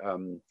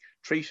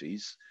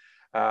treaties,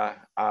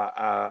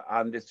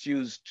 and it's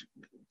used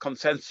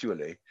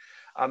consensually.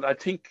 And I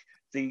think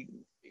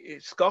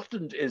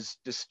Scotland is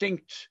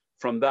distinct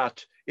from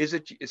that.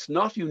 It's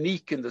not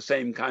unique in the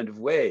same kind of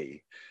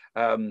way,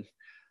 and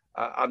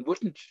I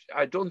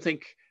don't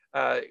think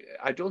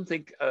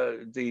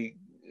the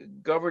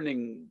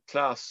governing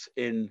class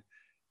in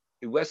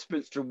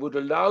Westminster would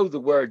allow the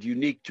word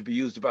unique to be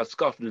used about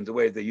Scotland in the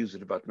way they use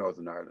it about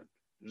Northern Ireland.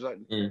 Is that...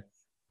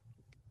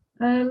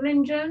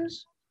 Lynn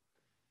Jones?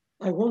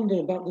 I wonder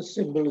about the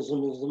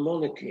symbolism of the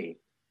monarchy,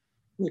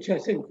 which I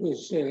think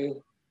was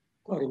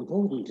quite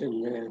important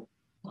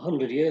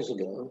 100 years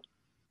ago.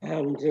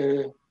 And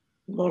the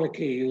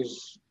monarchy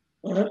is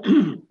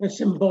a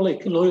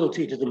symbolic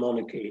loyalty to the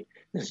monarchy.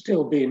 There's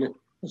still been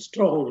a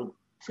strong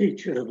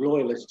feature of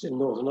loyalists in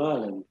Northern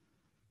Ireland.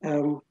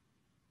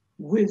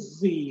 With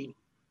the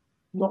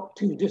not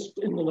too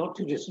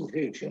distant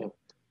future,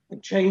 a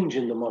change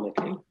in the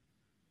monarchy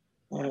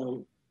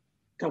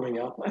coming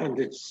up and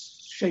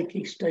its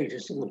shaky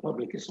status in the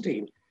public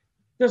esteem,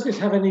 does this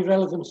have any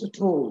relevance at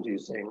all, do you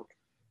think?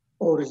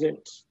 Or is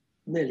it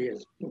merely a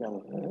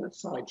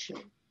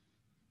sideshow?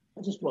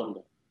 I just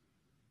wonder.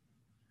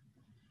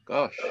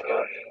 Gosh,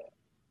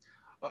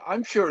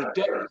 I'm sure it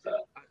does.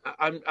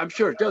 I'm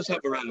sure it does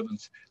have a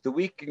relevance. The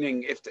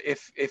weakening,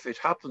 if it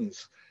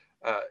happens,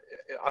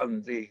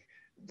 on the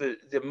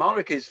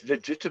monarchy's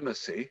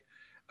legitimacy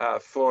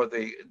for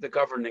the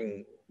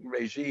governing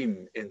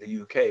regime in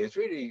the UK is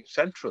really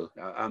central.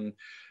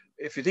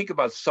 If you think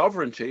about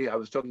sovereignty, I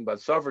was talking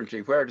about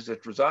sovereignty, where does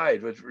it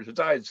reside? Well, it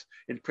resides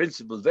in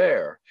principle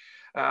there.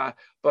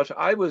 But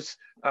I was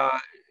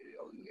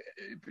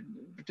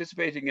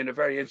participating in a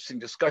very interesting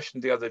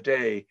discussion the other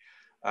day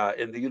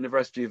in the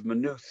University of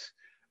Maynooth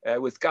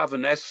with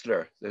Gavin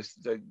Esler,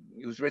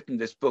 who's written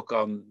this book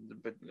on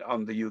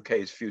the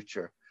UK's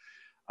future.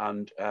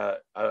 And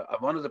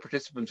one of the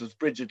participants was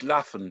Bridget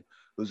Laffan,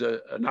 who's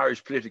an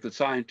Irish political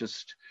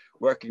scientist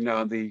working now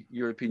on the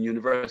European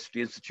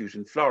University Institute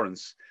in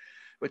Florence.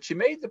 But she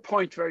made the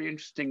point very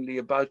interestingly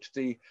about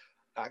the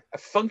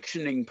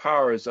functioning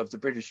powers of the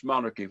British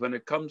monarchy when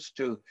it comes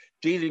to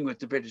dealing with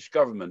the British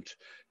government,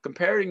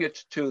 comparing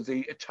it to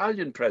the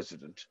Italian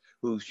president,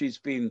 who she's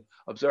been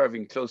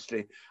observing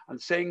closely, and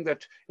saying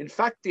that, in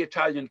fact, the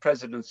Italian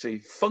presidency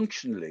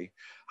functionally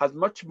has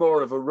much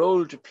more of a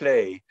role to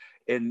play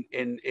in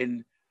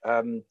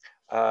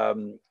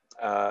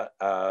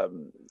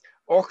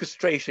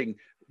orchestrating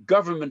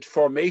government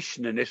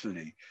formation in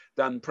Italy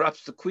than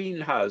perhaps the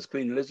Queen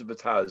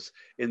Elizabeth has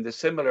in the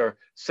similar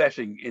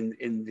setting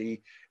in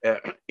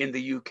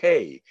the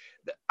UK.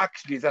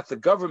 Actually, that the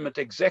government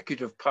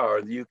executive power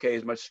in the UK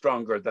is much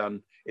stronger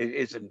than it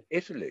is in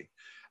Italy.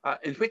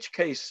 In which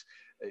case,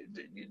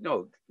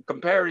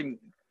 comparing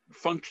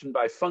function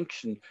by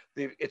function,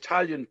 the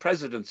Italian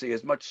presidency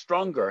is much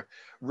stronger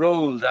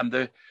role than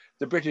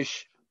the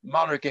British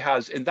monarchy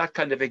has in that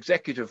kind of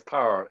executive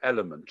power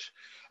element.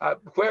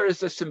 Whereas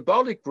the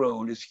symbolic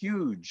role is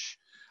huge,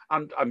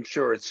 and I'm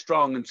sure it's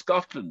strong in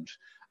Scotland.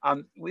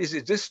 And is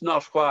this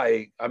not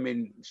why, I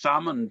mean,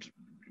 Salmond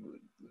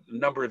a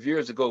number of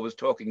years ago was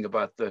talking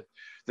about the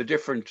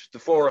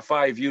 4 or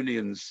 5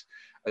 unions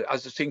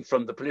as distinct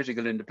from the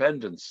political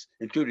independence,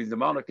 including the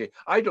monarchy?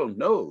 I don't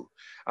know.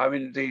 I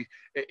mean,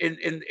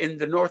 in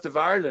the north of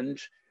Ireland,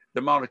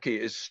 the monarchy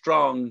is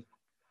strong.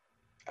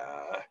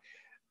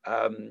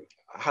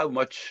 How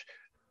much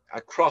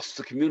across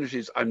the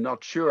communities, I'm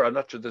not sure. I'm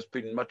not sure there's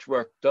been much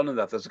work done on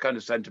that. There's a kind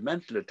of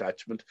sentimental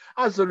attachment,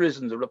 as there is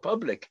in the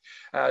Republic,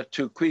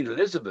 to Queen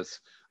Elizabeth.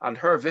 And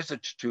her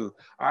visit to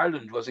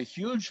Ireland was a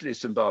hugely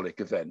symbolic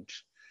event.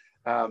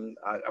 I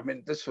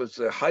mean, this was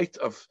the height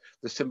of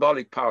the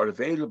symbolic power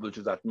available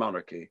to that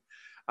monarchy.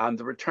 And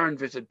the return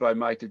visit by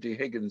Michael D.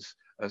 Higgins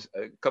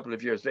a couple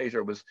of years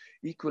later was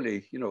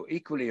equally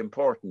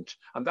important.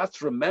 And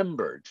that's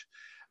remembered.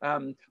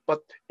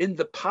 But in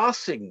the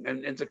passing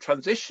and in the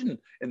transition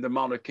in the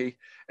monarchy,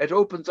 it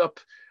opens up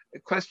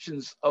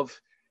questions of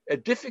a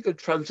difficult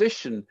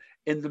transition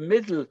in the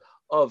middle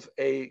of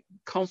a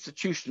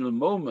constitutional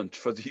moment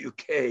for the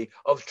UK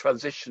of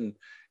transition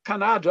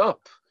can add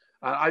up.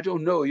 I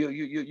don't know,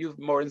 you've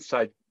more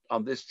insight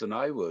on this than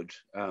I would,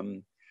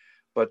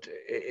 but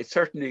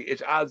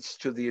it adds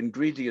to the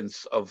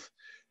ingredients of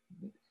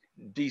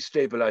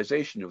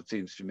destabilization, it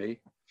seems to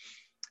me.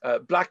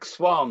 Black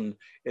swan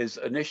is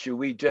an issue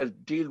we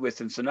deal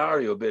with in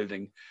scenario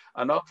building.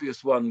 An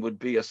obvious one would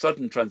be a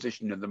sudden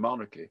transition in the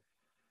monarchy.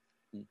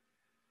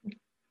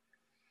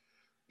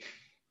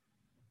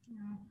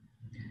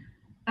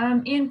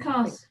 Ian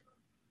Cass.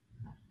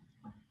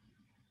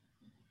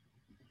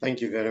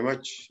 Thank you very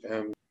much.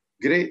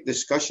 Great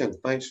discussion.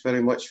 Thanks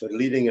very much for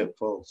leading it,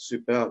 Paul.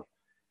 Superb.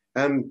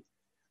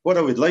 What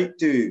I would like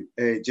to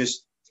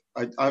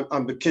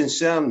I'm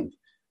concerned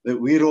that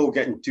we're all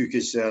getting too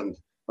concerned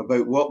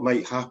about what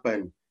might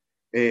happen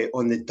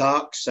on the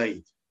dark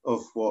side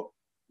of what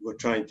we're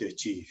trying to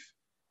achieve.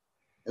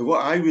 And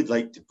what I would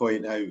like to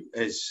point out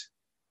is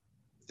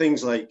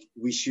things like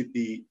we should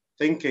be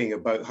thinking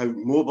about how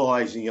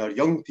mobilizing our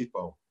young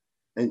people,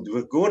 and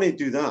we're going to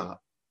do that.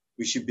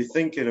 We should be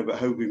thinking about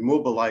how we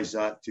mobilize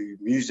that to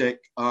music,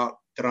 art,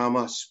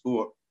 drama,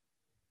 sport.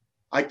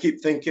 I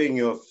keep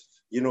thinking of,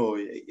 your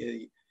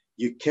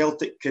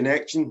Celtic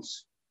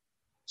connections,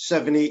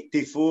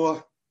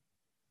 784.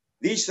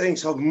 These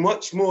things have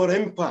much more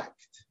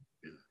impact.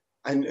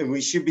 And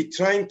we should be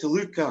trying to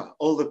look at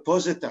all the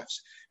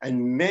positives.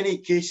 In many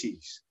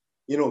cases,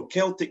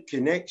 Celtic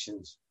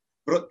connections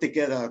brought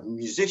together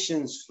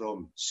musicians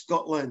from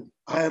Scotland,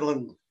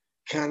 Ireland,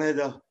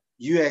 Canada,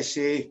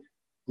 USA,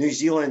 New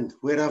Zealand,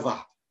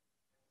 wherever.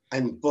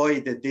 And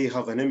boy, did they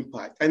have an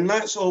impact. And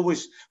that's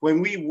always,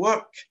 when we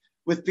work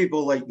with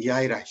people like the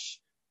Irish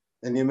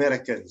and the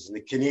Americans and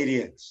the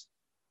Canadians,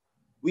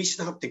 we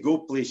start to go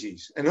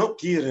places. And up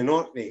here in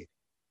Orkney,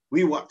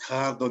 we work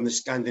hard on the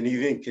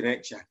Scandinavian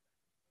connection.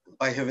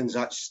 By heavens,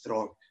 that's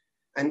strong.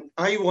 And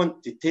I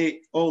want to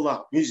take all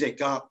that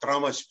music, art,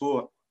 drama,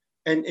 sport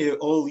into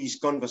all these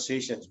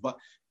conversations. But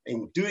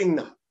in doing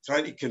that,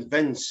 try to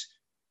convince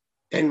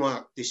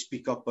Denmark to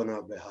speak up on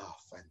our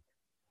behalf and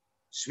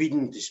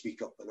Sweden to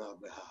speak up on our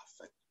behalf.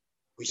 And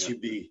we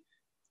should be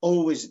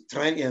always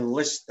trying to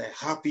enlist the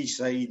happy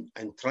side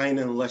and trying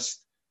to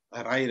enlist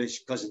our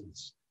Irish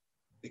cousins,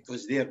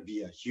 because they'd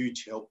be a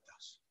huge help to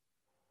us.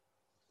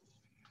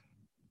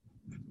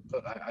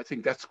 I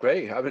think that's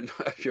great. I mean,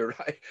 you're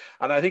right,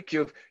 and I think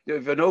you've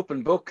an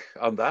open book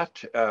on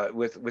that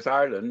with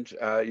Ireland.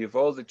 You've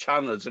all the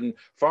channels, and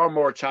far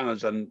more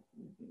channels than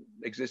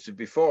existed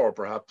before,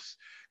 perhaps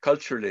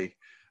culturally,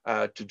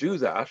 to do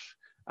that.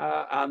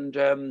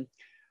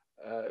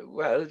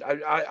 Well,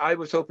 I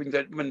was hoping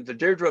that when the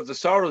Deirdre of the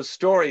Sorrows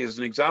story is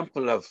an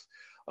example of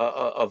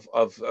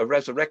a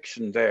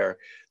resurrection there.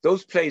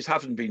 Those plays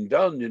haven't been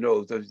done,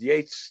 the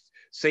Yeats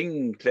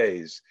Sing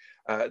plays.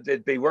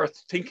 They'd be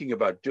worth thinking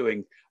about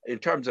doing in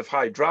terms of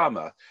high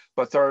drama,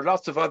 but there are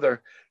lots of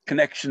other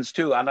connections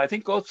too. And I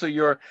think also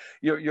your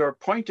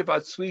point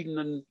about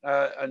Sweden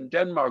and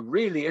Denmark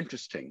really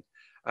interesting,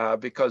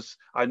 because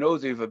I know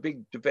they have a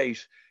big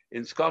debate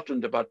in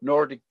Scotland about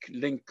Nordic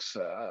links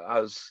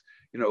as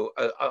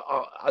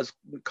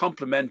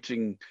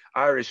complementing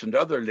Irish and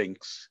other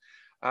links.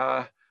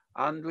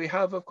 And we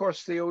have, of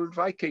course, the old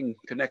Viking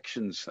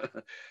connections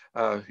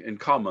in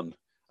common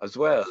as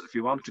well, if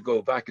you want to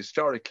go back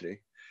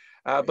historically.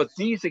 But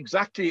these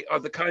exactly are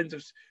the kinds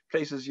of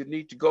places you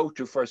need to go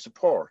to for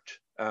support.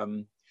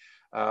 When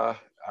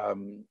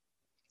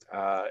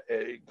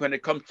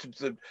it comes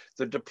to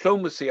the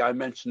diplomacy I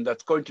mentioned,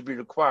 that's going to be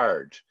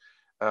required.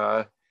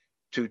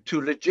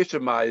 to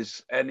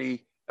legitimize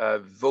any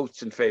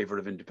votes in favor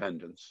of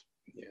independence.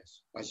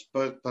 Yes, I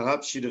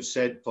perhaps should have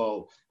said,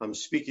 Paul, I'm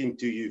speaking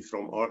to you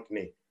from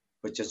Orkney,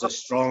 which is a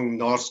strong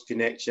Norse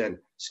connection,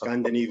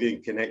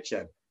 Scandinavian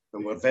connection,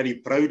 and we're very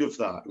proud of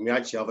that. And we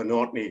actually have an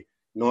Orkney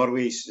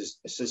Norway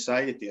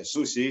Society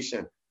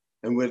Association,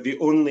 and we're the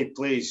only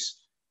place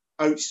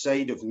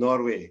outside of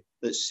Norway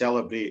that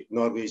celebrate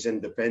Norway's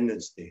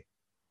Independence Day.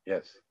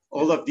 Yes.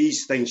 All of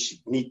these things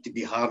need to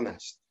be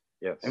harnessed.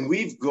 Yes. And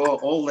we've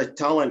got all the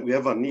talent we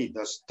ever need.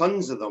 There's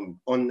tons of them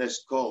on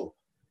this call.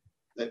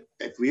 That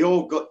if we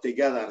all got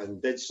together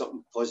and did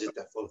something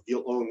positive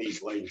along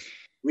these lines,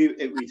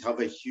 we'd have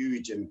a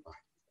huge impact.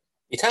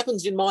 It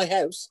happens in my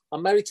house.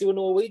 I'm married to a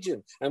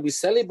Norwegian, and we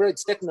celebrate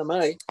 2nd of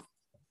May.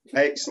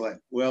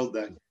 Excellent. Well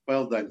done.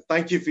 Well done.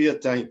 Thank you for your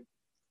time.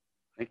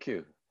 Thank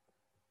you.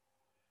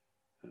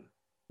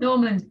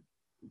 Norman.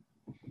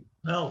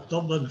 Well,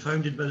 Dublin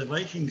founded by the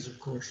Vikings, of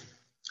course.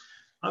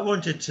 I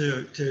wanted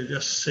to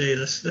just say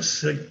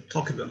this thing,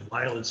 talk about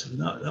violence, and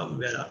that would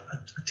be a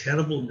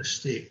terrible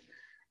mistake.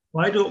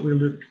 Why don't we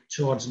look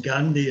towards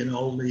Gandhi and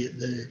all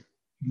the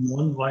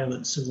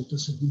non-violent civil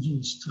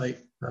disobedience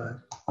type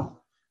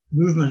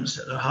movements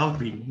that there have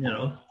been, you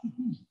know?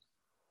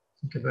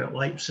 Think about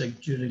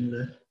Leipzig during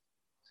the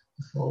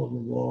fall of the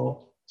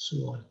wall, so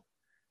on.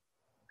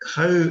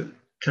 How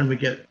can we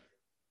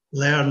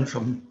learn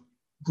from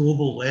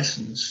global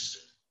lessons,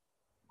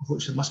 of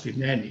which there must be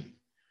many?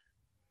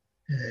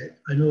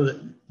 I know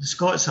that the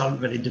Scots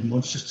aren't very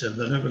demonstrative.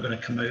 They're never going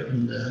to come out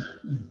and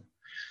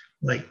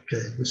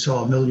we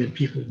saw 1 million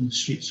people in the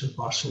streets of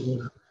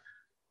Barcelona.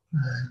 Do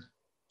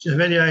you have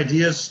any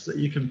ideas that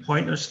you can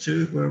point us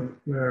to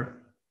where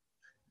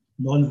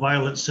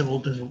non-violent civil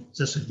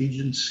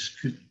disobedience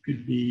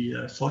could be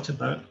thought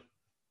about?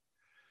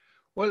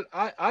 Well,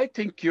 I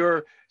think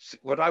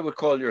what I would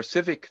call your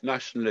civic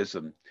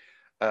nationalism,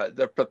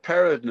 the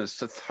preparedness,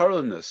 the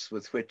thoroughness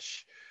with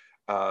which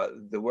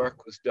the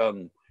work was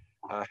done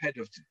ahead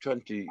of the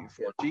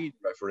 2014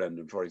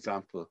 referendum, for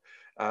example,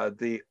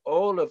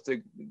 all of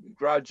the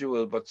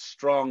gradual but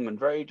strong and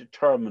very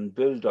determined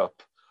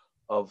build-up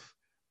of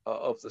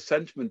the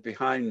sentiment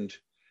behind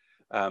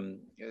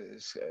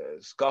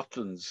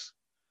Scotland's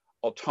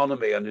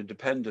autonomy and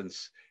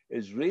independence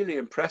is really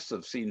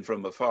impressive, seen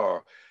from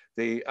afar.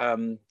 The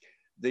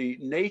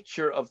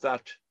nature of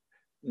that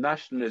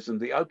nationalism,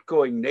 the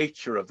outgoing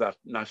nature of that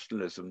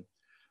nationalism,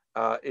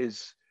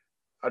 is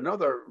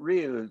another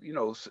real,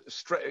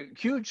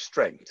 huge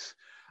strength.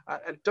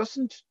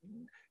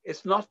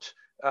 It's not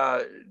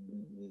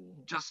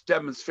just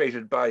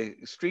demonstrated by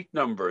street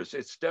numbers.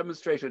 It's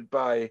demonstrated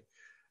by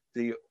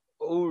the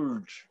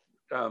old,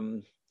 I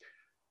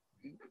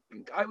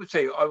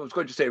was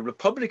going to say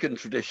Republican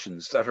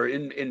traditions that are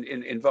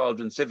involved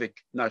in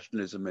civic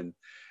nationalism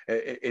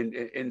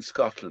in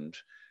Scotland,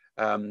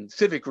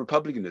 civic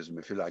republicanism,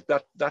 if you like.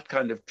 That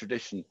kind of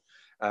tradition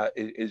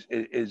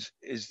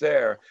is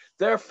there.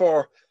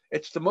 Therefore,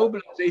 it's the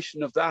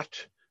mobilization of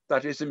that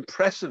is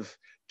impressive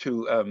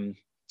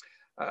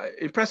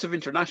impressive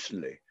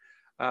internationally.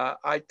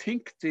 I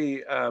think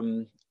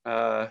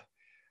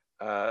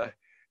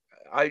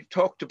I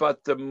talked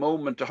about the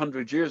moment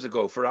 100 years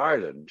ago for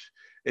Ireland.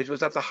 It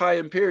was at the high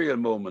imperial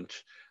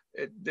moment.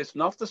 It's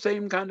not the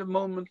same kind of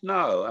moment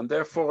now, and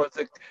therefore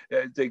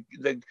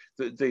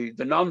the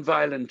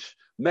non-violent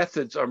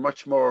methods are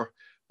much more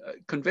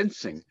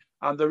convincing.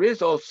 And there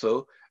is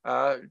also,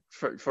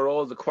 for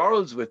all the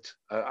quarrels with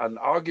and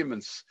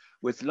arguments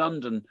with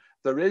London,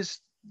 there is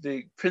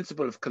the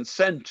principle of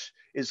consent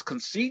is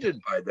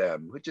conceded by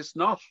them, which is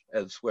not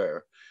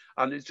elsewhere.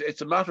 And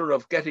it's a matter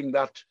of getting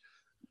that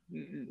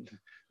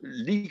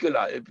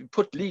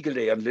put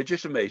legally and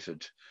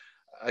legitimated.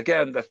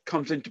 Again, that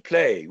comes into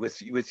play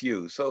with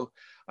you. So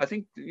I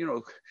think,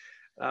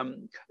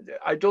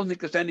 I don't think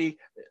there's any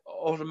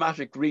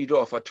automatic read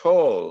off at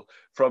all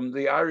from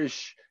the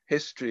Irish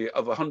history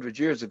of 100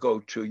 years ago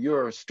to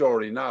your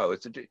story now.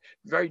 It's a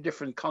very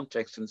different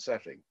context and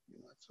setting.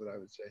 That's what I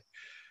would say.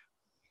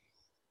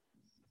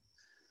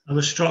 I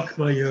was struck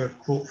by your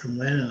quote from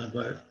Lenin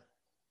about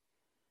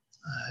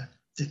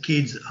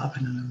decades that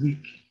happen in a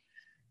week.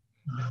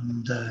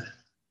 And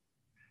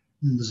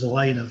there's a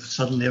line of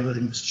suddenly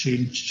everything was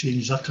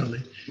changed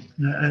utterly.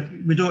 Now,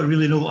 we don't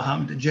really know what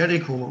happened at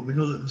Jericho. We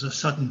know that there was a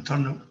sudden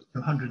turn,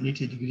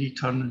 180-degree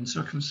turn in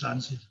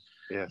circumstances.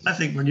 Yes. I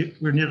think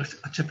we're near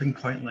a tipping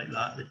point like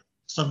that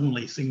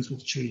suddenly things will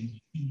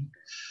change.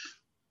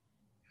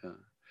 Yeah.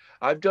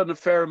 I've done a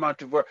fair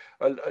amount of work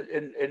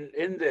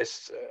in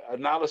this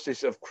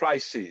analysis of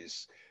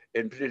crises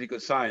in political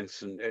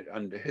science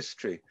and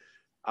history.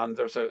 And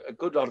there's a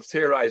good lot of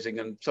theorizing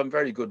and some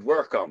very good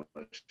work on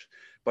it.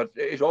 But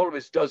it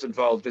always does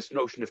involve this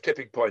notion of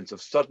tipping points,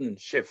 of sudden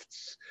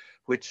shifts,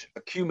 which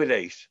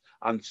accumulate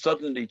and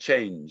suddenly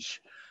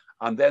change,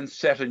 and then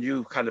set a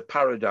new kind of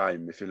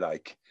paradigm, if you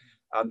like.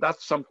 And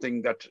that's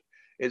something that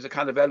is a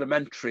kind of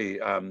elementary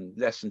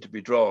lesson to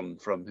be drawn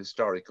from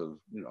historical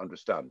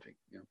understanding.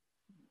 Yeah.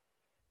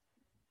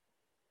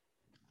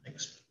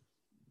 Thanks.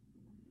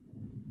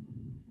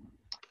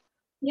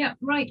 Yeah,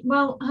 right.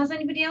 Well, has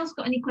anybody else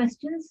got any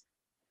questions?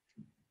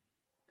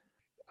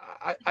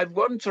 I've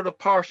one sort of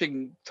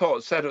parting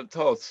set of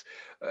thoughts.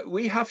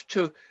 We have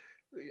to,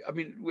 I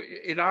mean,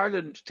 in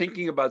Ireland,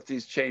 thinking about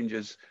these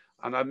changes,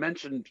 and I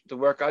mentioned the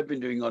work I've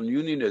been doing on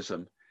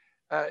unionism.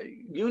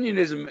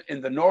 Unionism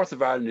in the north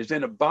of Ireland is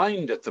in a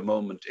bind at the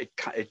moment.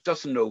 It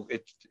doesn't know,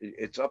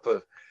 it's up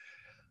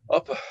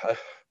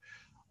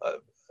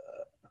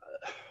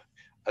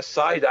a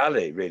side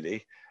alley,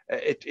 really.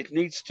 It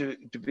needs to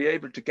be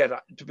able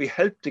to be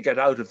helped to get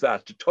out of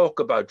that, to talk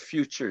about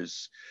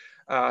futures,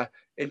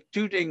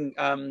 including,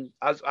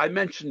 as I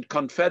mentioned,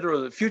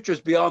 confederal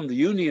futures beyond the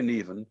union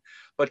even,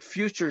 but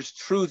futures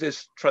through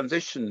this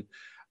transition,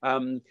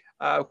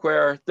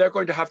 where they're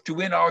going to have to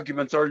win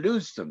arguments or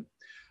lose them.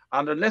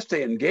 And unless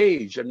they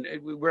engage, and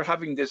we're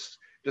having this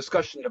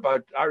discussion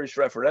about Irish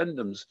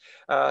referendums,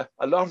 a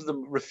lot of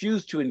them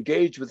refuse to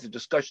engage with the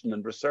discussion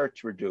and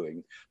research we're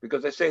doing,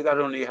 because they say that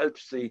only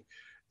helps the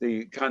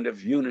kind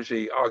of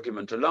unity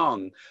argument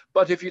along.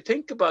 But if you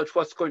think about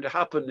what's going to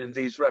happen in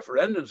these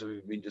referendums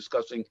we've been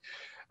discussing,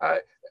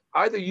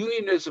 either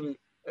unionism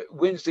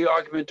wins the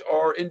argument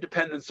or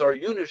independence or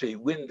unity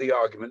win the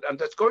argument, and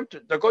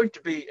they're going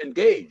to be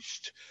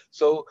engaged.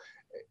 So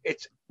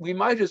we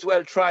might as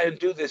well try and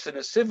do this in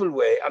a civil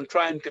way and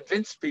try and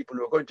convince people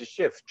who are going to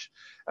shift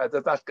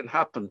that can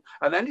happen.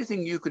 And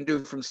anything you can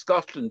do from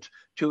Scotland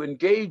to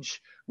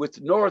engage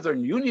with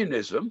Northern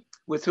Unionism,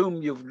 with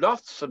whom you've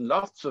lots and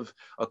lots of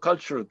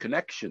cultural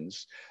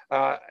connections,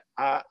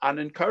 and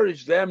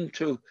encourage them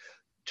to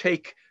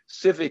take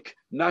civic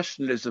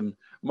nationalism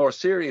more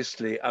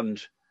seriously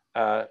and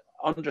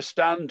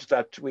understand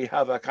that we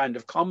have a kind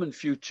of common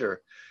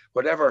future,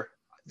 whatever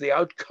the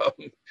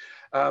outcome,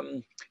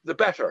 the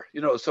better,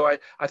 you know. So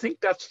I think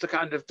that's the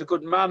kind of the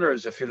good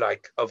manners, if you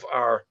like, of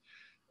our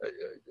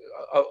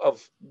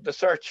of the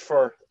search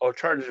for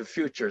alternative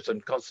futures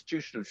and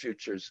constitutional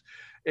futures.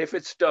 If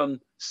it's done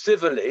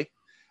civilly,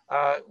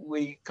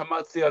 we come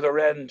out the other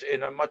end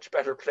in a much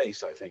better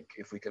place, I think,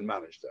 if we can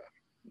manage that.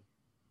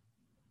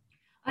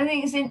 I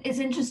think it's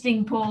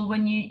interesting, Paul,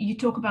 when you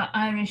talk about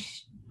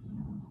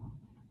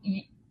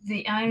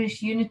the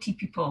Irish unity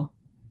people.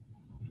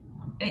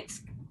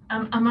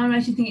 Am I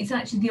right to think it's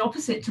actually the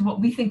opposite to what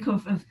we think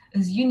of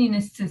as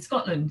unionists in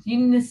Scotland?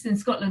 Unionists in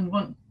Scotland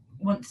want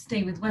to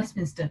stay with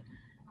Westminster,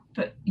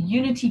 but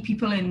unity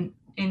people in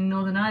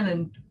Northern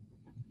Ireland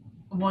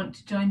want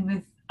to join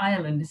with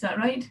Ireland. Is that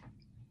right?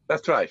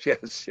 That's right,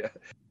 yes. Yeah.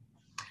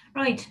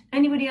 Right.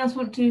 Anybody else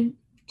want to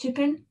chip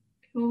in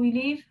before we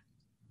leave?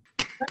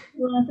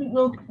 Well, I think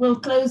we'll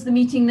close the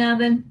meeting now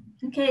then.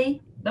 Okay.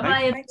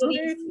 Bye-bye,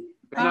 everybody.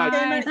 Good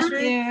night. Thank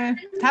you.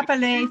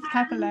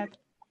 Tapalate.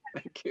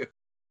 Thank you.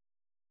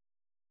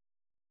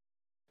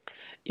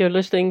 You're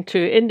listening to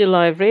Indie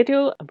Live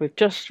Radio, and we've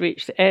just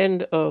reached the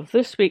end of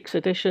this week's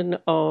edition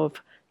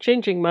of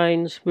Changing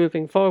Minds,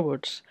 Moving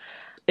Forwards.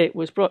 It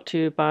was brought to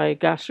you by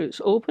Grassroots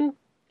Open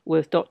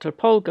with Dr.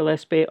 Paul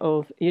Gillespie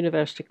of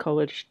University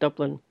College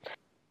Dublin.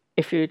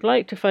 If you'd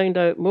like to find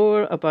out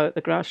more about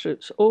the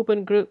Grassroots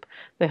Open group,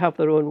 they have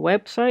their own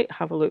website,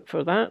 have a look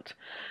for that,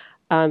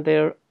 and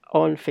they're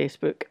on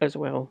Facebook as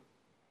well.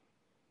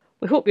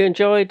 We hope you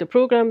enjoyed the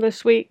programme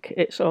this week.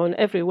 It's on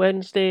every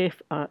Wednesday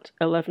at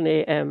 11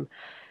 a.m.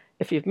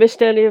 If you've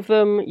missed any of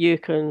them, you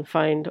can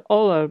find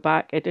all our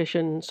back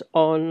editions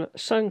on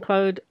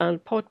SoundCloud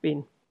and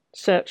Podbean.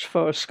 Search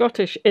for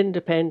Scottish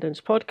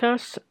Independence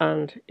Podcasts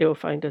and you'll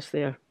find us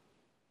there.